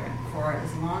our children for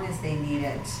as long as they need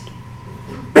it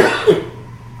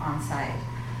on-site.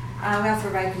 We also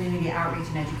provide community outreach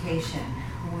and education.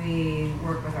 We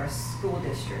work with our school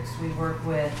districts. We work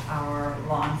with our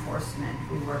law enforcement.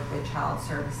 We work with child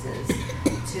services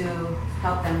to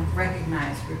help them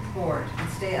recognize, report, and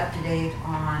stay up to date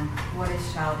on what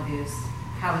is child abuse,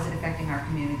 how is it affecting our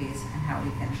communities, and how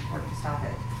we can work to stop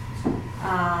it.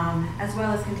 As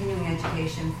well as continuing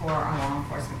education for our law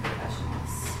enforcement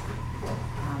professionals.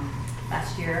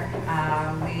 Last year,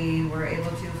 we were able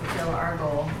to fulfill our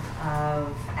goal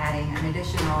of adding an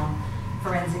additional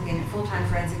full-time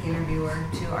forensic interviewer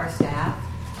to our staff,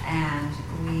 and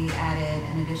we added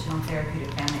an additional therapeutic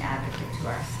family advocate to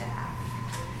our staff.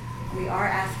 We are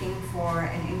asking for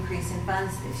an increase in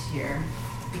funds this year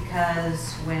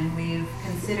because when we've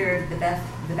considered the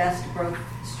best growth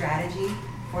strategy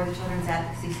for the Children's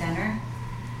Advocacy Center,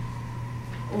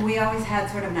 we always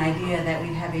had sort of an idea that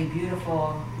we'd have a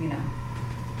beautiful,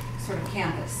 sort of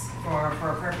campus for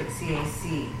a perfect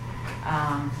CAC.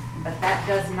 But that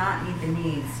does not meet the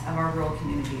needs of our rural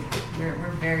community. We're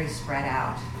very spread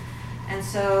out. And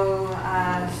so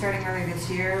starting earlier this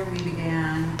year, we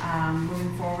began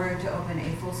moving forward to open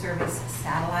a full-service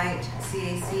satellite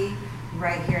CAC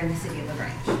right here in the city of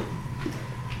LaGrange.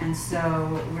 And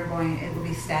so it will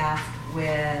be staffed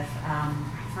with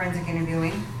forensic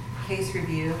interviewing, case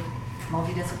review,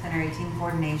 multidisciplinary team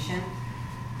coordination,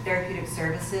 therapeutic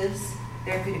services,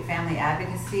 therapeutic family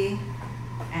advocacy,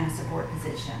 and a support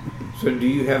position. So do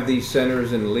you have these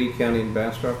centers in Lee County and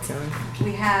Bastrop County?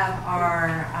 We have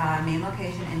our main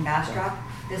location in Bastrop.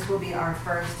 This will be our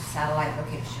first satellite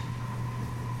location.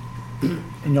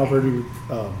 And y'all already,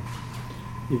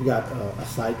 you've got a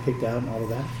site picked out and all of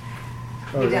that?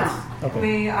 We don't.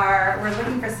 Okay. We're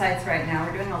looking for sites right now.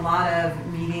 We're doing a lot of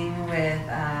meeting with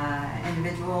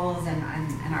individuals and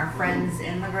our friends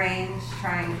in LaGrange,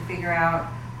 trying to figure out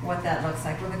what that looks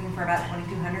like. We're looking for about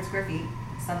 2,200 square feet,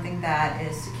 something that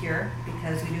is secure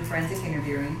because we do forensic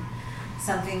interviewing,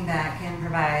 something that can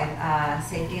provide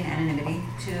safety and anonymity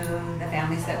to the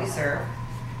families that we serve.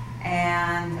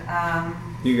 And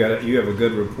you have a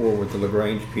good rapport with the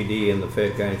LaGrange PD and the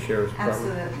Fayette County Sheriff's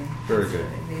Department? Absolutely. Very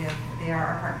Absolutely. good. They are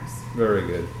our partners. Very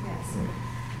good. Yes.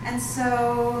 And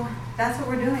so that's what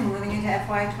we're doing moving into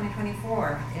FY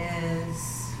 2024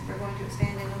 is we're going to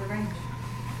expand into LaGrange.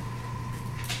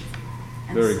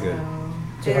 And Very so good.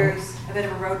 There's a bit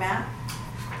of a roadmap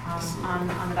on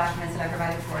the documents that I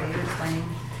provided for you explaining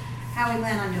how we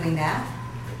plan on doing that.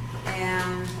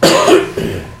 And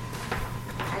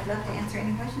I'd love to answer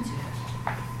any questions you have.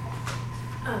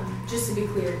 Just to be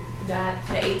clear, that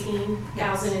the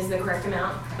 18,000 is the correct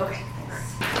amount? Okay.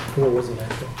 What was it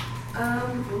actually?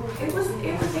 It was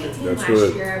 18 That's last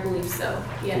good. year, I believe so.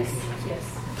 Yes, yes.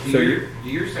 So Do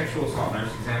your sexual assault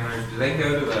nurse examiners, do they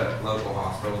go to the local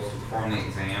hospitals to perform the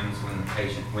exams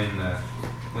when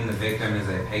the victim is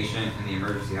a patient in the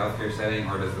emergency healthcare setting,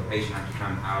 or does the patient have to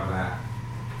come out of that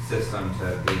system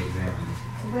to be examined?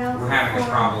 Well, We're having a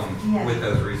problem yes. with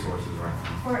those resources right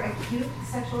now. For acute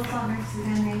sexual assault nurse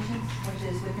examinations, which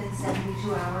is within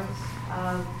 72 hours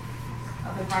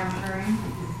of the crime occurring,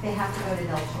 they have to go to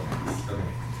Del Children's. Okay.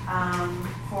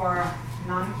 For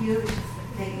non-acute,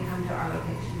 they can come to our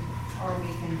location, or we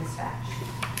can dispatch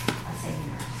a safety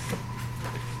nurse.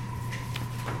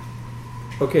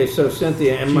 Okay, so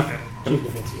Cynthia, Chief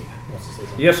Defensive wants to say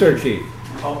something. yes, sir, Chief.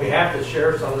 On behalf of the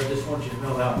Sheriff's Office, I just want you to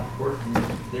know how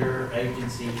important their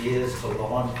agency is to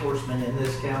law enforcement in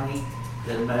this county.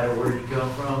 Doesn't matter where you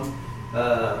come from.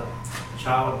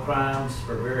 Child crimes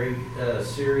are very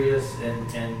serious, and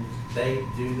they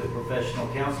do the professional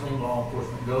counseling. Law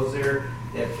enforcement goes there.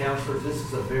 They have counselors. This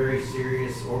is a very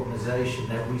serious organization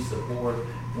that we support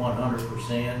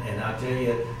 100%. And I tell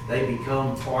you, they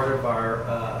become part of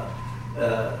our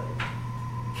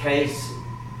case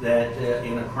that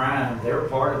in a crime, they're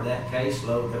part of that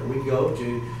caseload that we go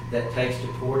to that takes to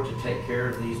court to take care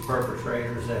of these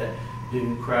perpetrators that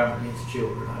do crime against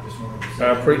children. I just wanted to say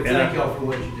that. Thank y'all for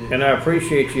what you do. And I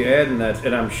appreciate you adding that,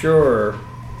 and I'm sure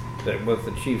that what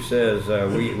the chief says,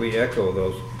 we echo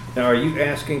those. Now, are you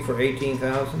asking for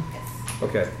 18,000? Yes.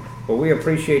 Okay. Well, we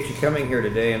appreciate you coming here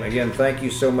today, and again, thank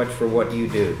you so much for what you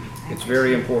do. It's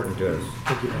very important to us.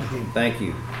 Thank you. Thank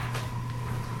you.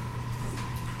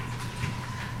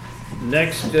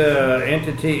 Next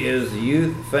entity is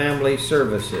Youth Family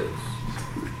Services.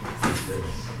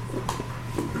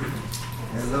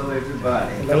 Hello,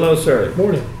 everybody. Hello, sir.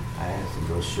 Morning. I have some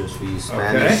brochures for you,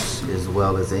 Spanish as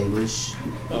well as English.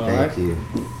 All Thank right. you.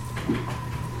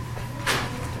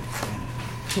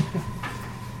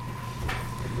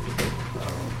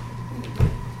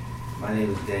 My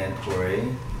name is Dan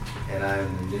Corey, and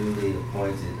I'm the newly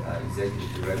appointed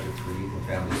Executive Director for Youth and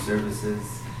Family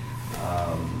Services.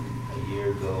 A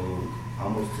year ago,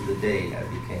 almost to the day, I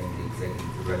became the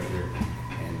Executive Director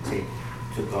and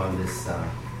took on this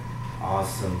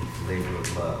awesome labor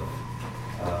of love.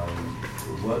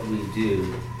 What we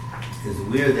do is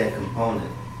we're that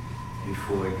component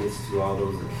before it gets to all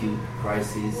those acute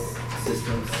crises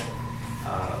systems.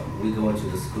 We go into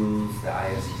the schools, the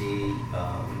ISD,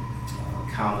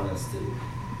 count on us to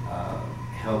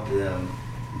help them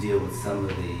deal with some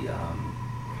of the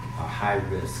high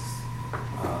risks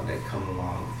that come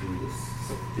along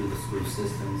through the school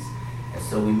systems. And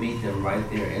so we meet them right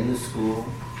there in the school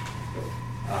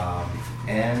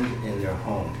and in their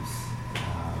homes.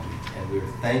 And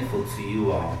we're thankful to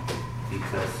you all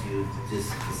because you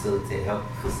just help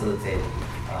facilitate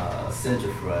a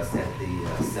center for us at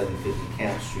the 750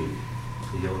 Camp Street,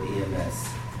 the old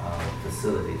EMS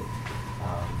facility.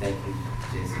 Thank you,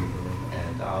 Jason Bloom,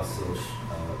 and also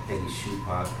Peggy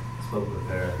Schupak. Spoke with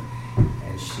her,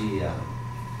 and she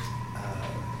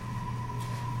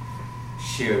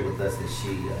shared with us that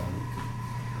she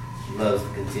loves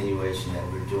the continuation that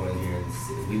we're doing here in the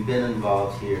city. We've been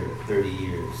involved here 30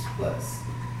 years plus,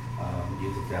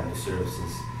 Youth and Family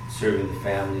Services, serving the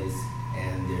families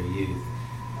and their youth.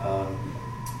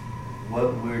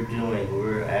 What we're doing,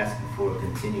 we're asking for a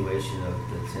continuation of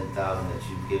the 10,000 that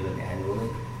you've given annually.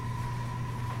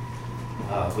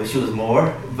 Wish it was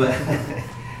more, but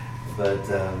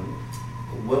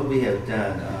what we have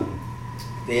done,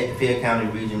 Fayette County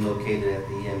region located at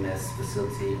the EMS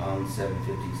facility on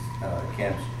 750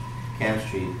 Camp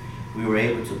Street, we were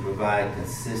able to provide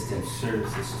consistent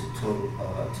services to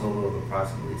a total of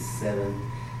approximately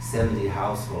 70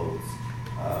 households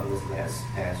this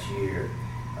past year,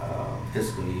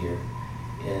 fiscal year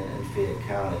in Fayette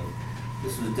County.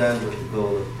 This was done with the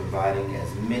goal of providing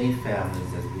as many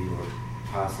families as we were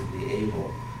possibly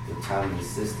able with timely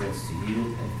assistance to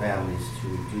youth and families to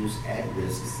reduce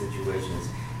at-risk situations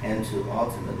and to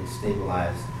ultimately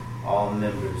stabilize all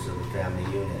members of the family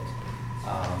unit.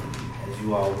 As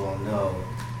you all well know,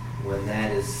 when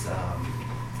that is,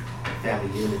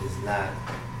 family unit is not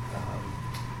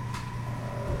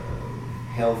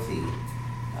healthy,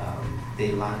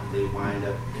 they wind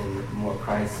up in more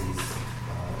crises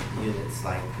units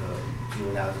like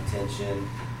juvenile detention,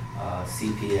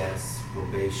 CPS,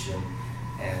 probation,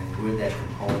 and we're that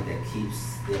component that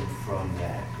keeps them from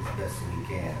that as best we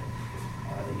can.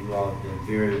 You all have been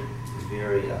very,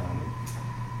 very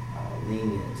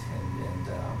lenient and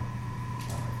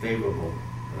favorable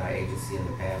in our agency in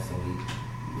the past, and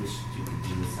we wish you could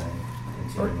do the same.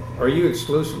 Are you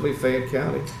exclusively Fayette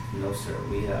County? No, sir.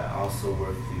 We also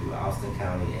work through Austin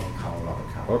County and Colorado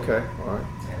County. Okay, all right.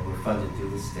 And we're funded through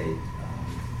the state.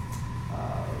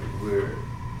 We're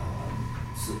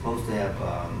supposed to have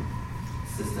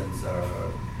systems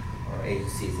or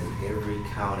agencies in every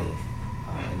county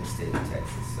in the state of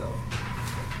Texas. So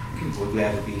we're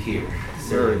glad to be here.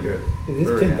 Very good. Is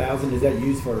this 10,000? Is that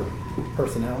used for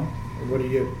personnel, or what do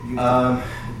you use?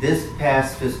 This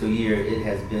past fiscal year, it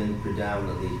has been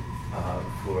predominantly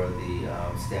for the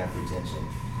staff retention.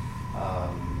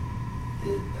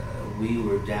 We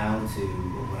were down to,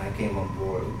 when I came on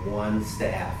board, one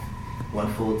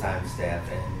full-time staff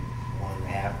and one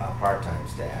part-time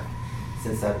staff.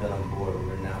 Since I've been on board,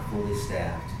 we're now fully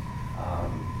staffed,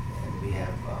 and we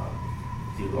have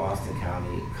through Austin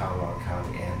County, Colorado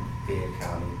County, and Fayette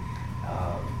County,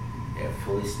 they're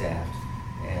fully staffed.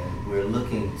 And we're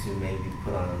looking to maybe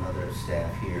put on another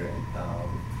staff here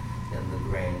in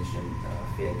LaGrange and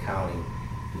Fayette County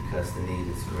because the need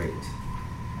is great.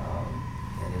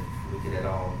 And if we could at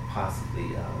all possibly,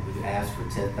 we could ask for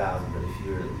 10,000, but if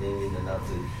you're lenient enough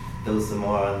to throw some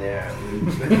more on there, we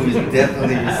would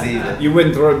definitely receive it. You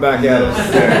wouldn't throw it back at us.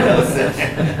 No,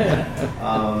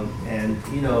 sir. And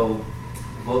you know,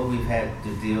 what we've had to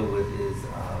deal with is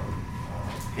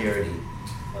parity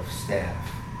of staff.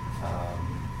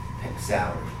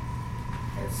 Salary,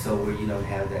 and so where you don't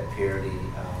have that parity,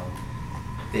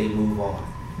 they move on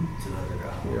to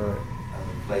other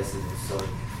places. And so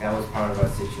that was part of our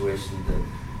situation. The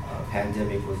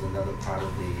pandemic was another part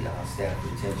of the staff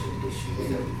retention issues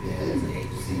that we've had as an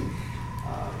agency.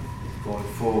 Going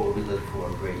forward, we look for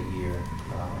a great year,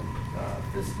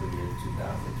 fiscal year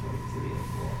 2023 and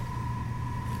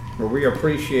 4. Well, we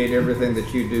appreciate everything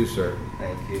that you do, sir.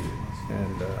 Thank you.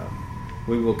 And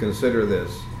we will consider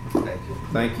this. Thank you.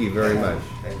 Thank you very much.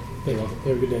 Thank you. Hey, welcome.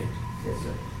 Have a good day. Yes,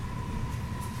 sir.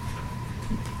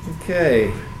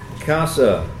 Okay,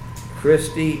 CASA,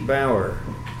 Christy Bauer.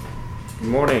 Good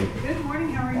morning. Good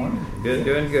morning. How are you? Good,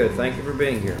 doing good. Thank you for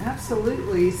being here.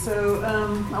 Absolutely. So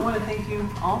I want to thank you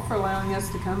all for allowing us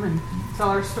to come and tell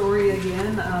our story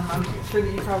again. I'm sure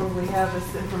that you probably have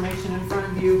this information in front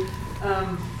of you.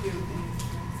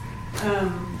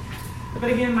 But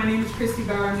again, my name is Christy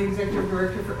Bauer. I'm the Executive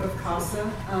Director of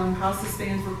CASA. CASA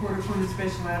stands for Court Appointed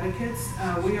Special Advocates.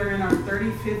 We are in our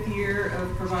 35th year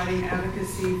of providing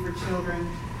advocacy for children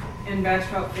in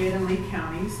Bastrop, Fayette, and Lee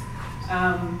counties.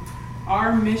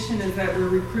 Our mission is that we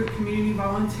recruit community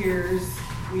volunteers.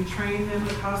 We train them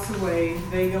the CASA way.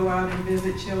 They go out and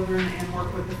visit children and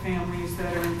work with the families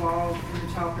that are involved in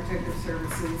the Child Protective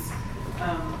Services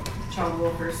child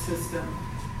welfare system.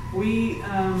 We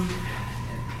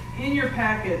in your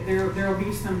packet, there will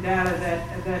be some data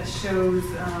that shows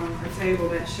a table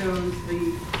that shows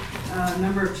the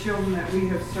number of children that we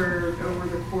have served over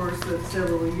the course of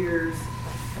several years.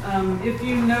 If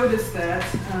you notice that,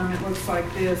 it looks like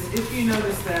this. If you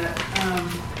notice that,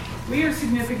 we are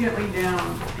significantly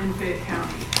down in Fayette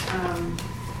County.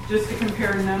 Just to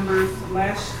compare numbers,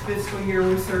 last fiscal year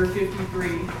we served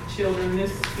 53 children.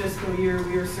 This fiscal year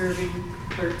we are serving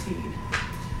 13.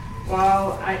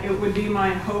 While it would be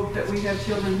my hope that we have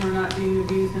children who are not being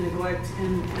abused and neglected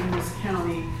in this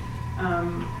county,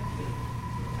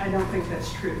 I don't think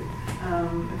that's true.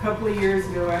 A couple of years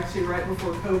ago, actually right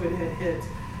before COVID had hit,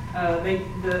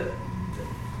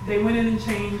 they went in and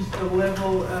changed the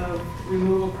level of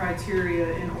removal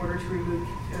criteria in order to remove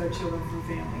children from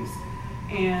families.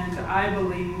 And I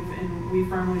believe, and we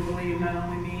firmly believe, not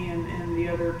only me and the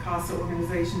other CASA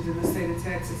organizations in the state of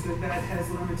Texas, that has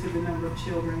limited the number of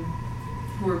children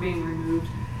who are being removed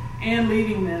and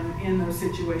leaving them in those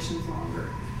situations longer.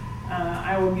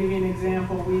 I will give you an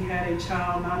example. We had a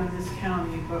child, not in this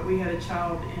county, but we had a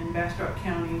child in Bastrop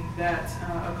County that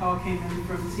a call came in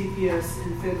from CPS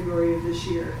in February of this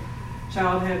year.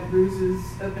 Child had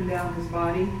bruises up and down his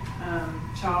body.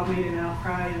 Child made an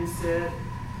outcry and said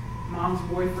mom's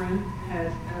boyfriend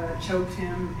had choked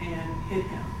him and hit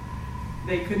him.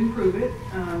 They couldn't prove it,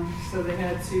 so they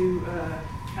had to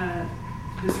kind of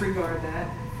disregard that.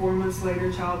 4 months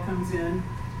later, child comes in,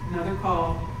 another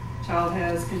call. Child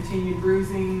has continued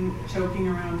bruising, choking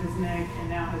around his neck, and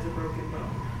now has a broken bone.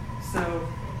 So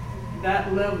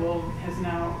that level has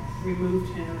now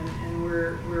removed him, and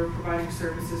we're providing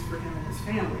services for him and his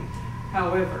family.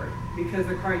 However, because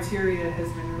the criteria has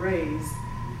been raised,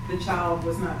 the child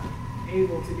was not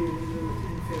able to be removed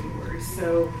in February.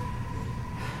 So,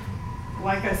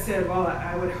 like I said, while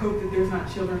I would hope that there's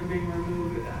not children being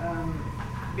removed,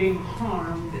 being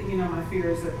harmed, my fear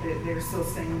is that they're still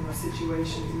staying in those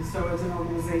situations. And so as an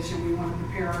organization, we want to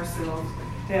prepare ourselves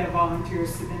to have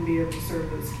volunteers to then be able to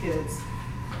serve those kids.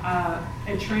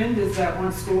 A trend is that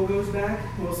once school goes back,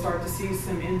 we'll start to see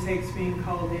some intakes being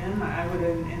called in. I would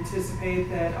anticipate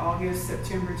that August,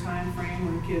 September timeframe,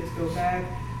 when kids go back,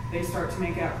 they start to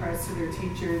make outcries to their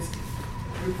teachers.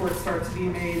 Reports start to be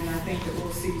made, and I think that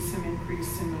we'll see some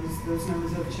increase in those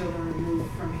numbers of children removed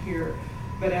from here.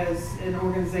 But as an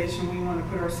organization, we want to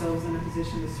put ourselves in a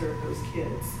position to serve those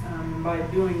kids. And by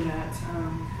doing that,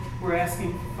 we're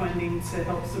asking for funding to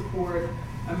help support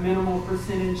a minimal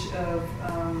percentage of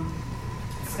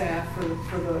staff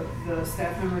for the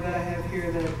staff member that I have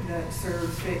here that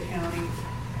serves Fayette County.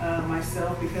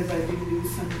 Myself, because I do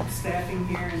some staffing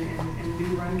here and do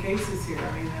run cases here.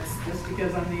 I mean, that's just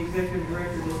because I'm the executive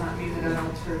director does not mean that I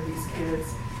don't serve these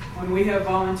kids. When we have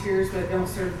volunteers that don't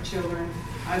serve the children,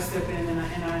 I step in and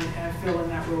I fill in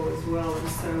that role as well. And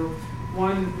so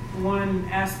one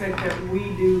aspect that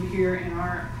we do here in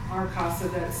our CASA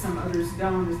that some others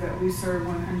don't is that we serve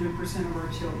 100% of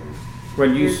our children.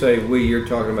 When you say we, you're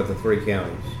talking about the 3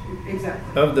 counties.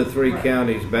 Exactly. Of the 3 Right.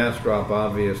 counties, Bastrop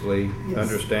obviously, Yes.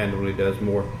 understandably, does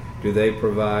more. Do they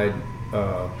provide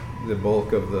the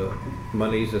bulk of the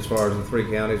monies as far as the 3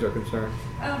 counties are concerned?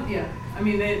 Yeah. I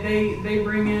mean, they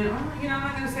bring in, I'm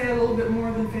not going to say a little bit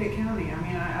more than Fayette County. I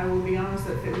mean, I will be honest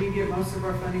that we get most of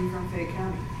our funding from Fayette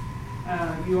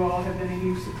County. You all have been a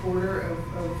huge supporter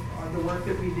of the work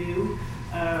that we do.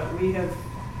 We have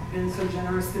been so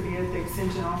generous to be at the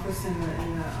extension office in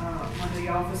one of the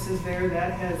offices there.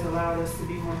 That has allowed us to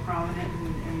be more prominent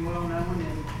and well known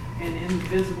and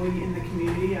visible in the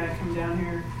community. I come down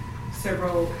here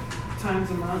several times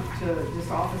a month to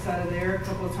just office out of there, a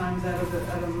couple of times out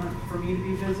of a month for me to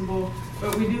be visible.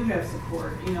 But we do have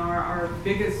support. Our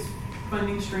biggest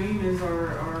funding stream is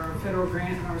our federal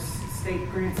grant and our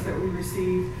state grants that we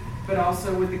receive, but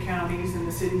also with the counties and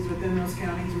the cities within those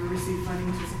counties, we receive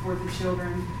funding to support the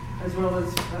children as well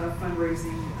as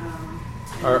fundraising.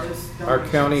 Our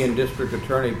county and district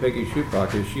attorney, Peggy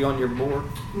Shupak, is she on your board?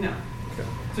 No. Okay.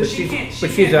 So she can't.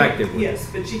 She's active.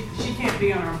 Yes, but she can't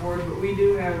be on our board. But we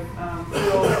do have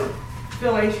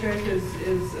Phil Aishreck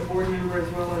is a board member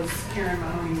as well as Karen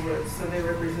Mahoney Woods, so they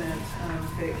represent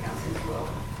Fayette County as well.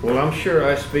 Well, I'm sure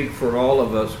I speak for all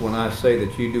of us when I say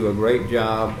that you do a great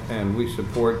job, and we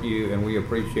support you, and we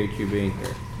appreciate you being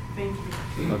here. Thank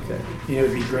you. Okay. It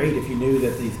would be great if you knew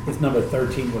that this number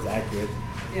 13 was accurate.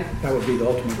 Yeah. That would be the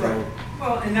ultimate goal. Right.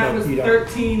 Well, and that was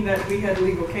 13 that we had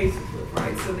legal cases with,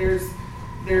 right? So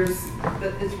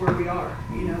it's where we are.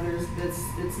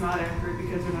 It's not accurate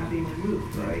because they're not being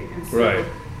removed, right? And so, right.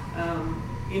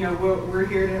 We're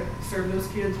here to serve those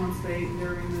kids once they're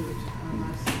removed.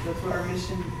 That's what our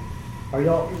mission Are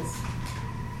y'all is.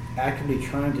 actively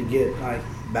trying to get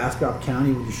Bastrop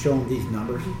County? Would you show them these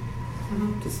numbers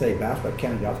to say Bastrop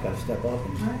County, y'all's got to step up?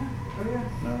 And, Oh yeah.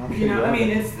 No, I'm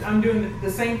sure I'm doing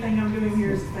the same thing I'm doing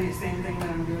here is the same thing that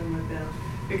I'm doing with them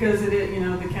because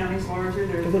the county's larger.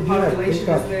 There's the population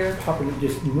is there.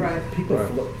 People are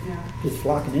Yeah. just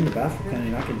flocking into Bastrop County,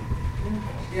 and I can.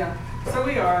 Yeah. So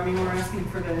we are. I mean, we're asking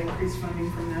for that increased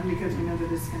funding from them because we know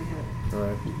that it's going to hit. All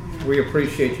right. We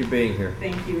appreciate you being here.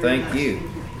 Thank you. Thank you.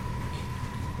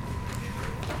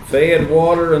 Fayette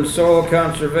Water and Soil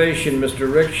Conservation,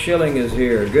 Mr. Rick Schilling is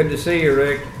here. Good to see you,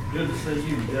 Rick. Good to see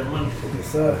you, gentlemen. Yes,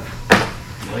 sir.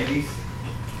 Ladies.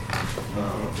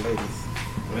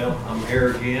 Well, I'm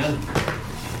here again,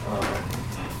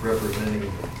 representing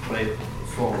Fayette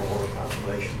Soil and Water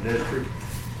Conservation District.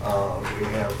 We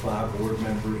have 5 board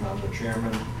members. I'm the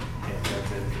chairman, and have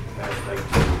been for the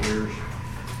past 18 years.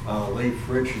 Lee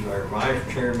Fritsch is our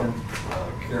vice chairman.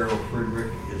 Carol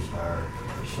Friedrich is our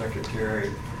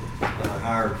secretary.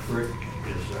 Howard Frick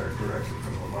is our director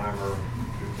from the Weimar.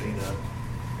 Christina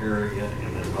area,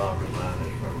 and then Bob Devine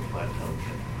is from Plateau County.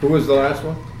 Who was the last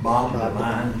one? Bob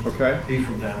Devine. Okay. He's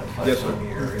from down in Yes, Plateau sir.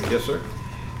 area. Yes, sir.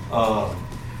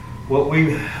 What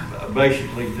we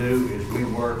basically do is we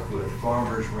work with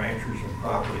farmers, ranchers, and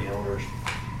property owners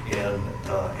in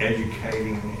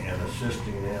educating and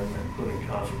assisting them in putting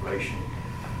conservation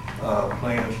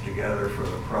plans together for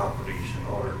the properties in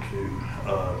order to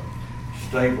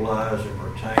stabilize and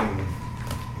retain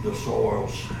the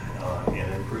soils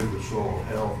and improve the soil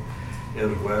health,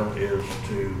 as well as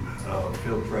to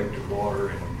filtrate the water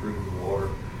and improve the water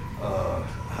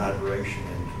hydration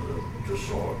into the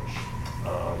soils.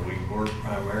 We work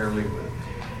primarily with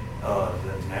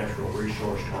the Natural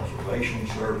Resource Conservation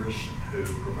Service, who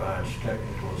provides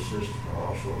technical assistance and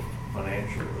also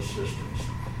financial assistance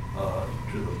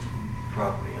to the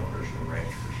property owners and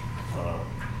ranchers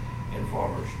and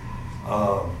farmers.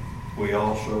 We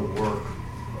also work,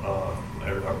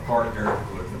 are partnered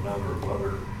with a number of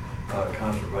other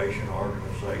conservation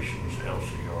organizations.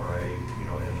 LCRA,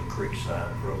 has a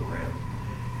creekside program,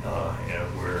 and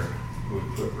where we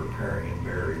put riparian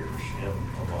barriers in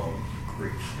along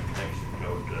creeks and things that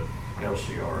go to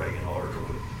LCRA in order to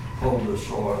hold the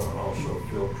soil and also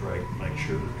filtrate, make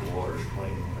sure that the water is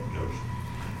clean when it goes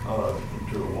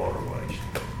into the waterways.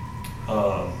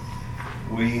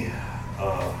 We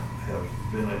have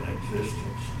been in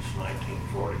existence since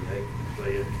 1948 in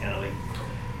Fayette County.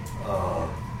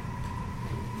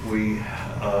 In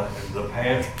the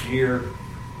past year,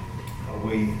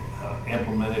 we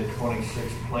implemented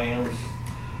 26 plans.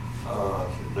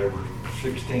 There were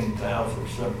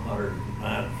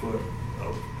 16,709 foot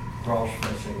of cross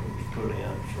fencing that was put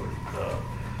in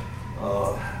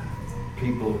so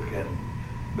people can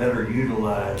better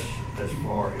utilize as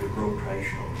far as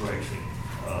rotational grazing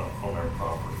on our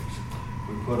properties.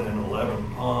 We put in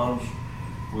 11 ponds.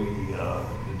 We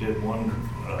did one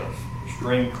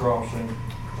stream crossing.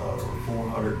 There were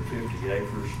 450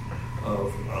 acres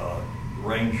of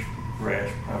range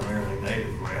grass, primarily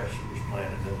native grass, that was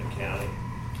planted in the county.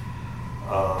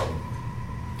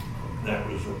 That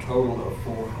was a total of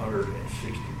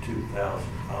 $462,000 that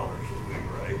we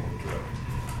were able to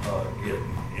get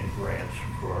in grants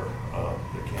for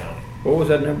the county. What was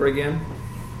that number again?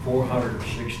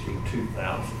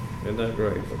 462,000. Isn't that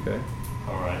great? Okay.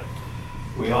 All right.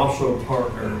 We also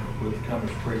partner with the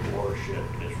Cummins Creek Watershed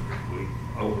District. We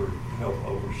help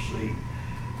oversee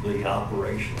the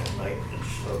operation and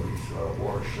maintenance of these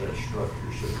watershed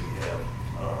structures that we have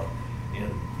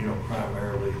in,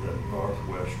 primarily the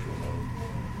northwestern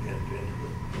and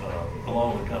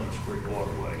along the Cummins Creek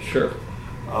waterway. Sure.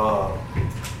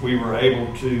 We were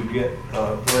able to get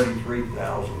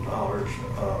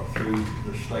 $33,000 through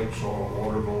the State Soil and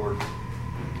Water Board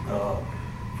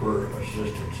for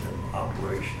assistance in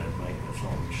operation and maintenance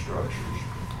on these structures.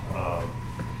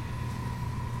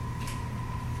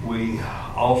 We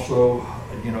also,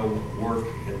 work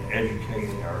in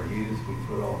educating our youth. We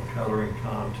put on coloring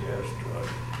contest,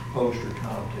 poster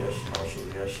contest, and also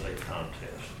the essay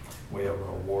contest. We have an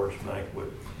awards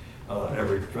banquet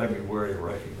every February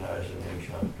recognizing these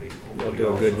young people.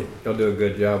 They'll do a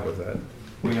good job with that.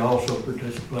 We also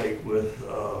participate with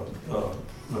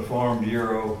the Farm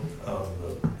Bureau,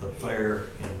 the fair,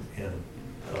 in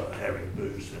having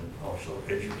booths and also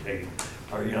educating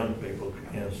our young people.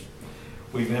 As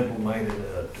we've implemented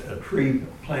a tree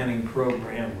planting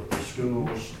program with the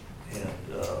schools, and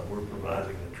we're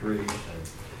providing the trees. And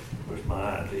it was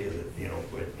my idea that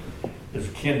as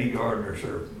kindergartners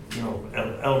or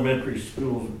elementary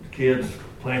school kids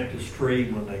plant this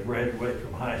tree, when they graduate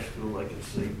from high school, they can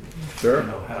see sure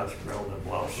how it's grown and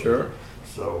blossomed. Sure.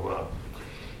 So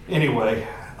anyway,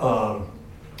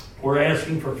 we're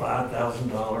asking for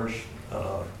 $5,000.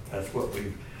 That's what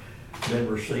we've been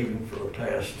receiving for the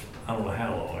past, I don't know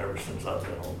how long, ever since I've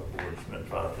been on the board. It's been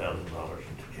 $5,000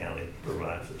 that the county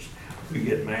provides us. We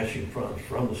get matching funds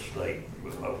from the state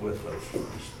with those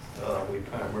funds. We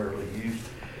primarily use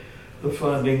the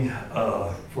funding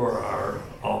for our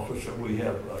office. We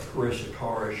have Carissa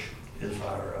Karish is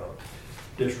our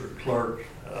district clerk.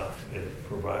 It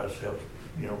provides help,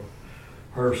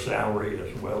 her salary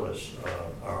as well as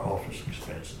our office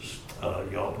expenses.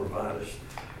 Y'all provide us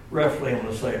roughly, I'm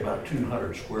going to say, about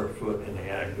 200 square foot in the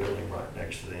ag building right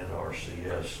next to the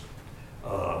NRCS,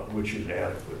 which is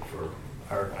adequate for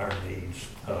our needs.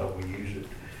 We use it,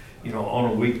 on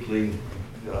a weekly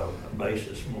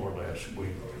basis, more or less. We,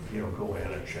 go in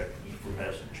and check for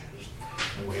messages,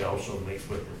 and we also meet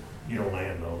with,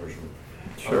 landowners and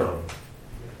sure.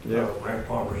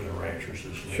 Farmers and ranchers.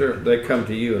 Sure, they come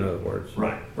to you, in other words.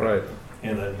 Right. Right.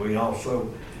 And then we also,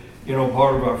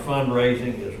 part of our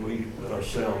fundraising is we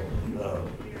sell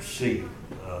seed.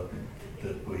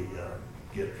 that we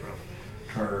get from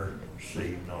Turner,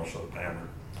 Seed, and also Pammer,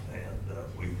 and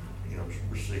we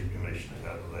receive commission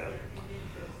out of that.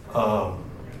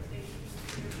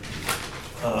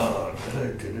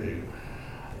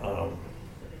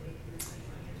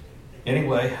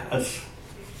 Anyway, that's.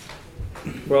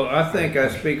 Well, I think I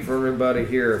speak for everybody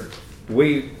here.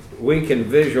 We can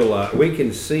visualize, we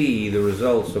can see the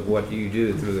results of what you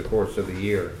do through the course of the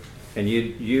year, and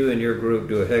you and your group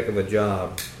do a heck of a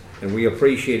job, and we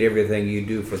appreciate everything you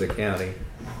do for the county,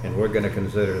 and we're going to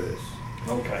consider this.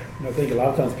 Okay. I think a lot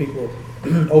of times people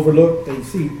overlook,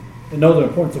 they know the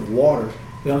importance of water,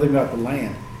 they don't think about the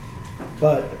land.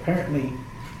 But apparently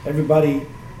everybody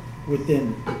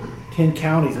within 10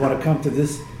 counties want to come to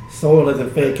this soil as a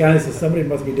Fayette County, so somebody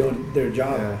must be doing their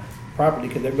job properly,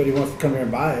 because everybody wants to come here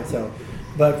and buy it. So,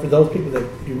 but for those people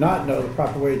that do not know the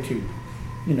proper way to,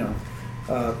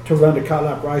 to run the cotton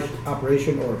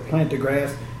operation or plant the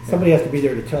grass, somebody has to be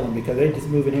there to tell them, because they just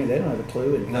move in here, they don't have a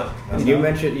clue. And you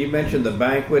mentioned the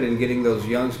banquet and getting those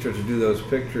youngsters to do those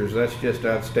pictures. That's just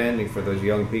outstanding for those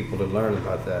young people to learn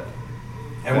about that.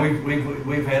 And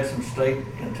we've had some state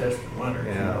contested winners.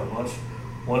 Yeah.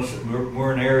 Once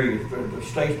we're an area, the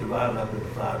state's divided up into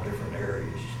 5 different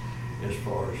areas as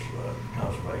far as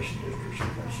conservation districts are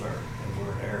concerned, and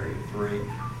we're in area 3,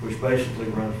 which basically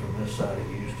runs from this side of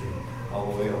Houston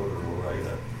all the way over to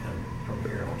Laredo and from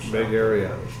here on south. Big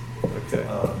area. Okay.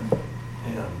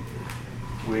 And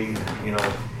we,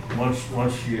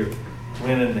 once you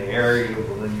win in the area,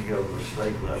 well, then you go to the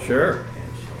state level. Sure.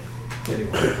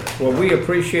 Anyway, well, we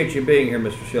appreciate you being here,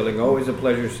 Mr. Schilling. Always a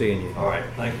pleasure seeing you. All right.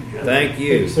 Thank you, Jeff. Thank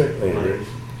you. Thank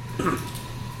you,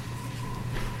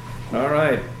 All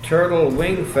right. Turtle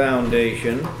Wing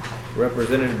Foundation,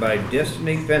 represented by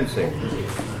Destiny Pensick.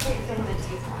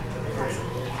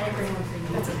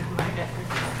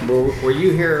 Were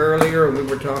you here earlier when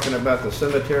we were talking about the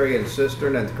cemetery and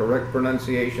cistern and the correct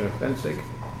pronunciation of Pensick?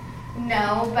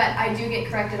 No, but I do get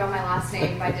corrected on my last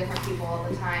name by different people all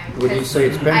the time. Would you say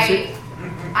it's Pensick?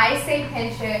 I say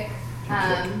Pinchick.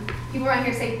 People around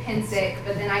here say Pensick,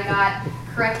 but then I got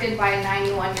corrected by a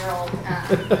 91-year-old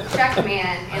Czech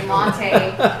man in Monte.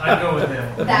 I go with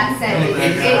him. That said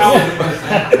it's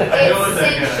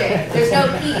Sinchik. There's no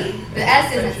P. The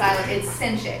S isn't silent. It's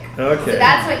Sinchik. Okay. So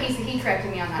that's what he corrected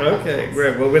me on that. Okay,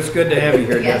 great. Well, it's good to have you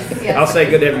here, Yes, Destiny. yes. I'll say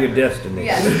good to have you, Destiny.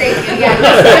 Yes, thank you.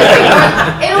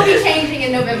 Yeah, it'll be changing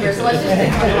in November, so let's just stick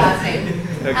with the last name.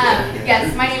 Okay.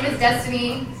 Yes, my name is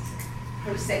Destiny.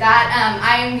 I'll just say that.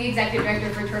 I am the executive director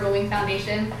for Turtle Wing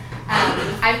Foundation.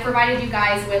 I've provided you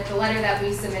guys with the letter that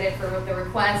we submitted for the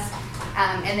request,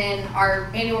 and then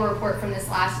our annual report from this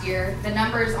last year. The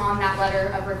numbers on that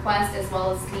letter of request, as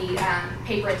well as the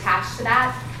paper attached to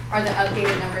that, are the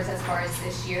updated numbers as far as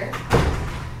this year.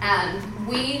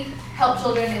 We help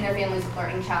children and their families with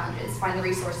learning challenges find the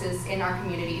resources in our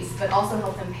communities, but also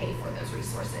help them pay for those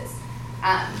resources.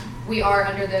 We are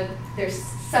there's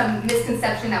some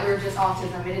misconception that we're just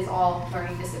autism. It is all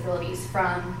learning disabilities,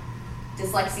 from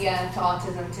dyslexia to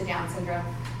autism to Down syndrome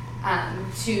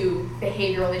to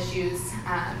behavioral issues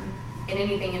and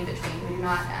anything in between. We do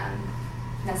not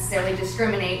necessarily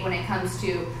discriminate when it comes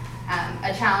to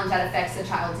a challenge that affects a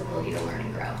child's ability to learn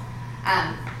and grow.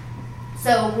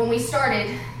 So when we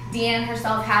started, Deanne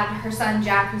herself had her son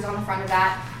Jack, who's on the front of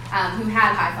that, who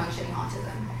had high functioning autism.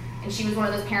 And she was one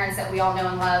of those parents that we all know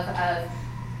and love of,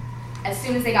 as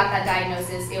soon as they got that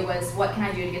diagnosis, it was, what can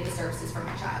I do to get the services for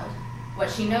my child?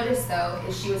 What she noticed, though,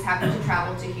 is she was having to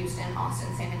travel to Houston,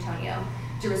 Austin, San Antonio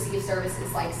to receive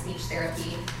services like speech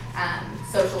therapy,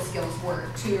 social skills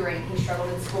work, tutoring. He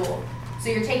struggled in school. So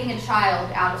you're taking a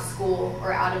child out of school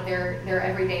or out of their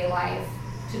everyday life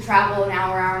to travel an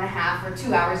hour, hour and a half, or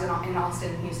 2 hours in Austin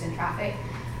and Houston traffic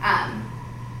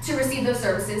to receive those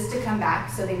services, to come back.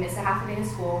 So they miss a half a day of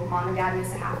school. Mom and dad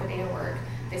miss a half a day of work.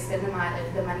 They spend the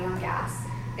money on gas.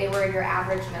 They were your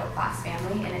average middle-class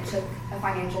family, and it took a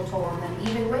financial toll on them,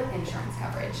 even with insurance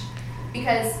coverage.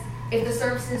 Because if the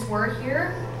services were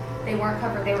here, they weren't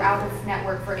covered. They were out of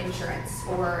network for insurance,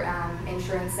 or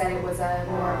insurance said it was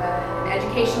more of an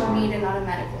educational need and not a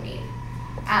medical need.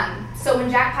 So when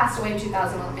Jack passed away in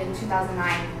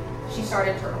 2009, she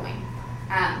started Turtle Wing.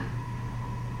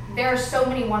 There are so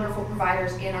many wonderful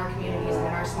providers in our communities and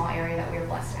in our small area that we are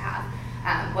blessed to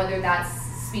have, whether that's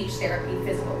speech therapy,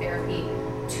 physical therapy,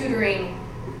 tutoring,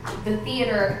 the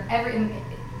theater,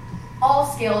 all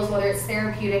skills, whether it's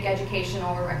therapeutic,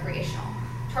 educational, or recreational.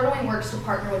 Turtle Wing works to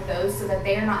partner with those so that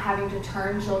they are not having to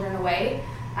turn children away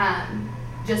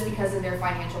just because of their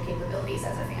financial capabilities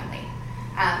as a family.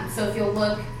 So if you'll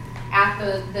look at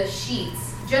the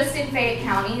sheets, just in Fayette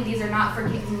County, these are not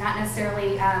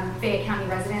necessarily Fayette County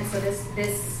residents, so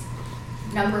this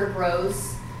number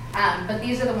grows. But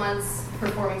these are the ones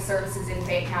performing services in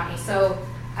Fayette County. So,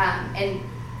 and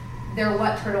they're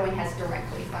what Turtle Wing has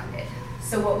directly funded.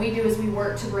 So what we do is we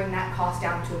work to bring that cost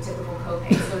down to a typical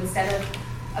copay. So instead of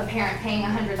a parent paying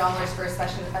 $100 for a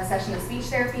session of speech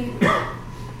therapy,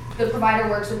 the provider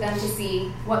works with them to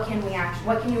see what can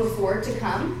you afford to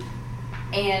come,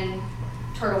 and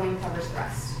Turtle Wing covers the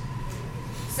rest.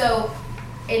 So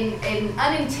an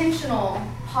unintentional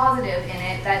positive in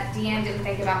it that Deanne didn't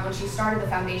think about when she started the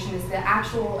foundation is the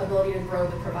actual ability to grow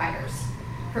the providers.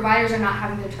 Providers are not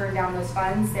having to turn down those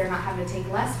funds. They're not having to take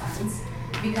less funds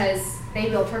because they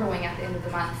bill Turtle Wing at the end of the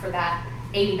month for that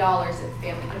 $80 if the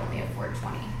family can only afford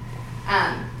 $20.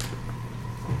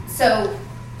 So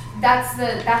that's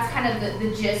kind of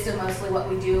the gist of mostly what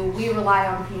we do. We rely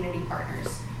on community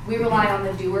partners. We rely on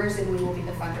the doers, and we will be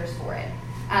the funders for it.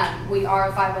 We are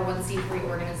a 501c3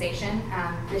 organization.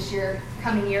 This year,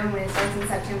 coming year, when it starts in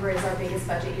September, is our biggest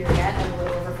budget year yet, at a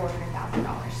little over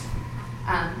 $400,000.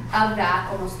 Of that,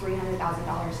 almost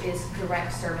 $300,000 is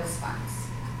direct service funds,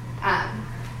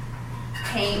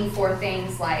 paying for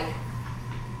things like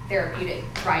therapeutic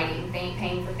writing,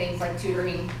 paying for things like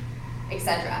tutoring,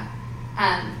 etc.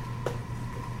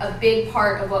 A big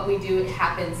part of what we do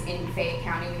happens in Fayette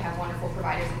County. We have wonderful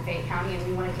providers in Fayette County, and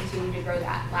we want to continue to grow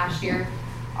that. Last year,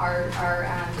 our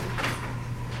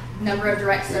number of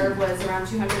direct serve was around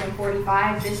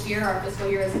 245. This year, our fiscal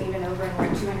year isn't even over, and we're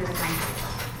at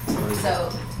 290.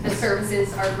 So the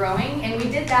services are growing, and we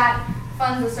did that,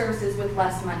 fund the services with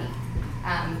less money,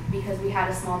 because we had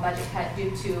a small budget cut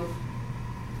due to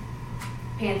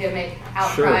pandemic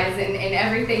outcries and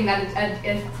everything that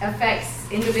affects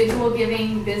individual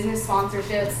giving, business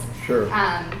sponsorships. Sure.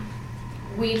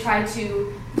 We try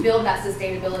to build that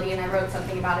sustainability, and I wrote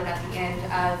something about it at the end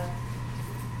of,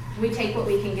 we take what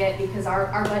we can get because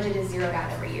our budget is zeroed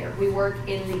out every year. We work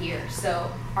in the year.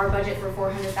 So our budget for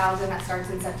 $400,000 that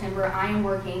starts in September, I am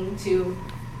working to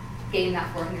gain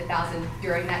that $400,000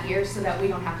 during that year so that we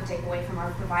don't have to take away from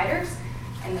our providers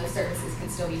and those services can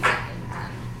still be taken.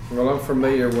 Well, I'm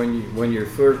familiar when you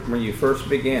first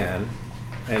began,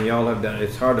 and y'all have done.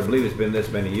 It's hard to believe it's been this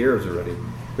many years already,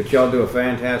 but y'all do a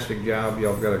fantastic job.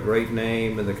 Y'all got a great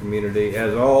name in the community,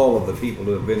 as all of the people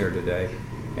who have been here today,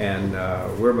 and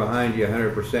we're behind you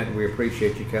 100%. We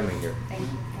appreciate you coming here. Thank you.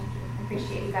 I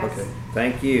appreciate you guys. Okay,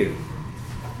 thank you.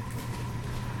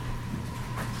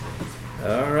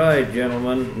 All right,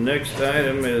 gentlemen. Next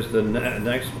item is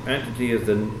next entity is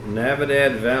the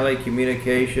Navidad Valley Community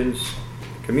Communications.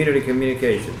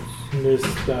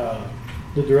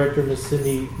 The director, Ms.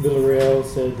 Cindy Villarreal,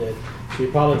 said that she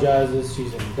apologizes.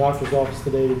 She's in the doctor's office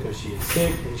today because she is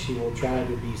sick, and she will try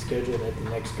to be scheduled at the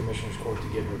next Commissioner's Court to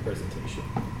give her presentation.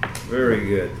 Very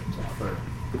good.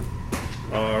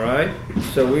 All right,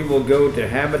 so we will go to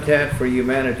Habitat for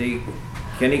Humanity,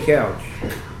 Kenny Couch.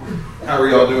 How are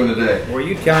y'all doing today? Well,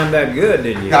 you timed that good,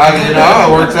 didn't you?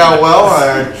 It worked out well.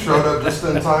 I showed up just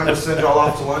in time to send y'all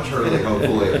off to lunch early,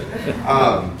 hopefully.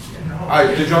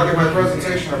 Did y'all get my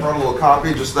presentation? I brought a little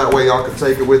copy, just that way y'all can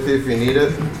take it with you if you need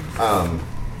it.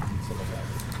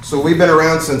 So we've been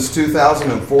around since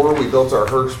 2004. We built our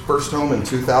first home in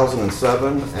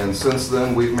 2007, and since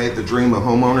then we've made the dream of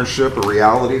homeownership a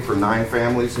reality for 9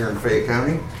 families here in Fayette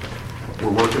County.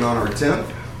 We're working on our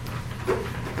 10th.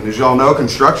 And as y'all know,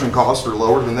 construction costs are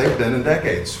lower than they've been in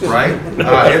decades, right?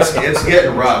 It's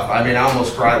getting rough. I mean, I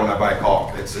almost cry when I buy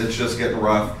caulk. It's just getting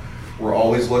rough. We're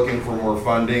always looking for more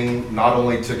funding, not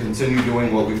only to continue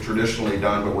doing what we've traditionally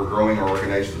done, but we're growing our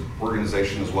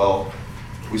organization as well.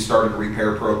 We started a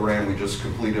repair program. We just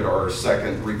completed our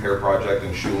 2nd repair project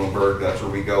in Schulenburg. That's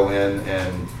where we go in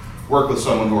and work with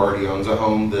someone who already owns a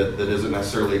home that isn't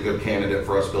necessarily a good candidate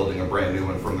for us building a brand new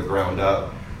one from the ground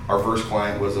up. Our first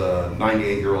client was a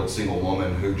 98-year-old single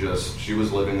woman who she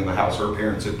was living in the house her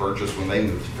parents had purchased when they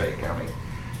moved to Fayette County.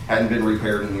 Hadn't been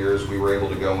repaired in years. We were able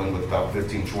to go in with about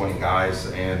 15, 20 guys,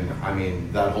 and I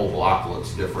mean, that whole block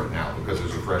looks different now because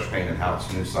there's a fresh painted house,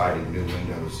 new siding, new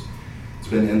windows. It's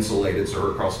been insulated, so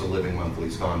her cost of living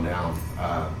monthly's gone down.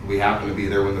 We happened to be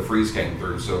there when the freeze came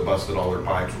through, so it busted all their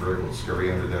pipes. We were able to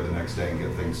scurry under there the next day and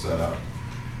get things set up.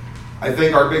 I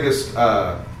think our biggest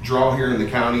draw here in the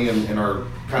county and our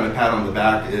kind of pat on the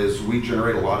back is we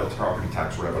generate a lot of property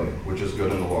tax revenue, which is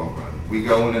good in the long run. We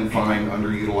go in and find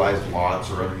underutilized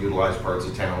lots or underutilized parts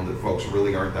of town that folks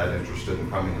really aren't that interested in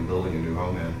coming and building a new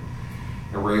home in.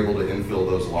 And we're able to infill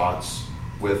those lots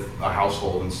with a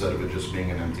household instead of it just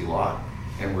being an empty lot.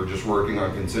 and we're just working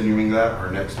on continuing that.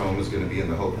 Our next home is going to be in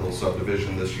the Hope Hill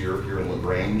subdivision this year here in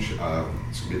LaGrange. It's going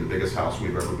to be the biggest house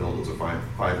we've ever built. It's a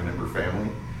five-member family.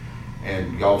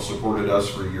 And y'all have supported us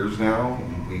for years now,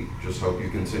 and we just hope you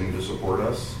continue to support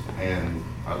us. And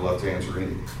I'd love to answer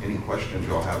any questions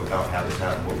y'all have about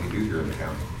Habitat and what we do here in the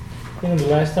county. You know, the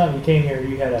last time you came here,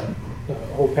 you had a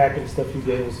whole packet of stuff you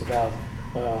gave us about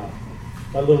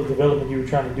a little development you were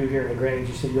trying to do here in LaGrange.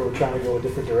 You said you were trying to go a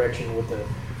different direction with the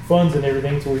funds and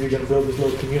everything, to where you're going to build this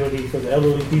little community for the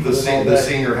elderly people. The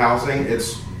senior housing,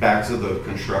 it's back to the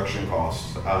construction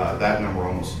costs. That number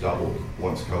almost doubled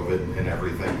once COVID and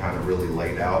everything kind of really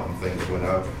laid out and things went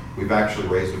up. We've actually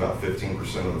raised about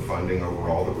 15% of the funding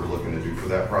overall that we're looking to do for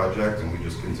that project, and we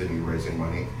just continue raising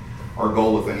money. Our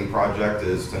goal with any project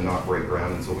is to not break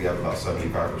ground until we have about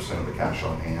 75% of the cash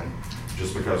on hand,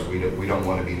 just because we don't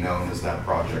want to be known as that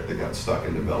project that got stuck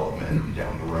in development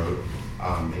down the road.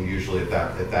 And usually at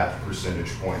that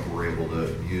percentage point, we're able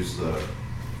to use the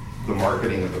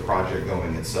marketing of the project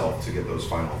going itself to get those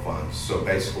final funds. So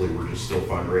basically, we're just still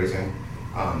fundraising.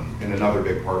 And another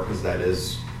big part, because that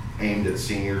is aimed at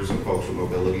seniors and folks with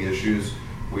mobility issues,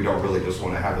 we don't really just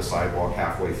want to have a sidewalk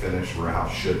halfway finished where a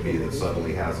house should be that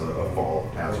suddenly has a fall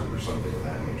hazard or something of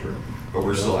that nature. But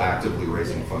we're still actively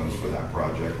raising funds for that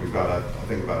project. We've got, I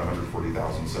think, about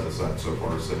 $140,000 set aside so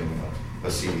far, sitting in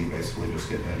a CD, basically just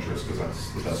getting interest, because that's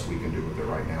the best we can do with it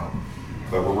right now.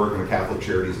 But we're working with Catholic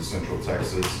Charities of Central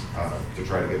Texas to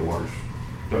try to get a large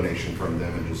donation from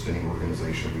them and just any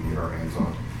organization we can get our hands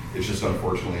on. It's just,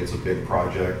 unfortunately, it's a big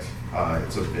project.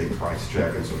 It's a big price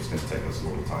check, and so it's going to take us a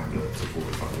little time to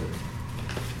fully fund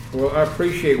it. Well, I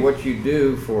appreciate what you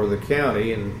do for the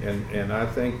county, and I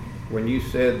think when you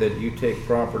said that you take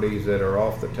properties that are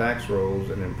off the tax rolls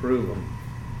and improve them,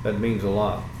 that means a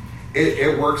lot.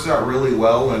 It works out really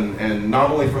well, and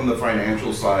not only from the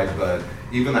financial side, but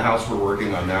even the house we're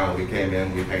working on now, we came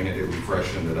in, we painted it, we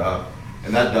freshened it up,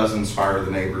 and that does inspire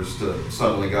the neighbors to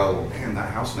suddenly go, well, man,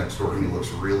 that house next door to me looks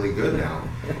really good now.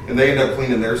 And they end up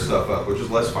cleaning their stuff up, which is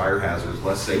less fire hazards,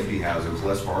 less safety hazards,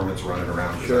 less varmints running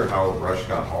around because their power brush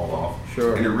got hauled off.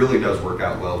 Sure. And it really does work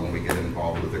out well when we get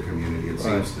involved with the community. It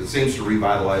seems to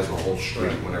revitalize the whole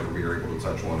street whenever we are able to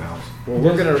touch one house. Well,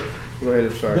 we're going to go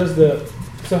ahead. Sorry.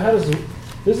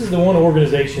 This is the one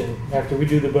organization, after we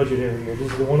do the budget every year,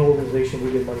 this is the one organization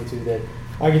we give money to that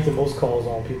I get the most calls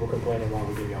on, people complaining why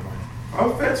we give y'all money.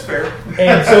 Oh, that's fair.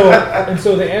 And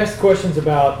so they ask questions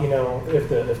about, you know, if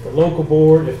the local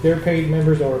board, if they're paid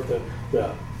members, or if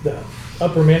the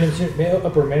upper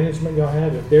management y'all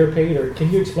have, if they're paid, or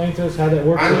can you explain to us how that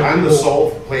works? I'm the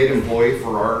sole paid employee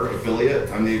for our affiliate.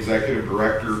 I'm the executive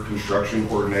director, construction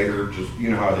coordinator. Just,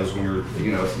 you know how it is when you're,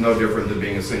 you know, it's no different than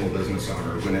being a single business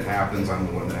owner. When it happens, I'm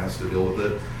the one that has to deal with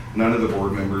it. None of the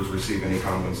board members receive any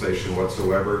compensation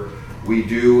whatsoever. We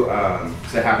do,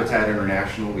 to Habitat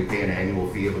International, we pay an annual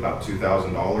fee of about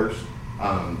 $2,000.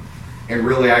 And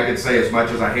really, I could say, as much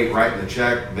as I hate writing the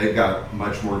check, they've got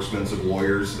much more expensive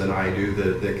lawyers than I do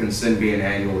that can send me an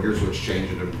annual, here's what's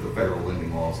changing in the federal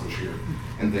lending laws this year,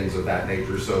 and things of that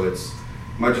nature. So it's,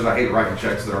 much as I hate writing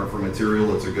checks that aren't for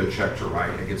material, it's a good check to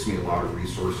write. It gets me a lot of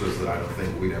resources that I don't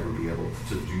think we'd ever be able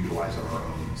to utilize on our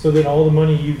own. So then all the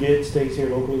money you get stays here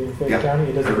locally in Fayette County?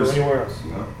 It doesn't go anywhere else?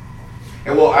 No.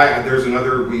 And well, there's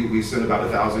another, we send about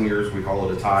 1,000 years, we call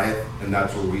it a tithe, and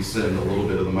that's where we send a little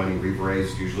bit of the money we've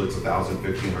raised. Usually it's $1,000,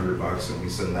 $1,500, and we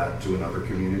send that to another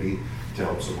community to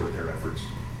help support their efforts.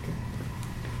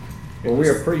 Well, we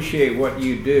appreciate what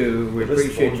you do. We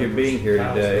appreciate you being here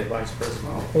today. Vice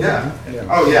President. Yeah.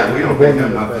 Oh yeah, we don't pay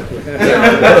them nothing.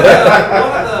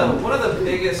 One of the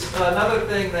biggest, another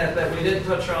thing that we didn't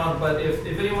touch on, but if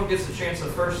anyone gets a chance, the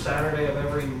first Saturday of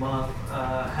every month,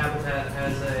 Habitat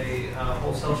has a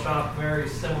wholesale shop very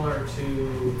similar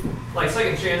to like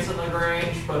Second Chance in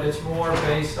LaGrange, but it's more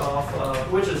based off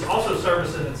of, which is also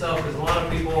service in itself, because a lot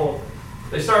of people,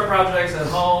 they start projects at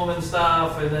home and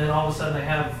stuff, and then all of a sudden they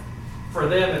have, for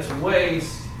them it's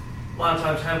waste. A lot of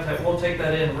times Habitat will take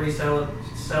that in, resell it,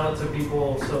 sell it to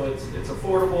people, so it's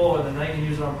affordable, and then they can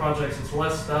use it on projects. It's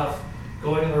less stuff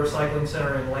going to the recycling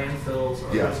center in landfills,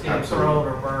 or just getting thrown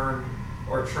or burned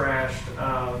or trashed.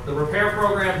 The repair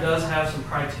program does have some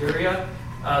criteria,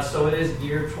 so it is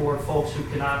geared toward folks who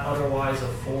cannot otherwise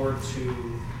afford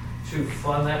to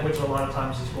fund that, which a lot of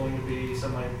times is going to be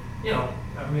somebody, you know,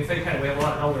 I mean, we have a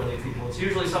lot of elderly people. It's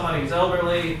usually somebody who's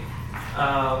elderly,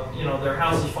 you know, their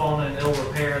house has fallen in ill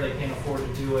repair, they can't afford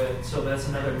to do it. So that's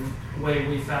another way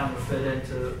we found to fit in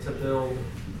to build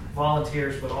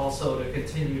volunteers, but also to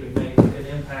continue to make an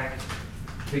impact,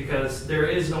 because there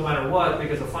is, no matter what,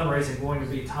 because of fundraising, going to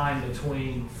be time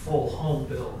between full home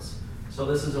builds. So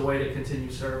this is a way to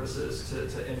continue services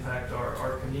to impact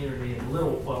our community in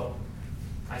little, well,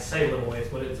 I say little ways,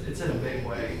 but it's in a big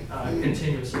way,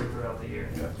 continuously throughout the year.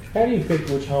 How do you pick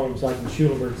which homes, like in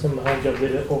Schulenburg, some of the homes I've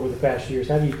did over the past years,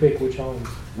 how do you pick which homes?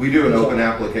 We do an open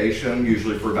application,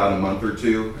 usually for about a month or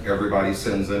two. Everybody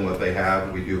sends in what they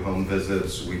have. We do home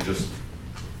visits. We just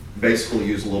basically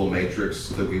use a little matrix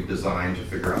that we've designed to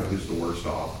figure out who's the worst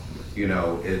off. You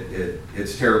know,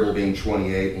 it's terrible being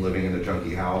 28 and living in a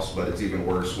junky house, but it's even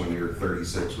worse when you're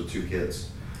 36 with 2 kids.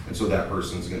 And so that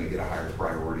person's going to get a higher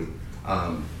priority.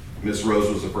 Miss Rose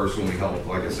was the first one we helped.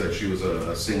 Like I said, she was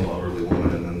a single elderly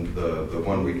woman, and then the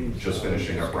one we just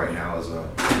finishing up right now is a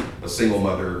single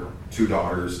mother, 2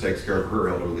 daughters, takes care of her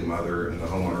elderly mother, and the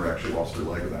homeowner actually lost her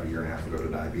leg about a year and a half ago to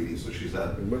diabetes, so she's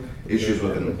had issues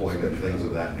with employment and things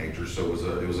of that nature. So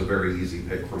it was a very easy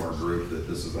pick from our group that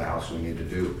this is the house we need to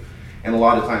do. And a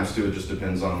lot of times too, it just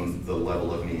depends on the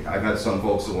level of need. I've had some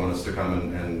folks that want us to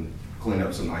come and clean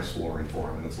up some nice flooring for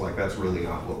them, and it's like, that's really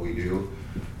not what we do.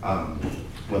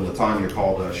 When LaTanya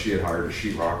called us, she had hired a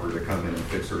sheetrocker to come in and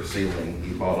fix her ceiling.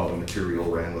 He bought all the material,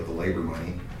 ran with the labor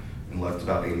money, and left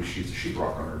about 80 sheets of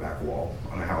sheetrock on her back wall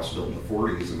on a house built in the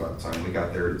 40s. And by the time we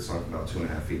got there, it sunk about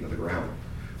 2.5 feet into the ground.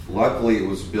 Luckily, it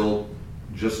was built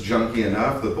just junky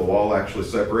enough that the wall actually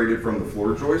separated from the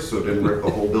floor joist, so it didn't rip the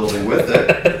whole building with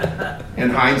it. In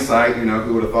hindsight, you know,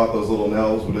 who would have thought those little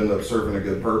nails would end up serving a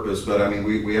good purpose? But I mean,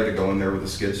 we had to go in there with a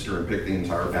skid steer and pick the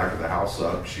entire back of the house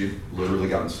up. She'd literally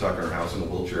gotten stuck in her house in a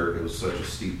wheelchair. It was such a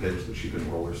steep pitch that she couldn't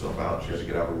roll herself out. She had to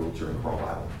get out of her wheelchair and crawl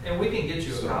out. And we can get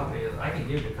you a copy. I can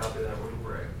give you a copy of that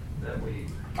rubric that we.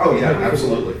 Oh yeah,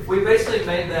 absolutely. We basically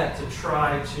made that to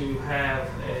try to have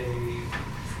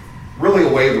really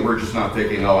a way that we're just not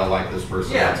thinking, oh, I like this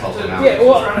person, let's help them out. Yeah,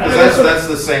 well, that's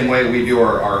the same way we do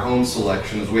our home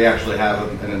selections. We actually have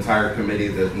an entire committee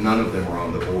that none of them are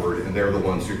on the board, and they're the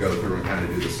ones who go through and kind of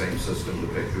do the same system to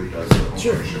pick who does the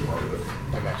ownership part of it.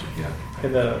 I got you. Yeah.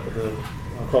 And the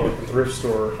I'll call it the thrift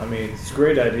store. I mean, it's a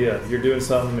great idea. You're doing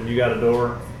something and you got an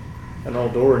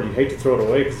old door, and you hate to throw it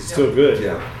away because it's still good.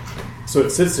 Yeah. So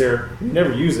it sits there, you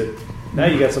never use it. Now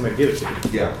you got somebody to give it to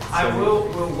you. Yeah. I will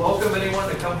welcome anyone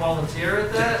to come volunteer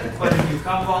at that, but if you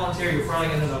come volunteer, you're probably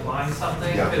going to end up buying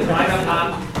something. Yeah. Because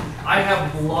I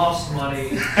have lost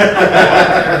money.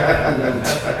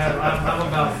 I'm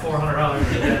about $400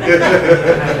 in.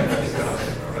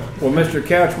 Well, Mr.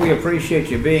 Couch, we appreciate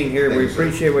you being here. We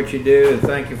appreciate what you do, and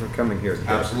thank you for coming here today.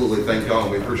 Absolutely. Thank y'all.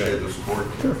 We appreciate the support.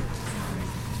 Sure.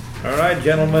 All right,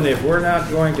 gentlemen, if we're not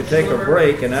going to take a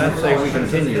break, and I'd say we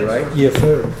continue, right? Yes,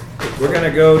 sir. We're going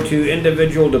to go to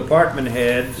individual department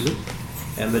heads,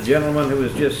 and the gentleman who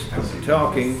was just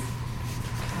talking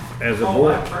as a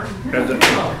board,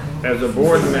 as a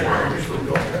board member.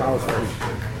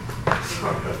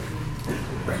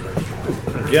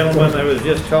 The gentleman that was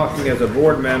just talking as a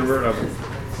board member of.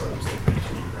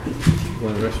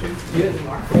 Want the rest of you?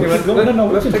 Yeah. Okay, let's go. No,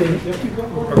 let's continue. Let's keep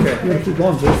going. Okay. Yeah, keep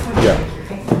going, sir. Yeah.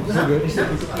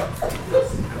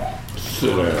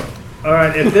 Sit down. All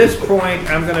right, at this point,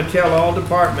 I'm going to tell all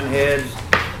department heads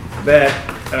that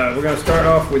we're going to start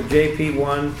off with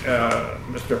JP1,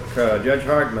 Mr. Judge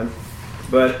Hartman.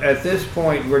 But at this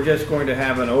point, we're just going to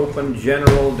have an open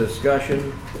general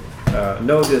discussion.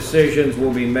 No decisions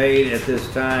will be made at this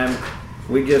time.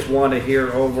 We just want to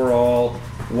hear overall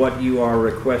what you are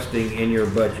requesting in your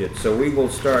budget. So we will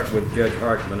start with Judge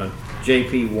Hartman on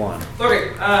JP1.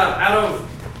 Okay,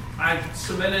 I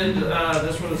submitted,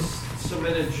 this was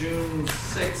submitted June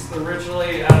 6th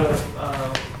originally. Out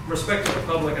of respect to the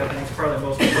public, I think it's probably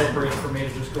most appropriate for me to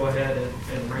just go ahead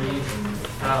and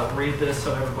read this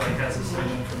so everybody has the same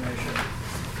information.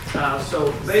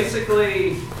 So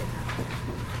basically,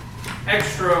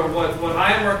 extra, what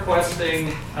I am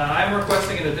requesting, I'm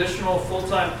requesting an additional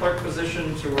full-time clerk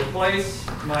position to replace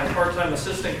my part-time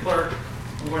assistant clerk.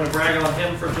 I'm going to brag on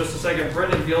him for just a second.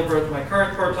 Brendan Gilbreth, my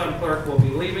current part-time clerk, will be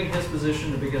leaving his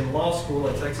position to begin law school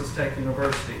at Texas Tech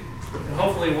University. And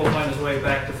hopefully will find his way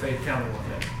back to Fayette County one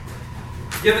day.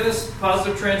 Given this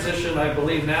positive transition, I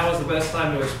believe now is the best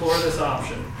time to explore this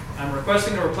option. I'm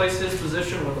requesting to replace his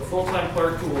position with a full-time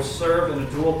clerk who will serve in a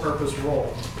dual-purpose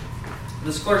role.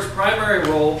 This clerk's primary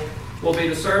role will be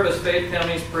to serve as Fayette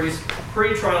County's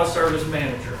pre-trial service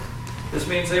manager. This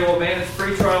means they will manage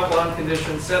pre-trial bond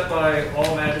conditions set by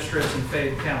all magistrates in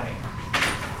Fayette County.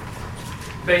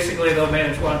 Basically, they'll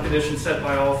manage bond conditions set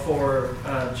by all 4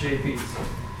 JPs.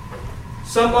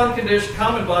 Some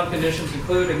common bond conditions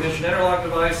include ignition interlock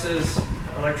devices,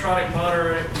 electronic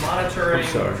monitoring,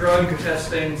 drug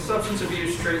testing, substance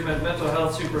abuse treatment, mental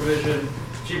health supervision,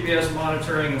 GPS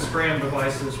monitoring, and SCRAM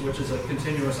devices, which is a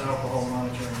continuous alcohol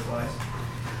monitoring device.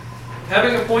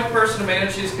 Having a point person to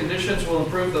manage these conditions will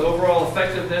improve the overall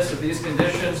effectiveness of these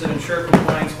conditions and ensure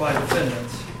compliance by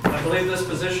defendants. I believe this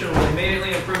position will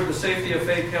immediately improve the safety of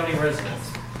Fayette County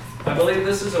residents. I believe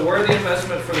this is a worthy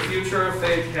investment for the future of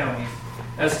Fayette County.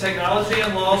 As technology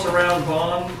and laws around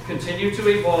bond continue to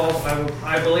evolve,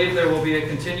 I believe there will be a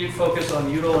continued focus on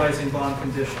utilizing bond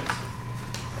conditions.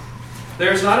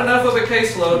 There is not enough of a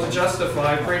caseload to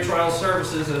justify pretrial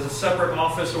services as a separate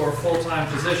office or full-time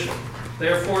position.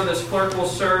 Therefore, this clerk will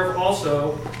serve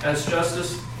also as a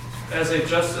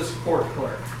justice court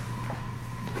clerk.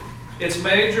 Its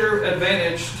major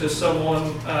advantage to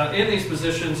someone in these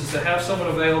positions is to have someone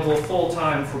available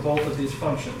full-time for both of these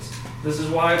functions. This is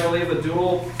why I believe a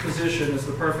dual position is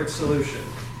the perfect solution.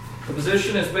 The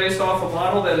position is based off a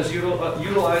model that is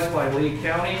utilized by Lee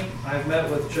County. I've met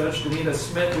with Judge Danita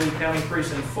Smith, Lee County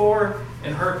Precinct 4,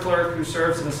 and her clerk, who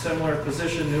serves in a similar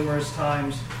position numerous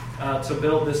times, to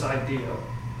build this ideal.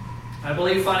 I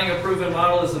believe finding a proven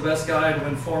model is the best guide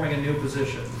when forming a new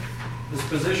position. This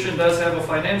position does have a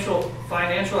financial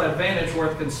advantage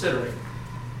worth considering.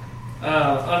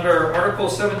 Under Article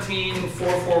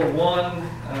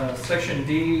 17441, Section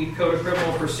D, Code of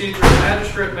Criminal Procedure, the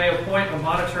magistrate may appoint a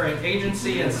monitoring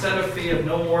agency and set a fee of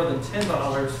no more than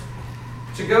 $10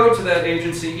 to go to that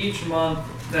agency each month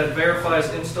that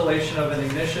verifies installation of an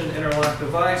ignition interlock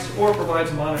device or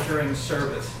provides monitoring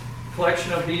service.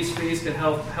 Collection of these fees can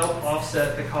help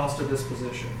offset the cost of this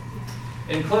position.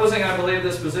 In closing, I believe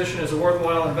this position is a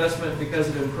worthwhile investment because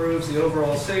it improves the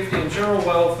overall safety and general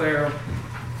welfare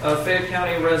of Fayette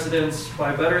County residents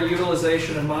by better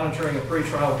utilization and monitoring of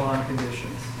pretrial bond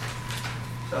conditions.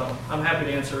 So I'm happy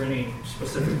to answer any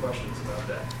specific questions about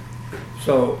that.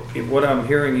 So if what I'm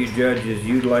hearing you, Judge, is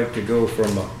you'd like to go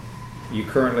from you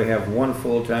currently have one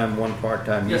full-time, one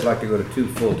part-time. You'd like to go to two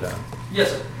full-time.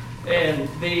 Yes, sir. And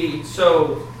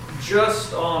so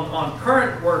just on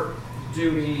current work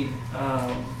duty,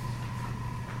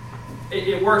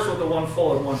 it works with the one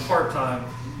full and one part-time,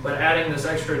 but adding this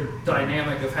extra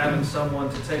dynamic of having someone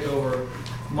to take over,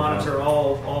 monitor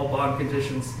all bond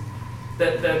conditions,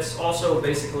 that's also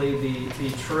basically the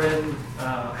trend.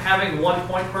 Having one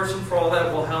point person for all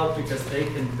that will help because they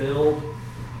can build.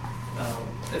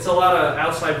 It's a lot of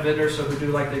outside vendors who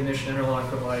do like the ignition interlock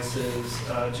devices,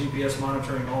 GPS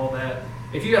monitoring, all that.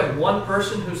 If you have one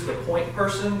person who's the point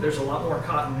person, there's a lot more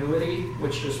continuity,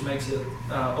 which just makes it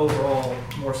overall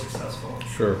more successful.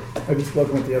 Sure. Have you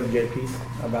spoken with the other JPs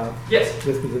about this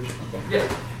position? Okay.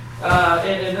 Yes.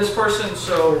 And this person,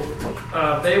 so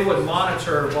they would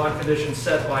monitor bond conditions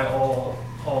set by all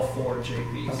four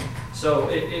JPs. Okay. So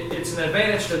it's an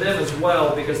advantage to them as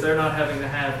well because they're not having to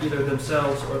have either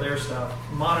themselves or their staff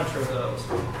monitor those.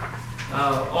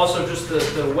 Also, just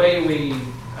the way we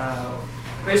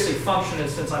basically function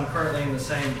is since I'm currently in the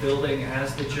same building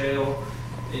as the jail,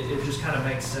 it just kind of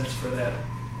makes sense for that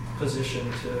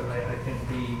position to, I think,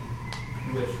 be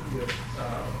with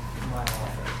my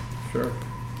office. Sure.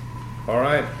 All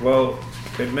right. Well,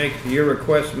 your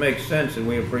request makes sense, and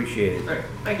we appreciate it. All right.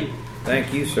 Thank you.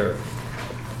 Thank you, sir.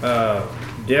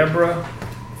 Deborah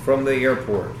from the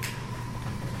airport.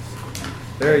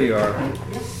 There you are.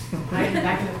 Right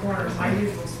back in the corner is my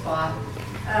usual spot.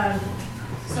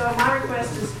 So my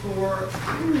request is for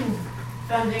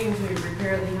funding to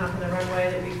repair the hump in the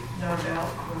runway that we've known about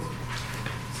for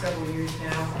several years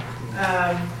now.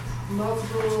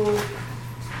 Multiple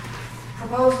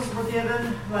proposals were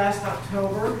given last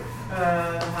October.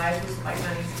 The highest was like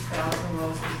 96,000,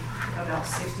 lowest was about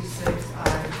 66. I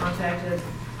contacted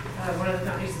one of the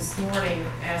companies this morning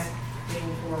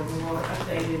asking for a more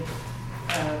updated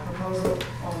proposal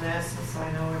on that since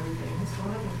I know everything has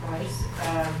gone up in price.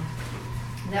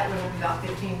 That went up about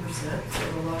 15%, so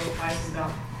the low price is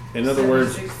about. In other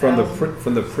words,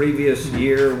 from the previous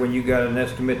year when you got an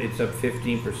estimate, it's up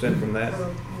 15% from that?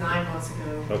 From 9 months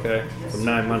ago. Okay, yes. From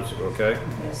 9 months ago, okay.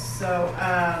 Yes, so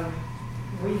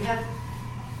we have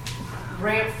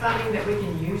grant funding that we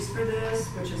can use for this,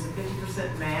 which is a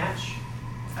 50% match.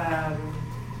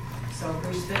 So if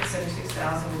we spent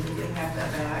 $76,000, we would get half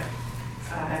that back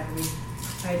after we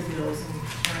pay the bills and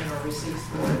turn in our receipts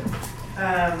for it.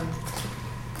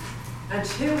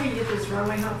 Until we get this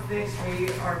runway hump fixed, we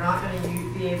are not going to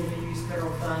be able to use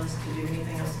federal funds to do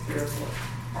anything else at the airport.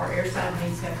 Our airside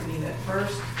needs have to be met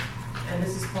first, and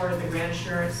this is part of the grant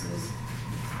assurances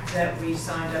that we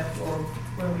signed up for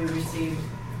when we received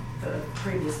the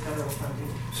previous federal funding.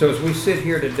 So as we sit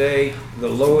here today, the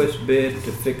lowest bid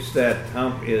to fix that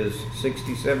hump is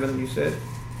 67, you said?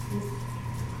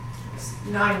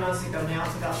 9 months ago now,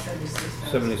 it's about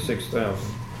 76,000.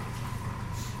 76,000.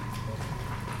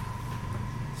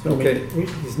 So Okay.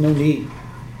 there's no need.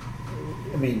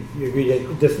 I mean, you agree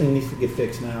that this thing needs to get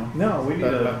fixed now? No, we need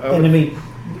to. And I mean,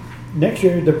 next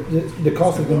year, the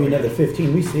cost is gonna be another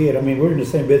 15, we see it, I mean, we're in the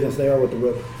same business they are with the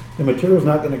roof. The material's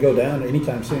not gonna go down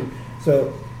anytime soon,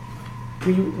 so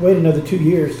we wait another 2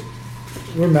 years,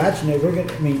 we're matching it,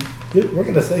 we're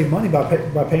gonna save money by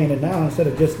paying it now instead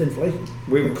of just inflation.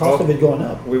 The cost of it going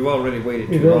up. We've already waited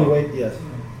We've too long. already waited, yes.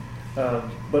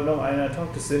 But no, and I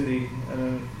talked to Cindy and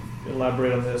then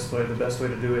elaborate on this, but the best way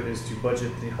to do it is to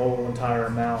budget the whole entire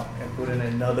amount and put in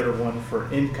another one for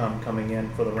income coming in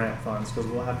for the ramp funds, because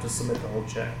we'll have to submit the whole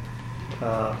check.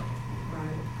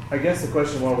 I guess the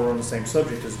question while we're on the same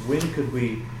subject is when could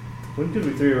we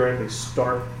theoretically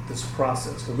start this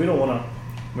process? Because we don't want to,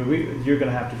 I mean, you're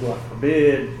going to have to go out for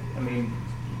bid. I mean,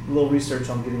 a little research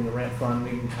on getting the ramp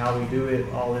funding, how we do it,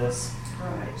 all this.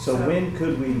 Right. So when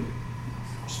could we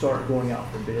start going out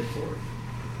for bid for it?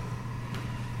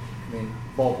 I mean,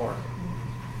 ballpark.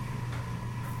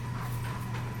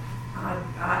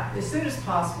 As soon as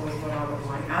possible is what I would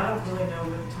like. I don't really know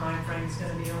what the time frame is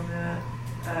going to be on that.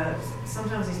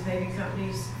 Sometimes these paving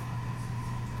companies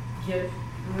get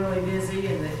really busy,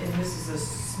 and this is a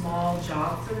small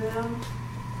job for them,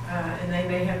 and they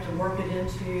may have to work it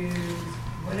into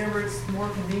whenever it's more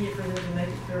convenient for them to make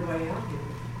it their way out here.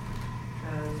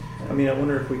 I mean, I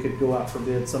wonder if we could go out for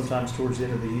bid sometimes towards the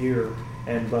end of the year,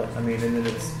 and then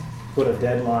it's put a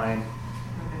deadline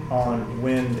on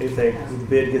when, if the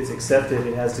bid gets accepted,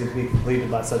 it has to be completed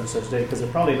by such and such date, because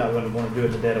they're probably not going to want to do it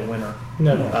in the dead of winter.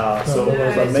 No.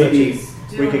 But maybe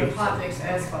we could,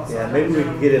 yeah, maybe we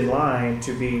could get in line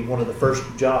to be one of the first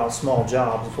small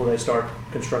jobs before they start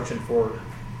construction for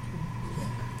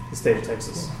the state of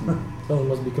Texas. Something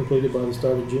must be completed by the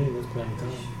start of June. That's plenty of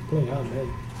time. Plenty of time,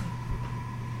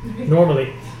 maybe.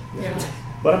 Normally. Yeah.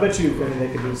 But I bet you, I mean, they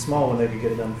could do a small one, they could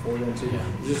get it done before then too. Yeah.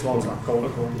 Just as long as it's not cold.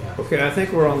 Okay, I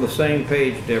think we're on the same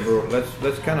page, Deborah.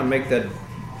 Let's kind of make that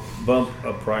bump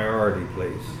a priority,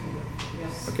 please.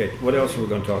 Yes. Okay, what else are we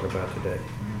going to talk about today?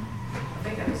 I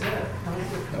think that was it.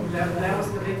 That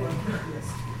was the big one.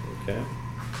 Yes. Okay.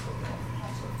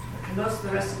 And most of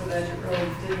the rest of the budget really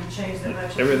didn't change that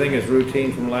much. Everything is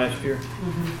routine from last year?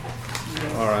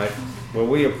 Mm-hmm. All right. Well,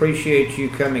 we appreciate you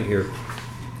coming here,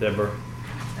 Deborah.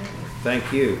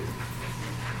 Thank you.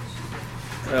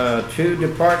 Two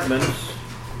departments,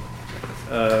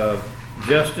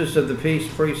 Justice of the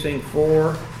Peace Precinct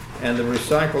 4 and the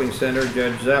Recycling Center,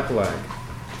 Judge Zaplak.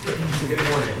 Good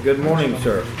morning. Good morning,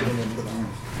 sir.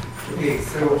 Okay,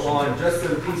 so on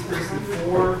Justice of the Peace Precinct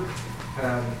 4,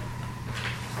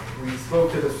 we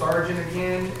spoke to the sergeant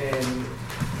again, and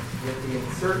with the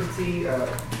uncertainty, I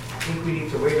think we need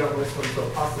to wait on this one until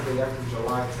possibly after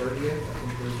July 30th. I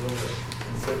think there's a little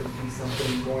uncertainty,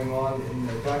 something going on in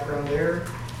the background there.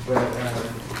 But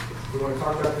we want to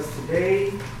talk about this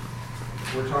today.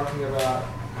 We're talking about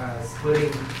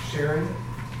splitting Sharon,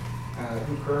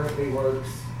 who currently works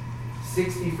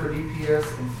 60 for DPS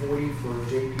and 40 for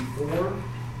JP4.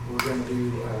 We're going to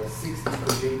do 60 for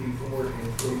JP4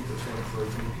 and 40% for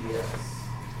DPS.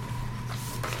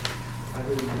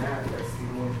 Other than that, that's the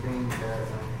only thing that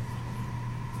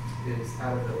is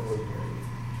out of the ordinary.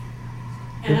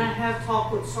 And I have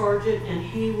talked with Sergeant, and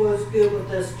he was good with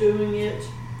us doing it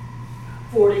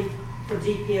 40 for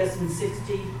DPS and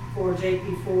 60 for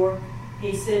JP4.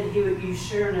 He said he would use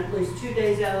Sharon at least 2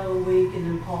 days out of the week, and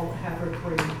then Paul would have her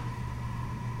 3.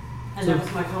 And that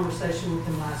was my conversation with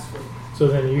him last week. So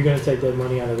then you're going to take that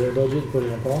money out of their budget and put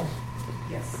it in Paul's?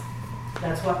 Yes.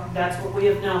 That's what we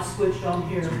have now switched on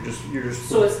here. You're just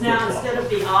So it's now, instead of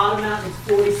the odd amount, it's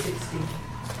 40/60.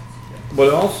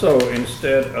 But also,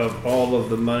 instead of all of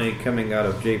the money coming out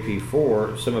of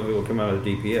JP4, some of it will come out of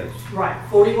DPS. Right,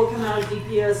 40 will come out of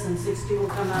DPS and 60 will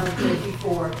come out of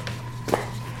JP4.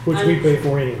 Which we pay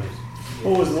for anyways.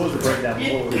 What was the breakdown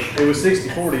before? It was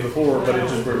 60-40 before, but it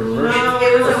just reversed. No,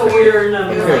 it was a weird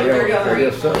number. It was like very, I very,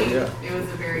 guess so, yeah. it was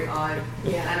a very odd, I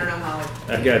don't know how it.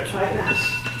 I got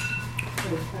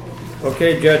you.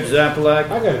 Okay, Judge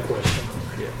Zaplak. I got a question.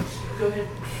 Go ahead.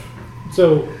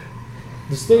 So,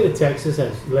 the state of Texas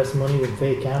has less money than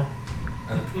Fayette County?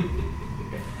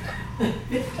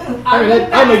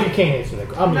 I know you can't answer that.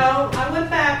 No, I went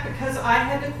back because I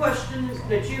had the questions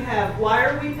that you have. Why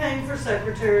are we paying for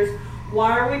secretaries?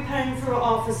 Why are we paying for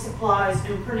office supplies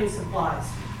and printing supplies?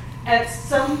 At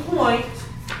some point,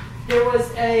 there was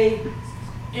a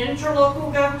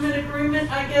interlocal government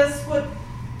agreement, I guess, with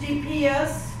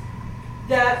DPS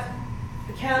that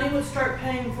the county would start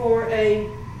paying for a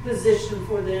position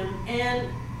for them and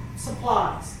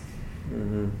supplies.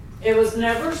 Mm-hmm. It was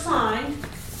never signed.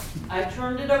 I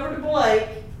turned it over to Blake.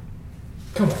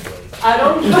 Come on, Blake. I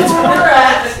don't know where we're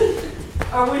at.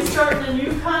 Are we starting a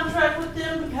new contract with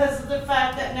them because of the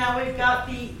fact that now we've got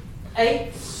the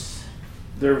 8th?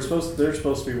 They're supposed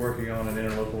to be working on an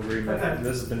interlocal agreement. Okay.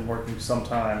 This has been working some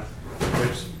time,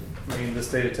 which, I mean, the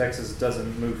state of Texas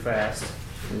doesn't move fast.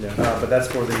 But that's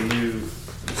for the new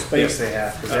space they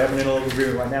have, because they have an interlocal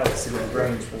agreement right now with City of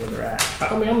Grange for where they're at.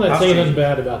 I mean, I'm not saying nothing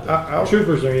bad about the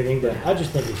troopers or anything, but I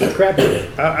just think it's crappy.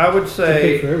 I would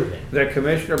say for everything. that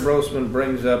Commissioner Brosman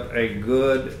brings up a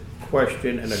good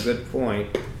question and a good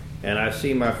point, and I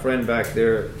see my friend back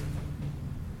there,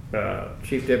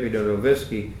 Chief Deputy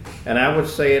Novisky, and I would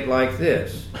say it like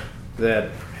this,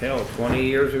 that hell, 20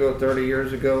 years ago, 30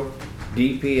 years ago,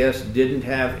 DPS didn't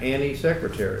have any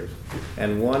secretaries.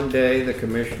 And one day the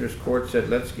Commissioner's Court said,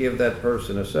 let's give that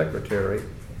person a secretary,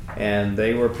 and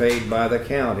they were paid by the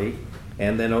county.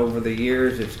 And then over the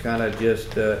years, it's kind of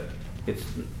just,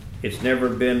 it's never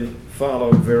been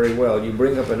followed very well. You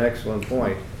bring up an excellent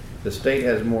point. The state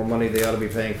has more money, they ought to be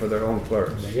paying for their own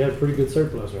clerks. They got a pretty good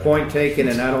surplus right Point taken,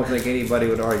 and I don't think anybody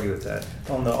would argue with that.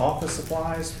 On the office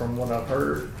supplies, from what I've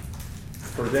heard,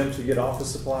 for them to get office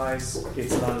supplies,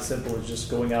 it's not as simple as just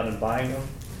going out and buying them.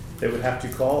 They would have to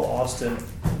call Austin,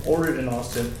 order it in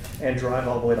Austin, and drive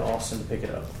all the way to Austin to pick it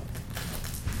up.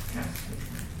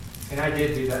 And I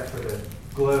did do that for the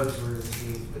gloves we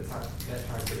received that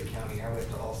time for the county. I went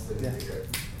to Austin and picked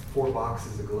up 4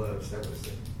 boxes of gloves. That was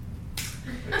a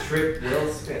trip well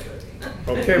spent, I think.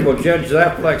 Okay, well, Judge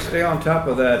Zaplak, stay on top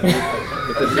of that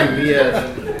with the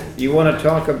CBS. You want to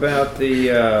talk about the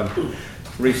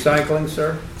recycling,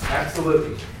 sir?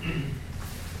 Absolutely.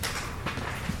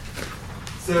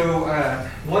 So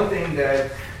one thing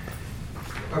that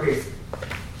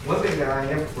I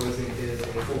am proposing is a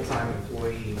full-time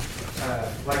employee.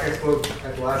 Like I spoke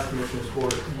at the last Commissioner's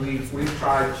Court, we've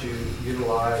tried to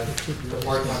utilize the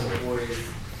part-time employees.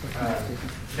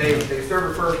 They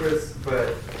serve a purpose,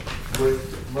 but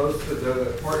with most of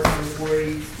the part-time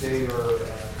employees, they are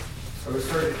of a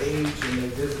certain age and they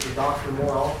visit the doctor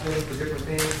more often for different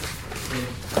things. And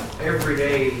every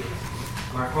day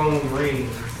my phone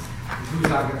rings, who's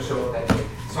not going to show up that day?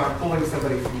 So I'm pulling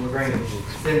somebody from LaGrange,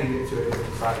 sending it to a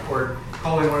different site, or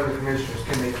calling one of the commissioners,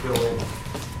 can they fill in?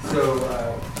 So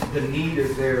the need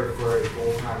is there for a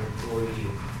full-time employee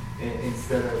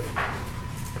instead of,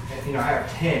 I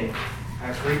have 10. I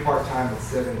have 3 part-time and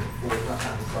 7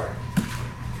 full-time,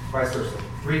 vice versa.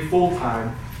 3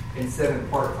 full-time and 7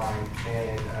 part-time.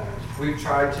 And we've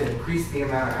tried to increase the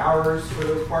amount of hours for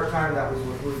those part-time. That was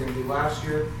what we were going to do last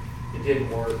year. It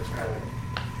didn't work.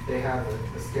 They have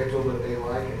a schedule that they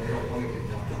like and they don't want to get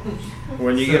done.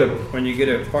 When you get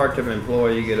a part-time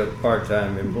employee, you get a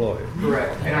part-time employee.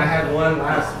 Correct. And I had one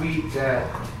last week that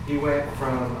he went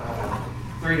from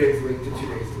 3 days a week to 2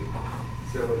 days a week.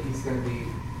 So he's going to be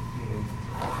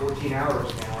 14 hours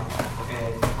now,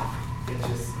 and it's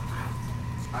just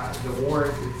the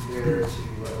warrant is there to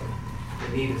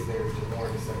the need is there to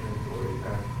warrant a second employee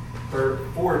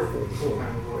or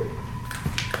full-time employee.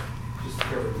 Just to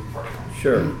cover the part-time.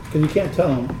 Sure. Because you can't tell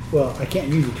them, well, I can't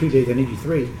use you 2 days, I need you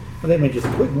 3. Well, they may just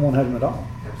quit and won't have them at all.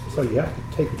 Absolutely. So you have to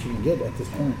take what you can get at this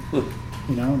point. What are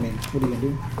you going to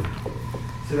do?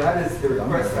 So that is the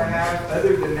request I have.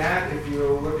 Other than that, if you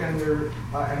look under,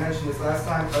 I mentioned this last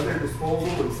time, other disposal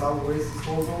and solid waste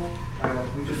disposal,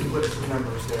 we just put some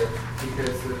numbers there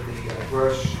because of the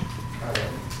brush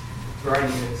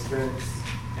grinding expense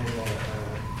and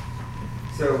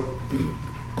so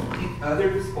other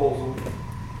disposal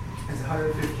is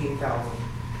 $115,000.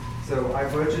 So I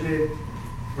budgeted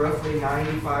roughly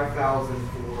 $95,000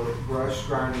 for brush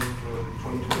grinding for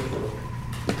 2024.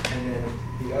 And then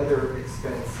the other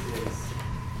expense is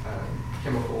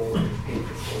chemical and paint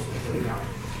disposal for the county.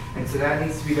 And so that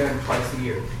needs to be done twice a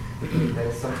year. That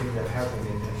is something that hasn't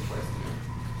been done twice a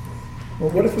year. Well,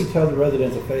 what if we tell the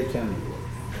residents of Fayette County,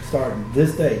 starting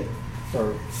this day,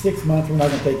 for 6 months, we're not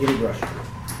going to take any brush?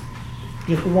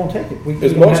 Just we won't take it.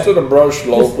 Is most of the brush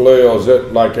locally, or is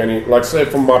it like say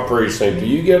from my precinct? Do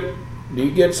you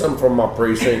get some from my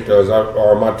precinct,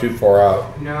 or am I too far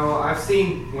out? No, I've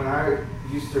seen when I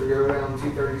used to go down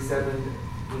 237,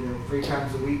 3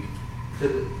 times a week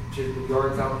to the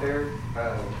yards out there.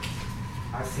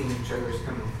 I've seen trailers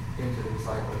coming into the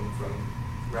recycling from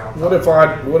routes.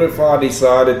 What if I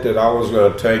decided that I was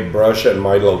going to take brush at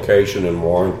my location in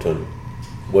Warrenton?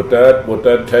 Would that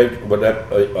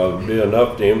be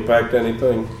enough to impact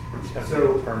anything?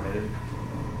 So permitted.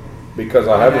 Because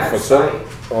I have a facility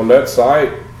on that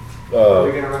site. Are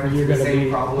we going to run into the same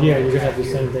problem? Yeah, you're going to have the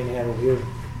same thing happen here.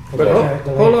 But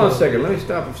hold on a second. Let me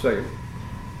stop a second.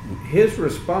 his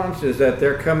response is that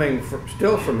they're coming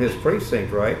still from his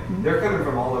precinct, right? They're coming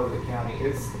from all over the county.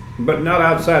 It's But not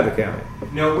outside the county.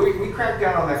 no, we cracked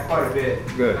down on that quite a bit.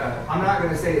 Good. I'm not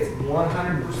going to say it's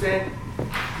 100%,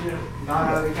 not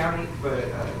out of the county, but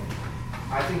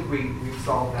I think we've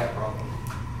solved that problem.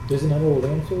 Isn't that old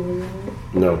answer over there?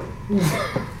 No.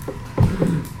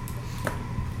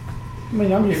 I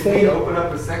mean, I'm just If saying. we open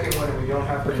up a second one and we don't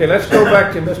have to. Okay, let's go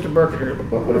back to Mr. Burke.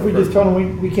 What if we just told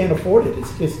them we can't afford it?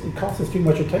 It costs us too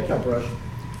much to take out brush.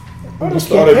 I We just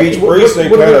can't thought if take each it. What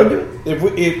precinct are we had gonna a, do?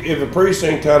 if a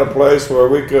precinct had a place where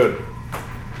we could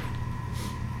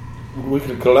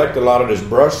collect a lot of this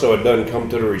brush so it doesn't come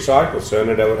to the recycle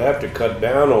center, that would have to cut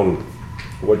down on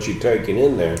what you're taking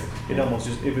in there. It almost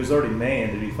just, if it was already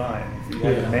manned, it'd be fine. If you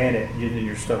had to man it, then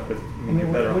you're stuck with, you're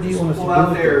better what do you off. want us to Well, do out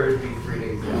with there it? it'd be 3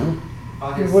 days.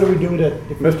 I mean, what do we do with it?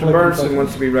 if we Mr. collect Burnson it?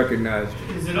 wants to be recognized.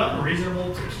 Is it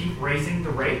unreasonable to keep raising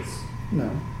the rates? No.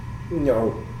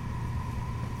 No.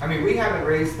 I mean, we haven't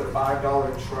raised the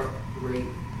 $5 truck rate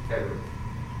ever.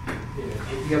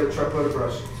 If you have a truckload of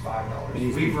brush, it's $5.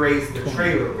 We've raised the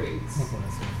trailer rates.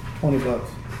 $20.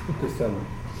 Just tell them.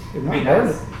 If I not, mean, burn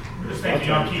that's- it. I'm just thinking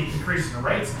you don't keep increasing the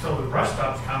rates until the brush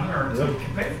stops coming or until you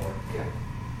can pay for it. Yeah.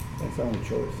 That's the only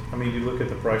choice. I mean, you look at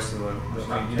the price of I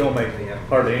mean, you don't make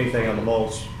hardly anything on the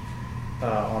mulch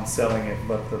on selling it,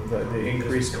 but the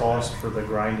increased cost for the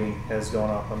grinding has gone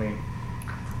up. I mean,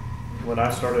 when I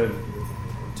started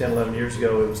 10, 11 years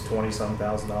ago, it was $20-some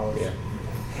thousand. Yeah.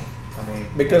 I mean,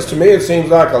 Because to me, it seems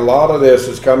like a lot of this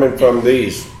is coming from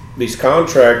these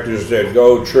contractors that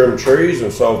go trim trees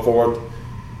and so forth.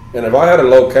 And if I had a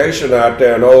location out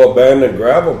there, an old abandoned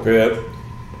gravel pit,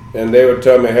 and they would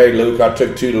tell me, hey, Luke, I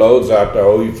took 2 loads out there, I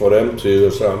owe you for them 2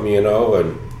 or something,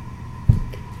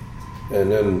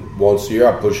 and then once a year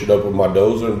I push it up with my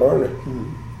dozer and burn it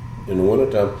in the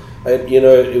wintertime.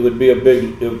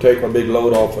 It would take a big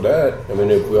load off of that. I mean,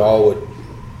 if we all would.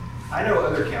 I know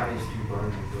other counties do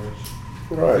burn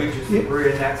the brush. Right. We're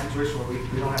in that situation where we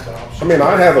don't have that option. I mean,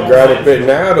 I have a gravel pit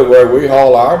now to where we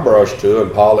haul our brush to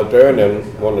and haul it there, and then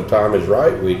when the time is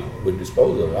right, we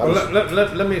dispose of it.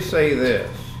 Well, let me say this,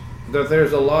 that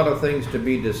there's a lot of things to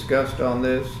be discussed on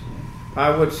this. I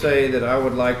would say that I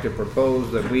would like to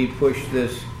propose that we push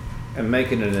this and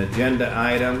make it an agenda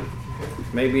item,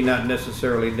 maybe not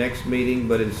necessarily next meeting,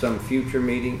 but in some future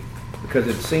meeting, because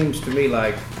it seems to me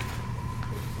like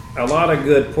a lot of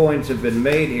good points have been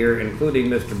made here, including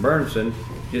Mr. Burnson.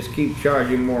 Just keep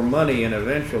charging more money and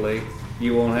eventually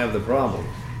you won't have the problem.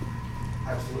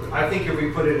 Absolutely. I think if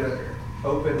we put it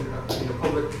open in a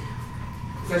public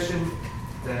session,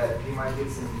 that you might get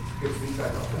some good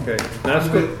feedback on that. Okay, now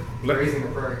Raising the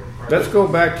price. let's go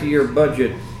back to your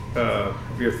budget,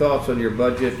 your thoughts on your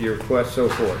budget, your requests, so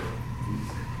forth.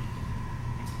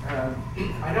 I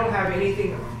don't have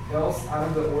anything else out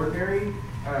of the ordinary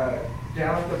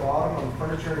down at the bottom on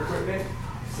furniture and equipment.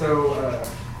 So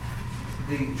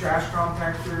the trash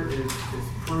compactor is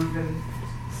proven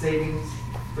savings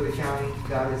for the county.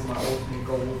 That is my ultimate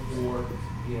goal for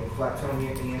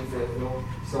Flatonia and Fayetteville.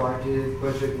 So I did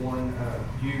budget one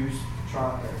used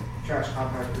trash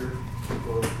compactor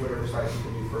for whatever size you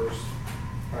can do first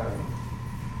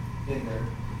in there.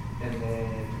 And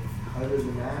then other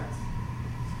than that,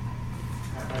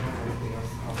 I don't have anything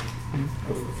else.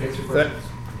 Thanks for questions.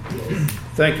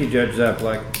 Thank you, Judge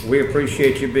Zaplak. We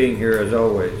appreciate you being here as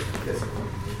always. Yes, sir.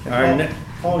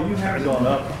 Paul, you have gone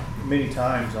up many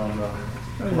times on the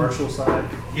commercial side.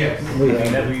 Yes. We've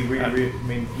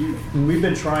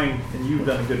been trying, and you've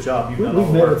done a good job. You've done all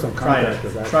We've the met work with some trying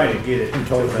contractors. to get it. And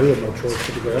told us we had no choice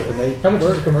but to go up, and they. How much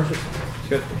is the commercial?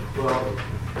 Well,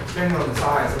 depending on the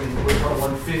size, I mean, we're talking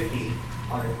 150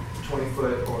 on a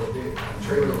 20-foot or a big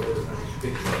trailer or a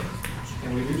big truck, and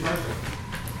we do charge them.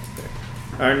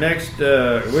 Our next,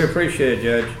 we appreciate it,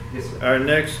 Judge. Yes, sir. Our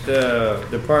next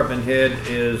department head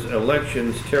is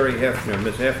elections, Terry Hefner.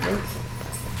 Ms. Hefner?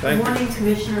 Good morning,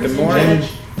 Commissioners. Good morning. And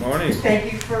Judge. Morning.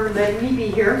 Thank you for letting me be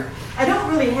here. I don't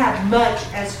really have much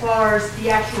as far as the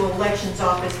actual elections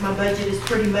office. My budget is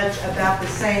pretty much about the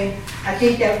same. I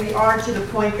think that we are to the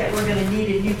point that we're going to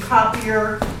need a new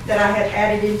copier that I have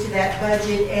added into that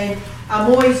budget. And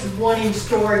I'm always wanting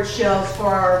storage shelves for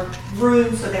our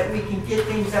rooms so that we can get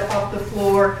things up off the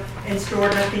floor and store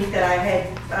it. And I think that I had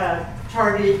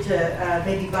targeted to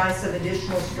maybe buy some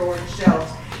additional storage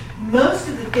shelves. Most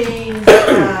of the things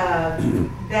that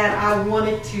I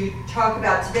wanted to talk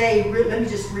about today, let me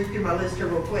just read through my list here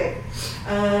real quick.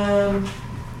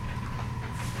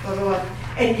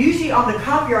 And usually on the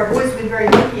copier, I've always been very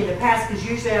lucky in the past because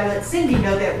usually I let Cindy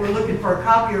know that we're looking for a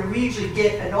copier. We usually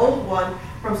get an old one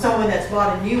from someone that's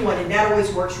bought a new one, and that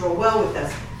always works real well with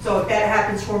us. So if that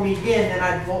happens for me again, then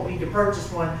I won't need to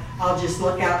purchase one. I'll just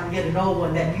look out and get an old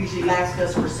one that usually lasts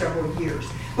us for several years.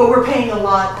 But we're paying a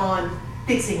lot on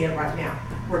fixing it right now.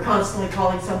 We're constantly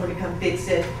calling someone to come fix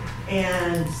it.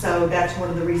 And so that's one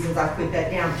of the reasons I put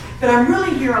that down. But I'm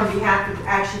really here on behalf of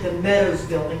actually the Meadows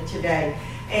building today.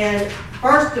 And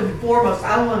first and foremost,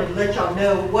 I wanted to let y'all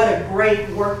know what a great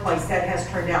workplace that has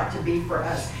turned out to be for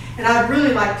us. And I'd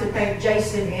really like to thank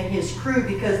Jason and his crew,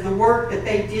 because the work that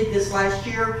they did this last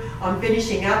year on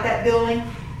finishing out that building,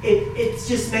 it's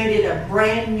just made it a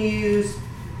brand new,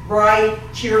 bright,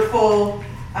 cheerful,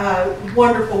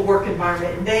 wonderful work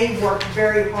environment. And they worked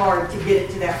very hard to get it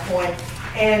to that point.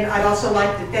 And I'd also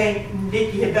like to thank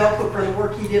Nicky Hebelka for the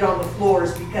work he did on the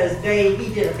floors, because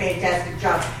he did a fantastic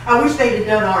job. I wish they'd have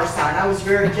done our side. I was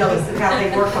very jealous of how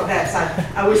they worked on that side.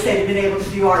 I wish they'd have been able to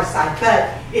do our side.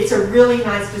 But it's a really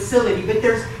nice facility. But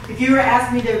if you were to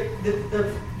ask me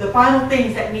the final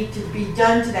things that need to be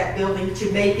done to that building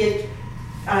to make it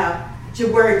to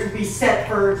where it will be set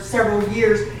for several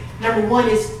years, number one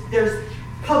is there's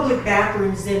public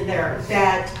bathrooms in there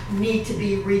that need to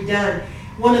be redone.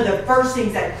 One of the first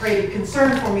things that created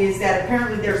concern for me is that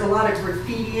apparently there's a lot of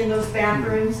graffiti in those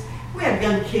bathrooms. We have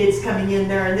young kids coming in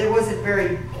there, and there wasn't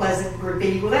very pleasant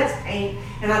graffiti. Well, that's paint,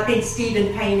 and I think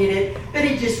Stephen painted it, but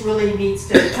it just really needs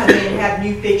to come in and have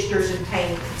new fixtures and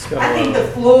paint. I think the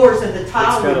floors and the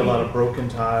tiles. It's got a lot of broken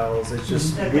tiles. It's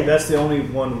just that's the only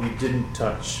one we didn't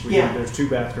touch. There's 2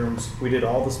 bathrooms. We did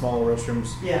all the smaller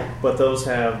restrooms. Yeah. But those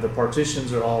have the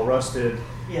partitions are all rusted.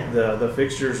 Yeah. The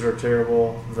fixtures are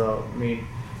terrible.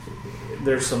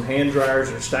 There's some hand dryers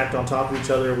that are stacked on top of each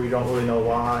other. We don't really know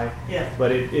why. Yeah.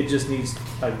 But it just needs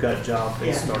a gut job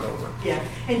to start over. Yeah.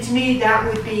 And to me,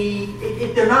 that would be,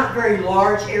 they're not very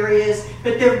large areas,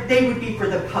 but they would be for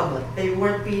the public.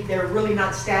 They're really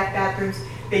not staff bathrooms.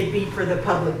 They'd be for the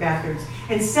public bathrooms.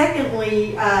 And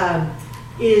secondly,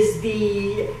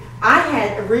 I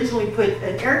had originally put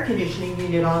an air conditioning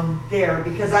unit on there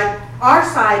because our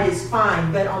side is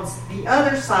fine, but on the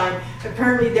other side,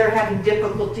 apparently they're having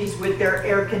difficulties with their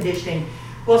air conditioning.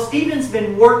 Well, Stephen's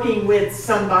been working with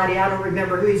somebody, I don't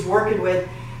remember who he's working with,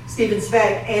 Stephen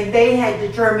Sveck, and they had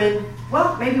determined,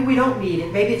 well, maybe we don't need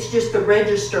it. Maybe it's just the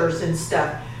registers and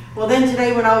stuff. Well, then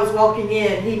today when I was walking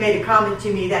in, he made a comment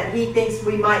to me that he thinks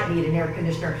we might need an air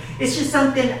conditioner. It's just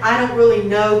something I don't really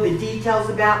know the details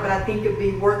about, but I think it'd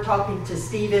be worth talking to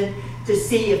Stephen to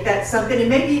see if that's something, and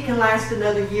maybe it can last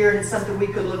another year and it's something we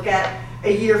could look at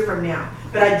a year from now.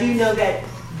 But I do know that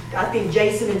I think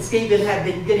Jason and Stephen have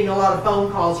been getting a lot of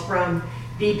phone calls from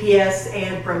DPS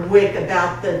and from WIC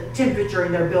about the temperature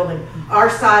in their building. Our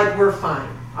side, we're fine.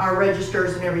 Our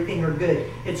registers and everything are good.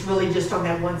 It's really just on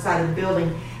that one side of the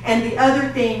building. And the other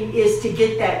thing is to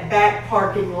get that back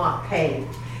parking lot paved.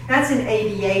 That's an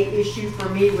ADA issue for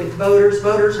me with voters.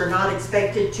 Voters are not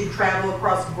expected to travel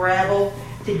across gravel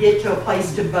to get to a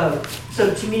place to vote.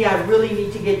 So to me, I really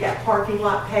need to get that parking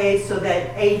lot paved so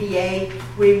that ADA,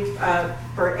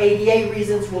 for ADA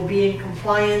reasons, will be in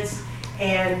compliance.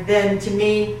 And then to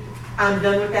me, I'm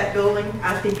done with that building.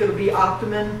 I think it'll be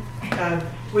optimum.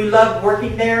 We love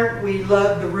working there. We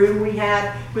love the room we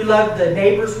have. We love the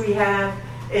neighbors we have.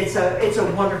 It's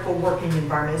a wonderful working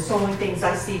environment. It's the only things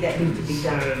I see that need to be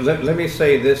done. Let me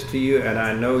say this to you, and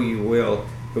I know you will,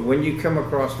 but when you come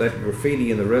across that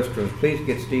graffiti in the restrooms, please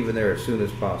get Stephen there as soon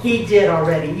as possible. He did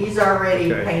already. He's already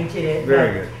painted it.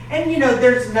 Very good. And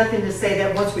there's nothing to say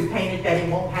that once we paint it that it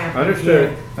won't happen.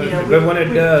 Understood. Again. But when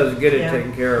it does, get it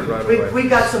taken care of right away. We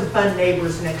got some fun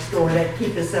neighbors next door that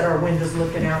keep us at our windows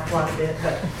looking out quite a bit,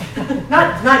 but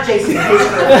not Jason and his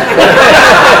group.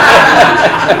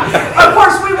 Of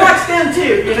course, we watch them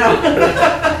too,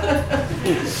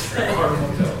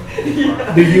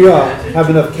 Do you have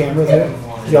enough cameras there?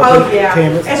 Oh, yeah.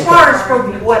 Cameras? As far as for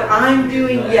what I'm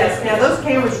doing, yes. Now, those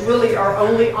cameras really are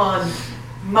only on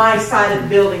my side of the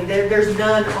building. There's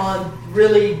none on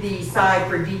really the side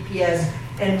for DPS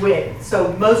and WIC.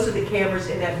 So most of the cameras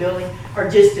in that building are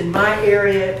just in my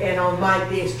area and on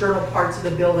the external parts of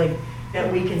the building that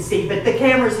we can see. But the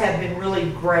cameras have been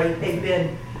really great.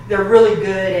 They're really good,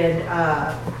 and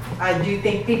I do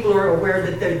think people are aware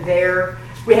that they're there.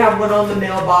 We have one on the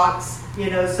mailbox,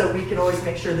 so we can always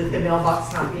make sure that the mailbox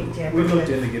is not being tampered We with. looked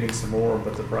into getting some more,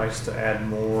 but the price to add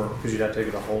more, because you'd have to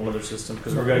take it a whole other system,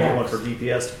 because we're going to get one for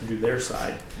DPS to do their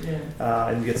side,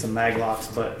 and get some mag locks.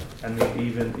 But I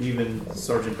mean, even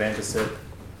Sergeant Banta said,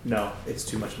 no, it's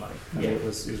too much money. I mean, it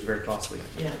was very costly.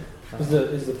 Yeah.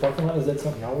 Is the parking lot, is that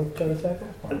something y'all would try to tackle?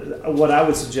 What I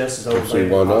would suggest is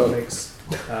overlaying hot mix,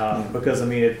 because I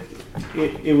mean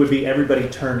it would be everybody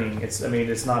turning. It's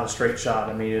not a straight shot.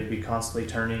 I mean, it'd be constantly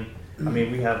turning. I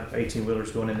mean, we have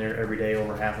 18-wheelers going in there every day,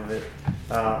 over half of it.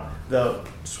 The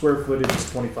square footage is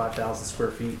 25,000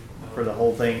 square feet for the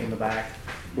whole thing in the back,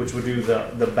 which would do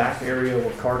the back area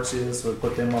where carts is, so we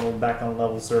put them back on a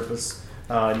level surface,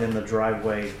 and then the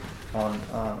driveway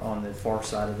on the far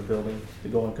side of the building to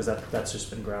go in, because that's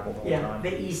just been gravel the whole time.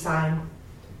 The east side,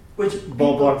 which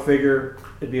Ballpark figure,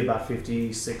 it'd be about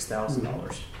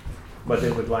 $56,000, but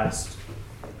it would last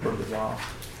for a good while.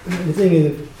 The thing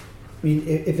is, I mean,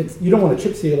 if it's, you don't want to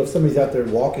chip seal if somebody's out there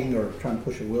walking or trying to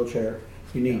push a wheelchair.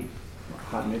 You need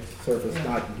hot mix surface,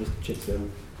 not just chip seal.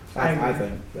 I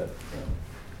think. But,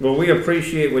 Well, we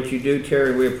appreciate what you do,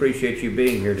 Terry. We appreciate you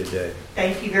being here today.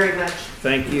 Thank you very much.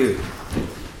 Thank you.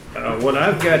 What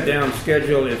I've got down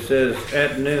scheduled, it says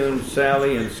at noon,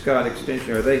 Sally and Scott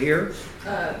Extension. Are they here?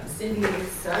 Cindy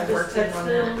is I just working texted on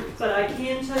them, that. but I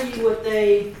can tell you what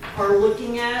they are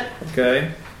looking at.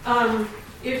 Okay.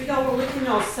 If y'all were looking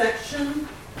on section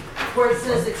where it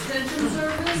says extension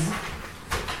service,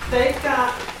 they've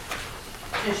got,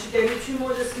 and she gave me 2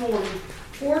 more this morning,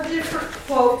 4 different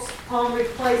quotes on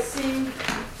replacing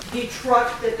the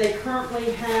truck that they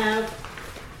currently have.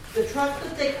 The truck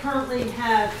that they currently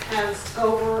have has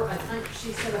over, I think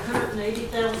she said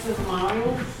 180,000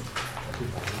 miles.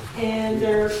 And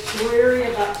they're weary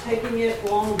about taking it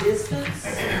long distance.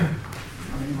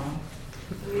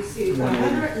 Let me see,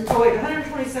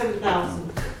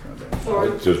 127,000.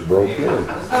 Sorry. It just broke in. And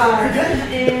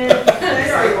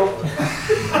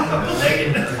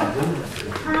they're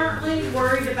currently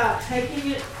worried about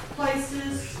taking it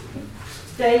places.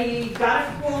 They got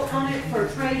a quote on it for a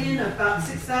trade-in of about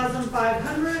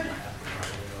 $6,500.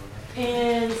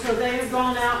 And so they have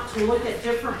gone out to look at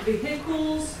different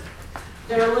vehicles.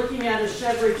 They're looking at a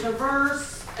Chevy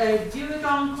Traverse, a Buick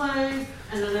Enclave,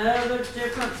 and another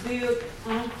different Buick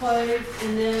Enclave,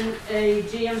 and then a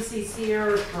GMC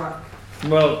Sierra truck.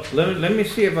 Well, let me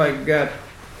see if I got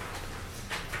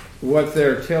what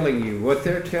they're telling you. What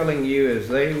they're telling you is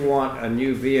they want a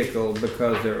new vehicle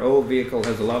because their old vehicle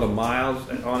has a lot of miles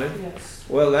on it. Yes.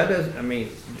 Well, that does. I mean,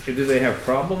 do they have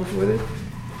problems with it?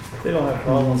 They don't have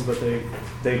problems, but they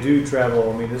do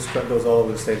travel. I mean, this truck goes all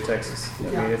over the state of Texas. I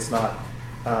mean, it's not.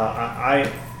 I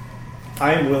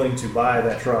am willing to buy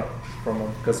that truck from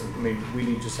them because I mean we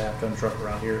need just a half-ton truck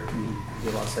around here. It'd be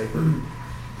a lot safer.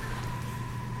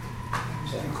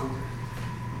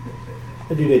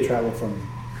 they travel from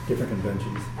different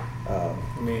conventions. I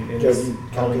mean, and it's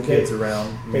hauling kids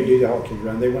around. They do the haul kids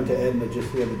around. They went to Edna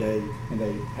just the other day, and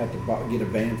they had to get a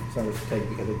van from somewhere to take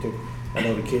because they took a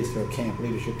load of kids to a camp,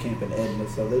 leadership camp in Edna.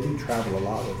 So they do travel a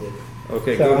lot with it.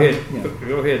 Okay, so go ahead.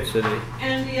 Go ahead, Cindy.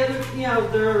 And the other,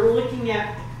 they're looking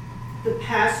at the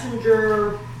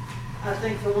passenger. I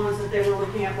think the ones that they were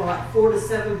looking at were like 4 to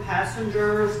 7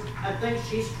 passengers. I think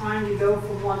she's trying to go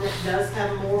for one that does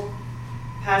have more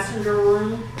passenger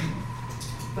room,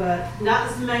 but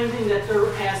that's the main thing that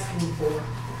they're asking for.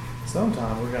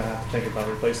 Sometime we're gonna have to think about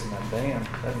replacing that van.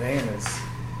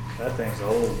 That thing's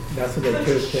old. That's what they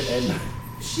took to Edna.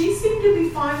 She seemed to be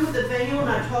fine with the van when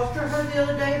I talked to her the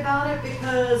other day about it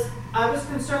because I was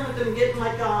concerned with them getting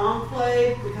like an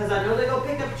enclave because I know they go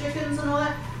pick up chickens and all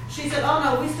that. She said, "Oh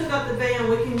no, we still got the van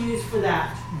we can use for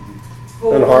that."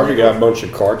 And Harvey got a bunch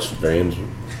of carts, vans,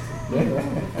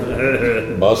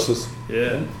 buses.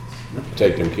 Yeah.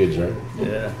 Take them kids around.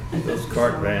 Yeah, those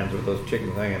cart vans with those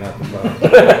chickens hanging out the bottom.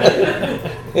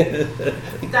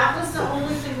 That was the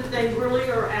only thing that they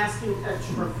really are asking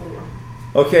extra for.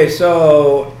 Okay,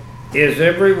 so is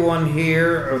everyone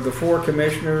here of the 4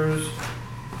 commissioners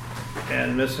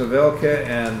and Ms. Havelka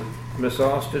and Ms.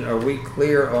 Austin, are we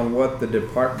clear on what the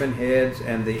department heads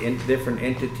and the different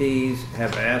entities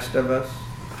have asked of us?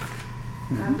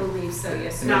 I believe so,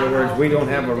 yes. In other words, we don't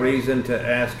have a reason to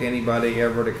ask anybody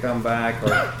ever to come back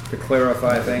or to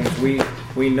clarify things.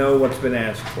 We know what's been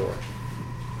asked for.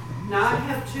 Now I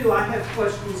have 2 I have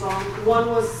questions on. One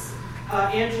was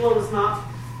Angela was not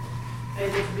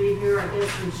able to be here, I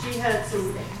guess, and she had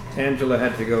some. Angela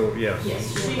had to go, yes.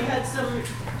 Yes, she had some,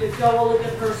 if y'all will look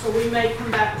at her, so we may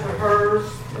come back to hers.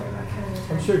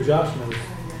 I'm sure Josh knows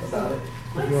about it.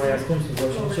 If you want to ask him some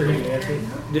questions, I'm sure he can answer.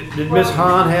 Did Ms.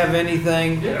 Hahn have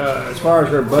anything as far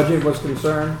as her budget was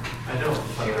concerned? I don't.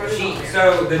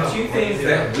 So the 2 things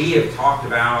that we have talked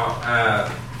about, I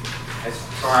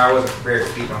wasn't prepared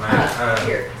to speak on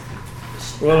that.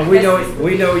 Well, we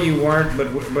know you weren't,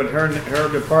 but her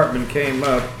department came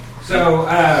up. So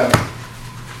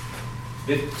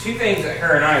the 2 things that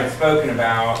her and I had spoken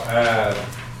about.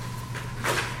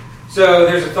 So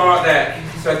there's a thought that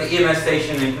at the EMS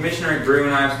station, and Commissioner Drew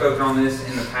and I have spoken on this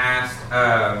in the past.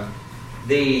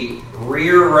 the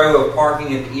rear row of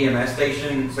parking at the EMS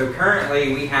station. So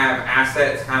currently we have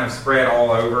assets kind of spread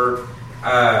all over.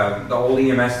 The old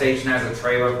EMS station has a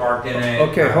trailer parked in it.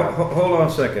 Okay, hold on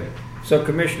a second. So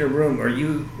Commissioner Broom, are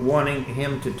you wanting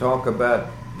him to talk about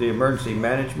the emergency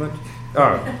management?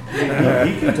 Oh.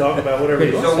 He can talk about whatever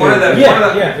he wants. So one of the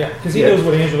because he knows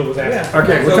what Angela was asking.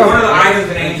 Okay, so one of the items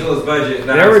in Angela's budget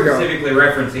that I'm specifically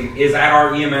referencing is at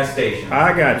our EMS station.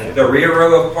 I got you. The rear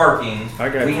row of parking. I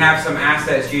got we you. have some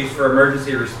assets used for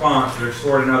emergency response that are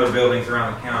stored in other buildings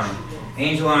around the county.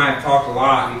 Angela and I have talked a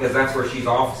lot, because that's where she's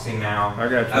officing now, I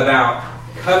got you. about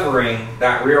covering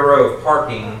that rear row of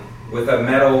parking with a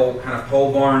metal kind of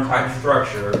pole barn type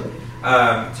structure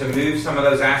to move some of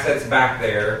those assets back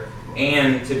there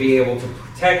and to be able to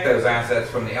protect those assets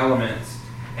from the elements.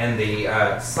 And the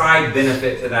side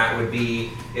benefit to that would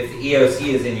be, if the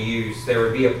EOC is in use, there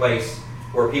would be a place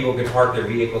where people could park their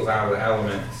vehicles out of the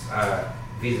elements,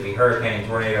 vis-a-vis hurricane,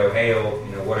 tornado, hail,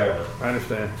 whatever. I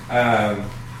understand.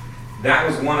 That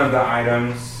was one of the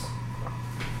items.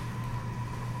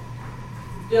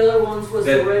 The other ones was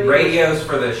the radios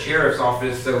for the sheriff's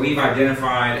office. So we've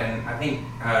identified, and I think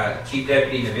Chief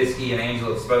Deputy Novisky and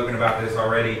Angela have spoken about this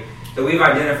already. So we've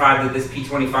identified that this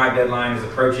P25 deadline is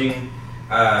approaching.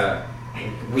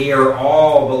 We are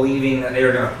all believing that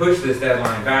they're going to push this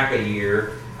deadline back a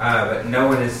year, but no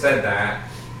one has said that.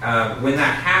 When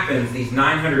that happens, these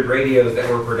 900 radios that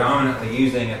we're predominantly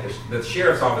using, at the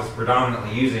sheriff's office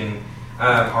predominantly using,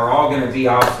 are all going to be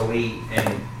obsolete,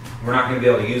 and we're not going to be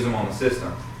able to use them on the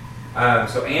system.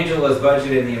 So Angela's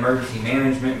budgeted in the emergency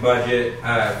management budget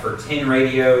for 10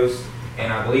 radios, and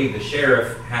I believe the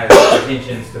sheriff has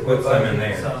intentions to put some in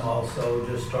there. Some also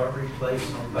just start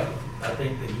replacing them, but I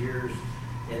think the year's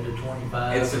into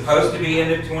 25. It's supposed to be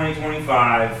into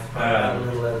 2025. A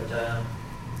little at a time.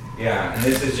 Yeah, and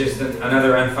this is just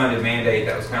another unfunded mandate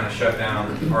that was kind of shoved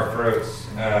down our throats.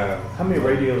 How many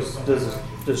radios does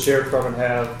the sheriff department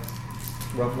have,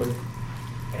 roughly?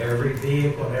 Every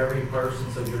vehicle, every person,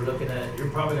 so you're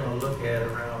probably going to look at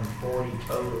around 40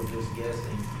 total, just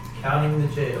guessing, counting the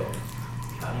jail,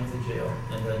 and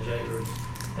the jailers,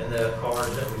 and the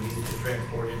cars that we use to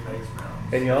transport inmates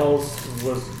around. And y'all's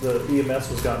the EMS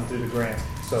was gotten through the grant.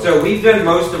 So we've done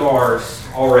most of ours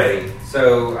already.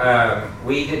 So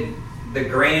the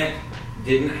grant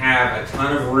didn't have a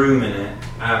ton of room in it,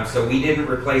 so we didn't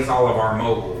replace all of our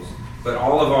mobiles. But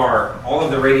all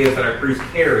of the radios that our crews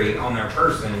carry on their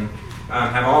person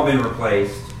have all been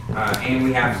replaced, and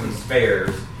we have some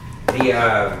spares.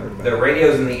 The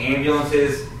radios in the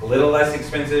ambulances, a little less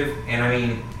expensive, and I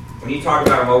mean, when you talk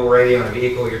about a mobile radio in a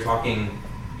vehicle, you're talking,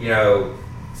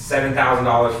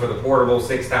 $7,000 for the portable,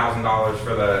 $6,000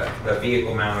 for the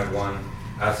vehicle mounted one.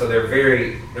 So they're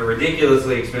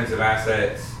ridiculously expensive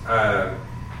assets,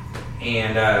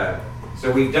 so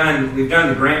we've done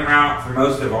the grant route for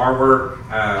most of our work.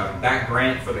 That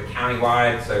grant for the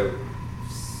countywide, so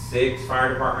 5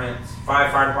 fire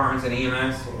departments in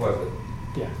EMS. What was it?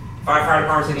 Yeah. 5 fire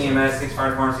departments in EMS, 6 fire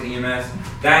departments in EMS.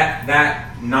 That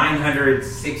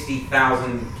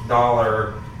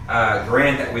 $960,000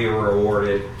 grant that we were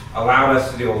awarded allowed us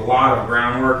to do a lot of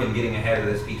groundwork in getting ahead of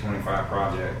this P25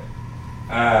 project.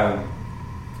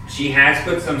 She has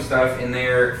put some stuff in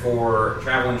there for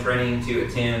travel and training to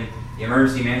attend the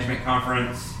emergency management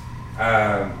conference.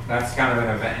 That's kind of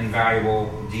an invaluable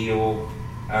deal.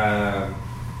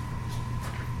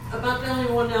 About the only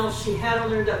one else she had on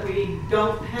there that we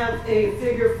don't have a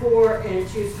figure for, and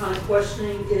she was kind of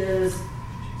questioning, is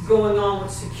going on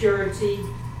with security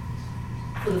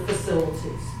for the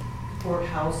facilities,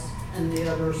 courthouse and the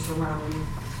other surrounding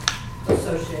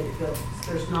associated buildings.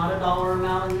 There's not a dollar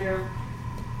amount in there.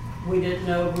 We didn't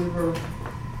know we were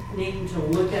needing to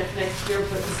look at next year,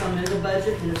 putting some in the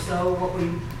budget, and if so, what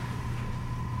we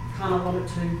kind of wanted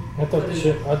to. I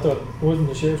thought wasn't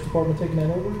the sheriff's department taking that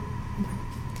over?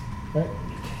 Right?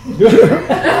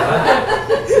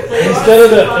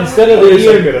 instead of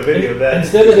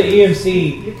the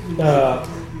EMC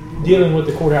dealing with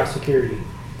the courthouse security.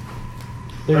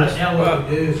 Right now, what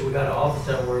we do is we got an office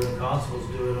out where the constables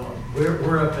do it on.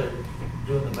 We're up at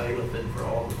doing the bailiffing for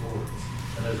all the courts,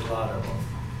 and there's a lot of them.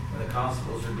 And the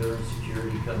constables are doing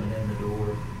security coming in the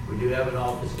door. We do have an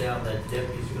office down that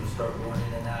deputies are going to start going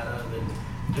in and out of and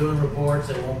doing reports.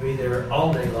 They won't be there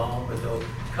all day long, but they'll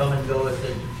come and go if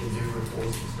they can do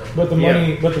reports and stuff. But the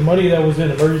money that was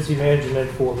in emergency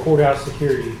management for courthouse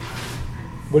security,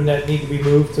 wouldn't that need to be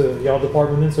moved to y'all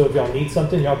department then? So if y'all need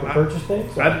something, y'all can purchase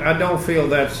things? I don't feel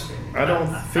that's. I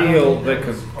don't feel that.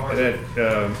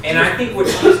 And I think what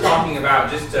she's talking about,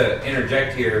 just to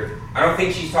interject here, I don't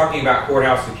think she's talking about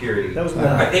courthouse security. That was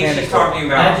I think she's mechanical. talking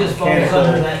about That just falls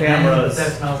under that cameras.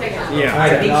 Yeah, I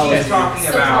think she's talking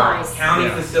about Supplies. county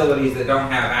Yeah. facilities that don't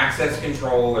have access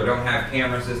control or don't have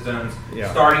camera systems,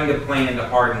 Yeah. starting to plan to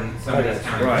harden some of these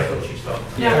county Right. facilities. She's talking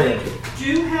about. Now, we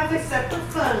do have a separate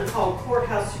fund called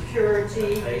courthouse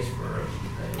security, Pays for it.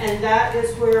 and that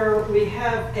is where we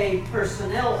have a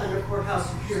personnel under courthouse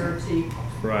security.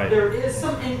 Right. There is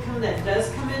some income that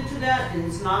does come into that, and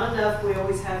it's not enough, we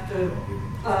always have to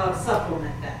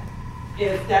supplement that.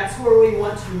 If that's where we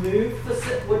want to move,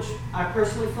 which I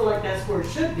personally feel like that's where it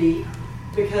should be,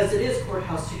 because it is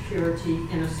courthouse security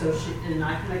and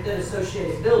I can make that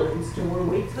associated buildings to where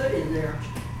we put in there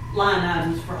line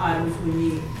items for items we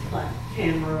need, like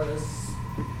cameras,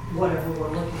 whatever we're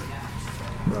looking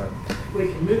at. Right. We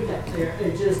can move that there,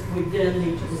 it just, we then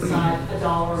need to decide a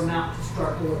dollar amount to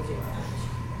start looking at.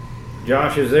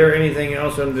 Josh, is there anything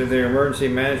else under the emergency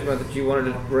management that you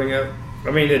wanted to bring up?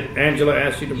 I mean, did Angela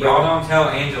ask you to bring Y'all up? don't tell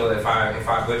Angela if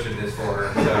I butchered this for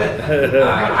her. So,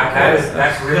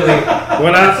 that's really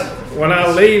When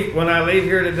I leave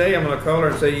here today, I'm going to call her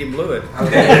and say you blew it.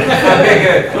 okay.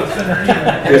 Okay,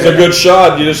 good. It's a good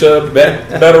shot. You just have a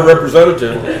better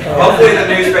representative. Hopefully the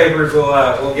newspapers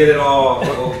will get it all.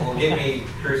 Will get me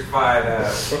crucified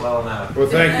well enough. Well,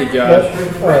 thank you, Josh.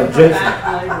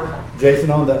 Jason,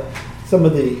 on some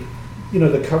of the,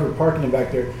 the covered parking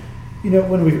back there,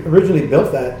 when we originally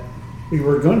built that, we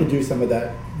were going to do some of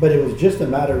that, but it was just a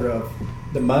matter of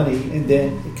the money, and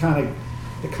then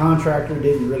the contractor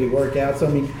didn't really work out. So, I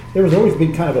mean, there was always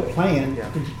been kind of a plan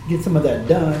to get some of that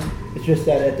done. It's just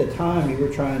that at the time we were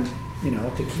trying,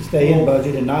 to stay in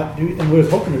budget and not do, and we was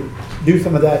hoping to do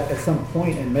some of that at some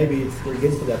point, and maybe we're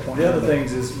getting to that point. The other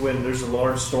things is when there's a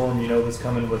large storm, that's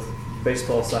coming with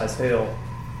baseball-sized hail,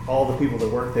 all the people that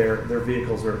work there, their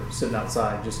vehicles are sitting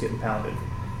outside just getting pounded.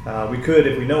 We could,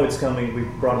 if we know it's coming, we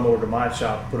brought them over to my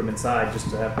shop, put them inside just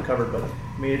to have them covered. But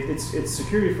I mean, it's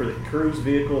security for the crew's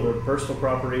vehicle, their personal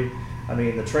property. I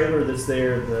mean, the trailer that's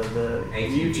there, the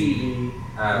UTV.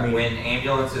 When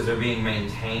ambulances are being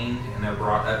maintained and they're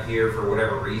brought up here for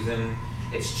whatever reason,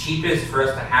 it's cheapest for us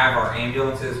to have our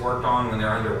ambulances worked on when they're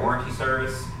under warranty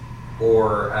service,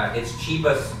 or it's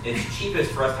cheapest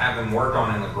for us to have them worked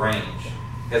on in LaGrange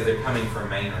because they're coming from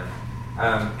Maynard.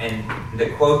 And the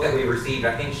quote that we received,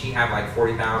 I think she had like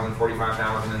 $40,000,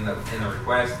 $45,000 in the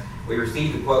request. We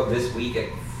received the quote this week at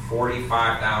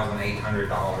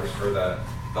 $45,800 for the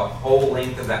whole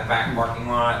length of that back parking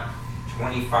lot,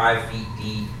 25 feet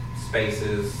deep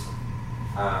spaces,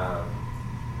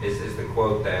 is the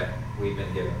quote that we've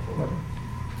been given for.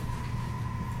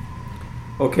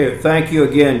 Okay, thank you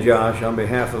again, Josh, on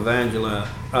behalf of Angela.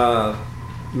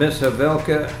 Ms.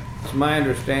 Havelka, it's my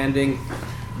understanding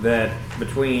that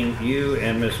between you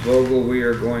and Ms. Vogel, we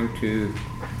are going to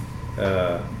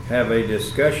have a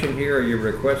discussion here. Are you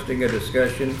requesting a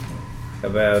discussion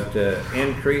about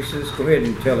increases? Go ahead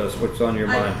and tell us what's on your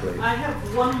mind, please. I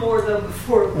have one more though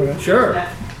before we do Sure.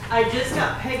 that. I just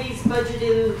got Peggy's budget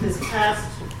in this past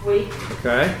week.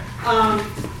 Okay.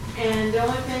 And the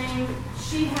only thing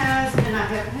she has, and I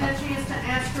haven't had a chance to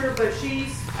ask her, but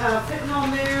she's putting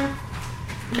on there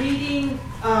needing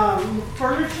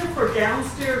furniture for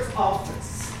downstairs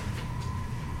office.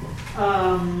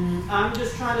 I'm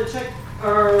just trying to check,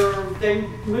 are they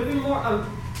moving more?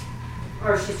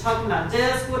 Or she's talking about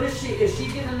desk. What is she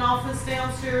getting an office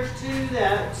downstairs too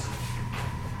that?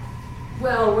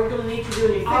 Well, we're gonna need to do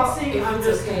any fixing. If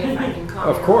it's okay if I can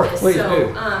comment Of course, on this. please so,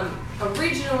 do.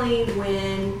 Originally,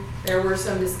 when there were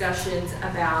some discussions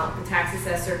about the tax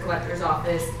assessor collector's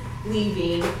office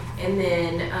leaving, and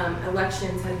then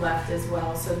elections had left as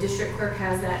well. So district clerk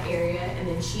has that area, and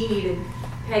then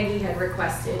Peggy had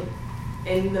requested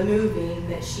in the moving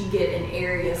that she get an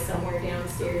area somewhere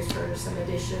downstairs for some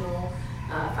additional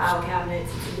file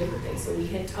cabinets and some different things. So we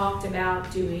had talked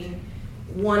about doing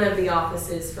one of the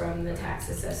offices from the tax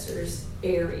assessor's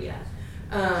area.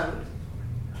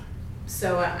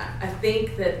 So I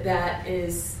think that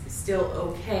is still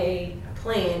okay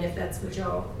plan if that's what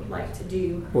y'all would like to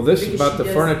do. Well, this is Because about she the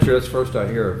does- furniture. That's the first I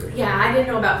hear of it. Yeah, I didn't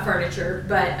know about furniture,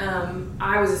 but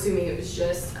I was assuming it was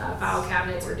just file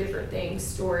cabinets or different things,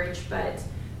 storage, but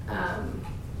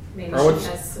maybe she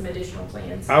has some additional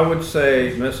plans. I would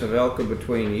say, Ms. Havelka,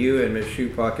 between you and Ms.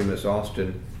 Shupak and Ms.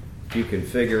 Austin, you can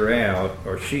figure out,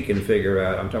 or she can figure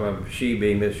out, I'm talking about she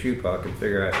being Ms. Shupak, can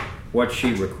figure out what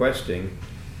she's requesting,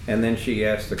 and then she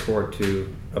asks the court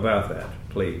about that,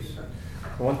 please.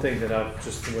 One thing that I've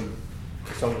just when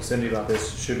talking to Cindy about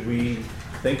this, should we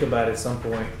think about at some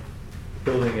point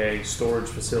building a storage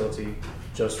facility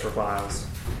just for files?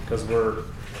 Because we're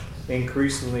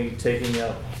increasingly taking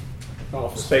up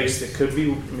space that could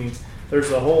be. I mean,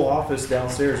 there's a whole office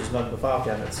downstairs. There's nothing but file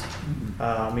cabinets.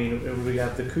 I mean, we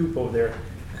got the coop over there.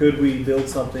 Could we build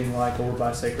something like over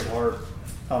by Sacred Heart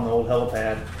on the old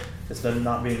helipad that's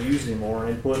not being used anymore,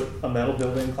 and put a metal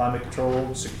building, climate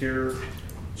controlled, secure,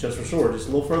 just for storage? It's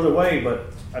a little further away, but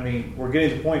I mean, we're getting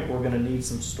to the point where we're going to need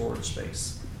some storage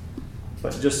space.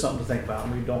 But just something to think about.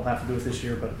 We don't have to do it this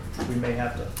year, but we may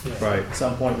have to. Yeah. Right. At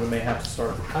some point, we may have to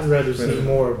start. I'd rather see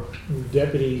more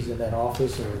deputies in that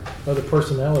office or other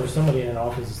personnel or somebody in that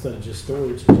office instead of just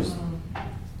storage. Just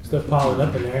stuff piling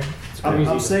up in there. It's crazy.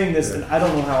 I'm saying this, and I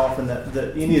don't know how often that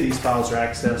any of these files are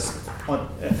accessed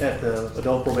at the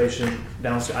adult probation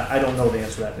downstairs. I don't know the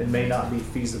answer to that. It may not be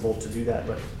feasible to do that,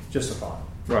 but just a thought.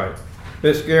 Right.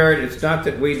 Miss Garrett, it's not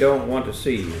that we don't want to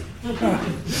see you.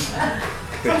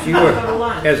 But you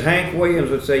are, as Hank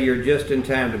Williams would say, you're just in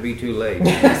time to be too late.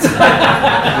 I'm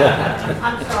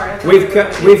sorry.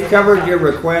 We've covered your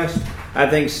request. I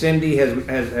think Cindy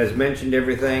has mentioned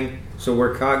everything, so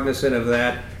we're cognizant of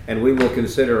that, and we will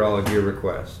consider all of your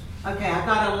requests. Okay, I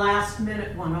got a last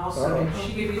minute one also. Did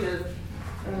she give you the,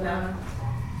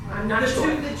 I'm not The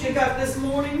sure. two that you got this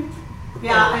morning?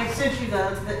 Yeah, I sent you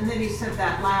and then he sent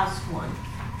that last one.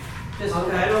 Just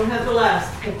Okay, I don't have the last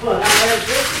one. I have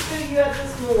just the two you had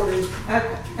this morning.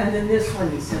 Okay, and then this one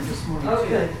he sent this morning too.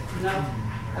 Okay, no,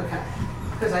 Okay,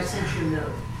 because I sent you a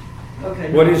note.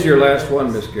 okay. What no, is I your didn't last have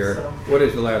one, this, Miss Garrett? so. What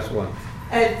is the last one?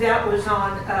 And that was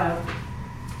on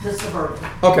the Suburban.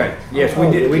 Okay, yes, we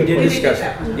did We did discuss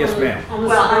that it. one. Yes, ma'am. On the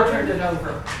Well, I Suburban? turned it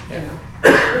over, you know.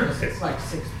 It's like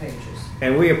 6 pages.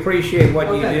 And we appreciate what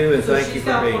you Okay, do, and so thank she's you for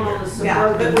got being one on here. the Yeah,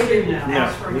 Suburban but we too didn't now.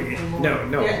 ask for anything more. No,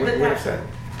 Yeah, but we're that's- set.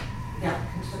 Yeah,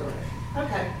 consideration.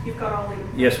 Okay, you've got all the.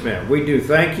 Yes, ma'am, we do.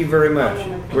 Thank you very much.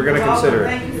 We're going to Well, consider it.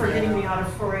 Thank you for getting me out of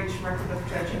 4-H record of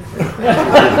judging.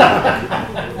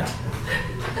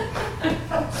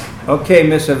 Okay,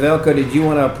 Ms. Havelka, did you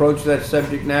want to approach that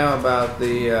subject now about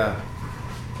the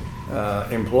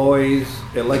employees,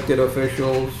 elected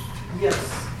officials? Yes.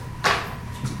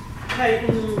 Okay,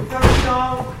 first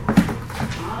off,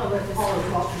 I'll let Paula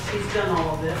talk, because she's done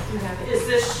all of this. Is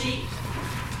this sheet?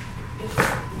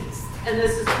 And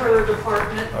this is per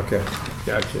department? Okay,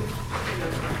 gotcha.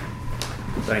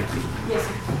 Thank you. Yes.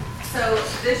 So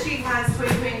this sheet has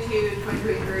 2022,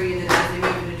 2023, and then as we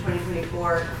move into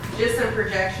 2024, just some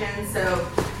projections. So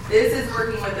this is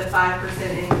working with a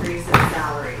 5% increase in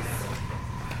salaries.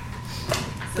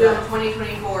 So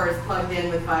 2024 is plugged in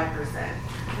with 5%.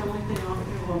 The only thing on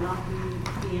here will not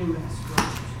be EMS,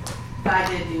 right? But I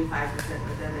did do 5%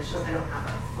 with them. It's just I don't have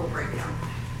a full breakdown.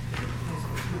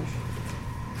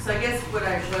 So I guess what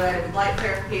I would like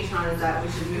clarification on is that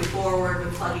we should move forward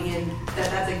with plugging in,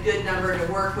 that's a good number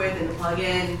to work with and to plug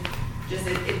in. Just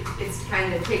it's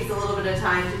kind of takes a little bit of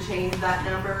time to change that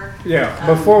number. Yeah,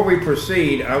 before we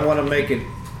proceed, I want to make it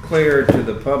clear to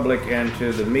the public and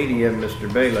to the media, Mr.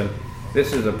 Balin,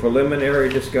 this is a preliminary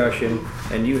discussion,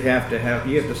 and you have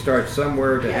to start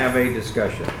somewhere to have a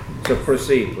discussion. So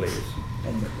proceed, please.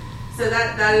 So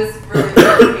that is for the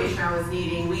clarification I was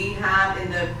needing. We have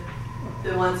in the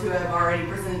ones who have already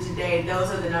presented today, those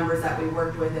are the numbers that we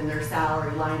worked with in their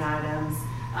salary line items,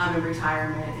 and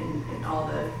retirement and all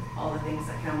the things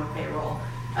that come with payroll.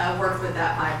 Worked with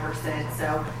that 5%.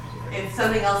 So if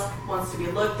something else wants to be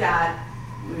looked at,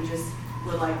 we just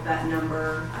would like that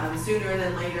number sooner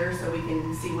than later so we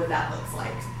can see what that looks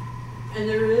like. And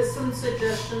there is some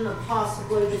suggestion of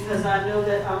possibly, because I know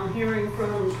that I'm hearing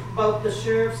from both the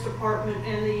sheriff's department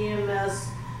and the EMS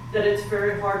that it's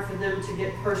very hard for them to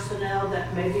get personnel,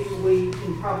 that maybe we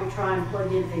can probably try and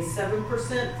plug in a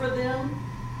 7% for them.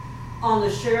 On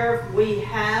the sheriff, we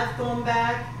have gone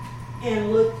back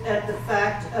and looked at the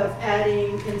fact of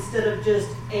adding, instead of just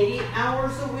 80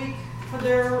 hours a week for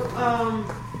their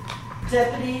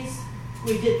deputies,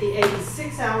 we did the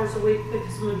 86 hours a week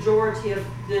because the majority of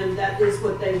them, that is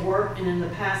what they work, and in the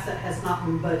past that has not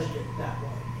been budgeted that way.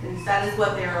 And that is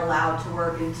what they're allowed to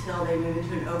work until they move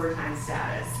into an overtime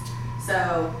status.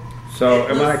 So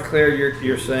am I clear?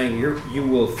 You're saying you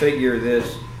will figure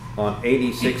this on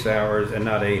 86 hours and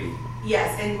not 80?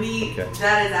 yes, and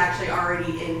that is actually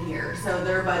already in here. So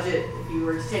their budget, if you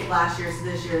were to take last year's to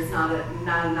this year, it's not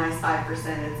a nice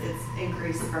 5%. It's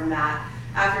increased from that.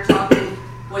 After talking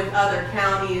with other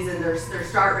counties and their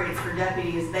start rates for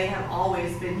deputies, they have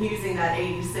always been using that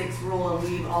 86 rule, and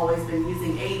we've always been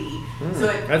using 80. So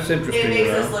that's interesting. It makes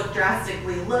us look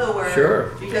drastically lower, Sure,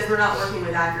 because we're not working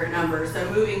with accurate numbers. So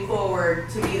moving forward,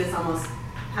 to me, this almost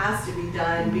has to be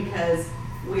done because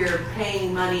we're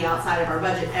paying money outside of our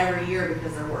budget every year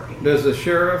because they're working. Does the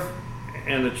sheriff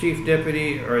and the chief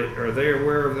deputy, are they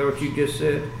aware of what you just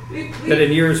said? We- That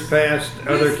in years past,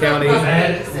 other counties? We've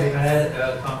had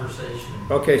a conversation.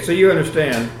 Okay, so you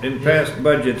understand, in past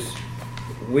budgets,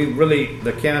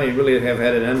 the county really have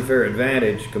had an unfair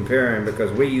advantage comparing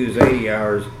because we use 80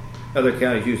 hours, other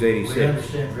counties use 86. We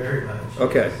understand very much.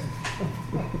 Okay.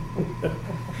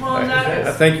 Well, and that I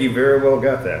is, think you very well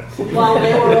got that. while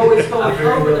they were always going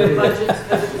over their budgets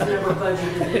because it was never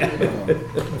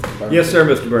budgeted in. Yes, sir,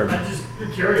 Mr. Burns. I'm just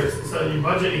curious, so you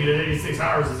budgeting at 86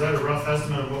 hours, is that a rough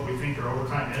estimate of what we think our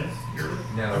overtime is yearly?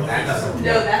 No, that's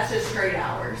No, that's just straight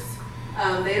hours.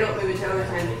 They don't move it to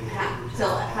overtime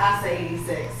till past the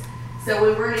 86. So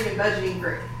we weren't even budgeting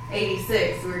for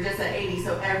 86, we were just at 80,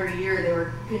 so every year they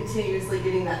were continuously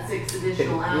getting that 6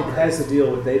 additional It hours. has to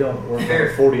deal with they don't work on a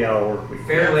 40-hour work week.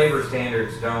 Fair labor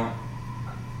standards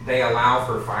they allow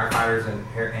for firefighters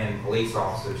and police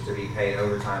officers to be paid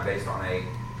overtime based on a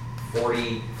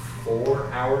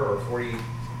 44-hour or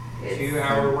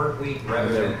 42-hour work week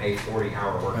rather than a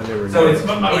 40-hour work week. So it's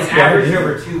averaged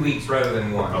over 2 weeks rather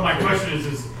than one. But my question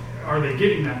is are they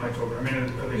getting that much over? I mean,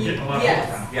 are they getting a lot of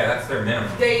overtime? Yeah, that's their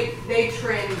minimum. They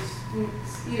trend,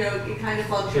 it kind of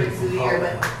fluctuates through the year,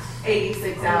 but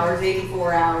 86 hours,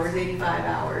 84 hours, 85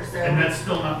 hours. So And that's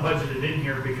still not budgeted in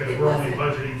here because It we're only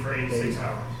wasn't. budgeting for 86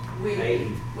 hours.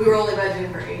 we were only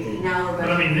budgeting for 80. Now we're budgeting.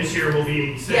 But I mean, this year will be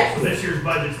 86. Yes. So this year's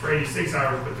budget's for 86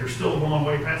 hours, but they're still going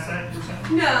way past that, you're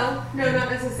saying? No,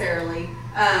 not necessarily.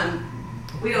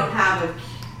 We don't have a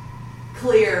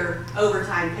clear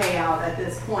overtime payout at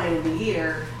this point in the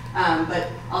year, but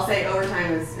I'll say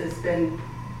overtime has been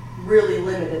really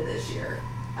limited this year.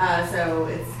 So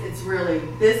it's really,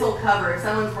 this will cover, if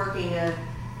someone's working a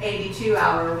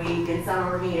 82-hour week and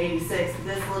someone working 86,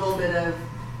 this little bit of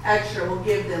extra will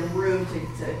give them room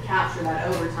to capture that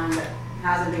overtime that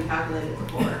hasn't been calculated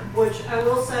before. Which I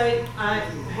will say, I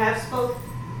have spoke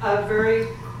very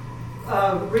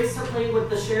recently with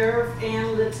the sheriff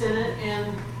and lieutenant,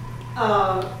 and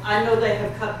I know they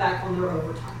have cut back on their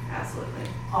overtime. Absolutely.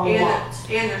 A And lot.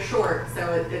 they're short,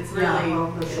 so it's really. Yeah,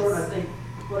 well, they're short, I think,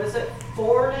 what is it,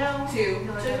 4 now? Two.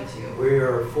 We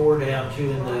are 4 down, 2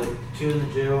 in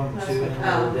the jail, and 2 in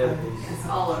the deputies. It's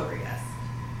all over, yes.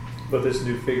 But this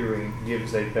new figuring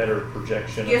gives a better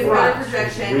projection. Gives of a better what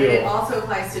projection, is and it real. also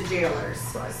applies to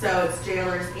jailers. Right. So it's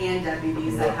jailers and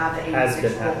deputies that have the 86 has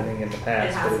been rule. happening in the It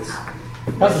past, but hasn't it's happened.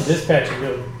 How's the dispatching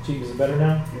go? Chief, is it better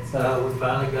now? We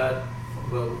finally got,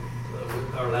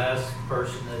 our last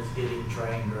person that's getting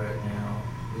trained right now.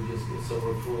 We just get so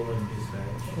we're full in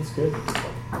dispatch. That's good.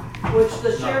 Which the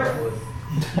Knock on sheriff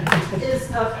wood.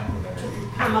 is up to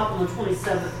come up on the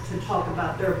 27th to talk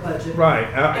about their budget. Right.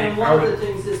 And one of the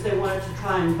things is they wanted to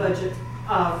try and budget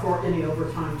for any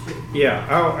overtime too. Yeah,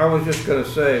 I was just going to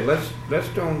say, let's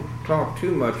don't talk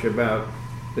too much about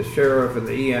the sheriff and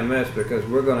the EMS because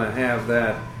we're going to have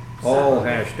that all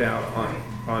hashed out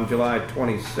on July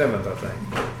 27th, I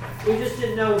think. We just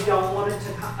didn't know if y'all wanted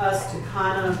us to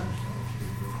kind of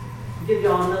give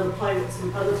y'all another play with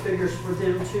some other figures for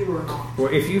them too or not.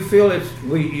 Well, if you feel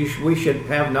we should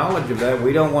have knowledge of that.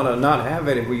 We don't want to not have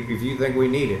it if you think we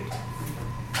need it.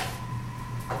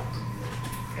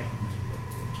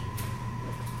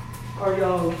 Are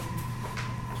y'all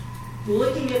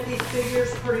looking at these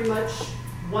figures pretty much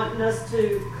wanting us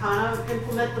to kind of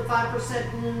implement the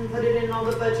 5% and put it in on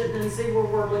the budget and see where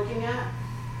we're looking at?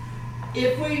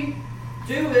 If we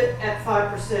do it at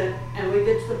 5% and we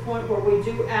get to the point where we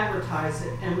do advertise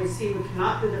it and we see we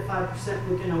cannot do the 5%,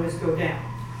 we can always go down.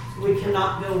 We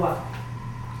cannot go up.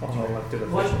 on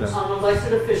elected Once- officials. On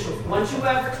elected officials. Once you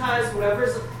advertise, whatever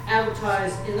is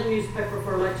advertised in the newspaper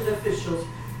for elected officials,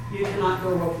 you cannot go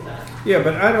over that. Yeah,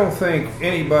 but I don't think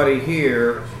anybody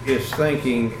here is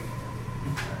thinking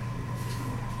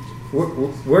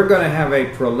we're going to have a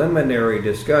preliminary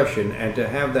discussion, and to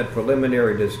have that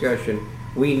preliminary discussion,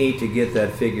 we need to get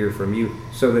that figure from you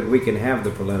so that we can have the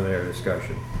preliminary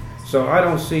discussion. So I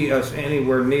don't see us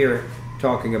anywhere near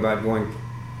talking about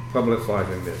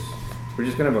publicizing this. We're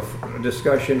just going to have a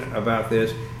discussion about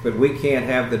this, but we can't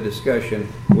have the discussion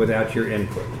without your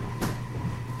input.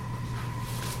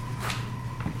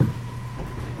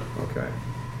 Okay.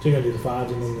 So you're gonna do the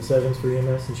 5s and then the 7s for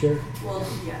EMS and sheriff? Well,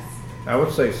 yes. I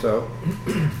would say so.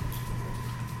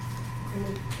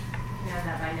 Have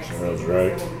that by next Sounds meeting, so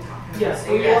right. we'll be talking about Yes,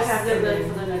 it. we will Yes, have that and ready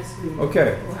then for the next meeting.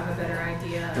 Okay. We'll have a better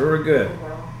idea. Very good.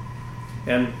 Well,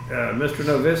 And Mr.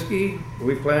 Nowitzki,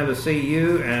 we plan to see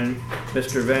you and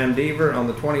Mr. Van Dever on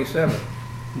the 27th.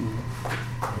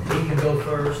 He can go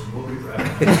first, and we'll be right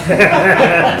back.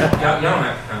 Y'all don't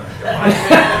have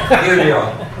to come. Here you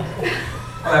are.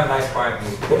 I'll have a nice quiet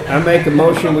meeting. I make a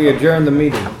motion, we adjourn the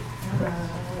meeting.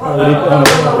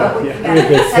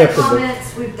 accept it.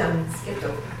 Comments, we've done, skipped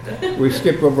over. We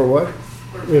skipped over what?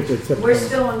 We have to accept We're it.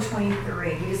 still on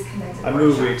 23, we just connected. I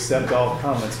move we accept all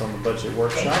comments on the budget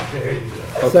workshop.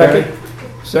 Okay.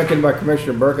 Second by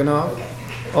Commissioner Birkenhoff.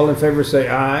 All in favor say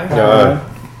aye.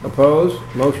 Aye. Opposed?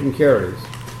 Motion carries.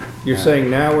 You're saying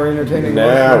now we're entertaining?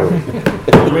 Now.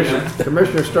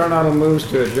 Commissioner Starnottle moves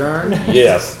to adjourn.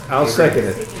 Yes. I'll second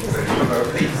it.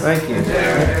 Thank you.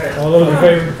 All those in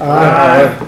favor? Aye.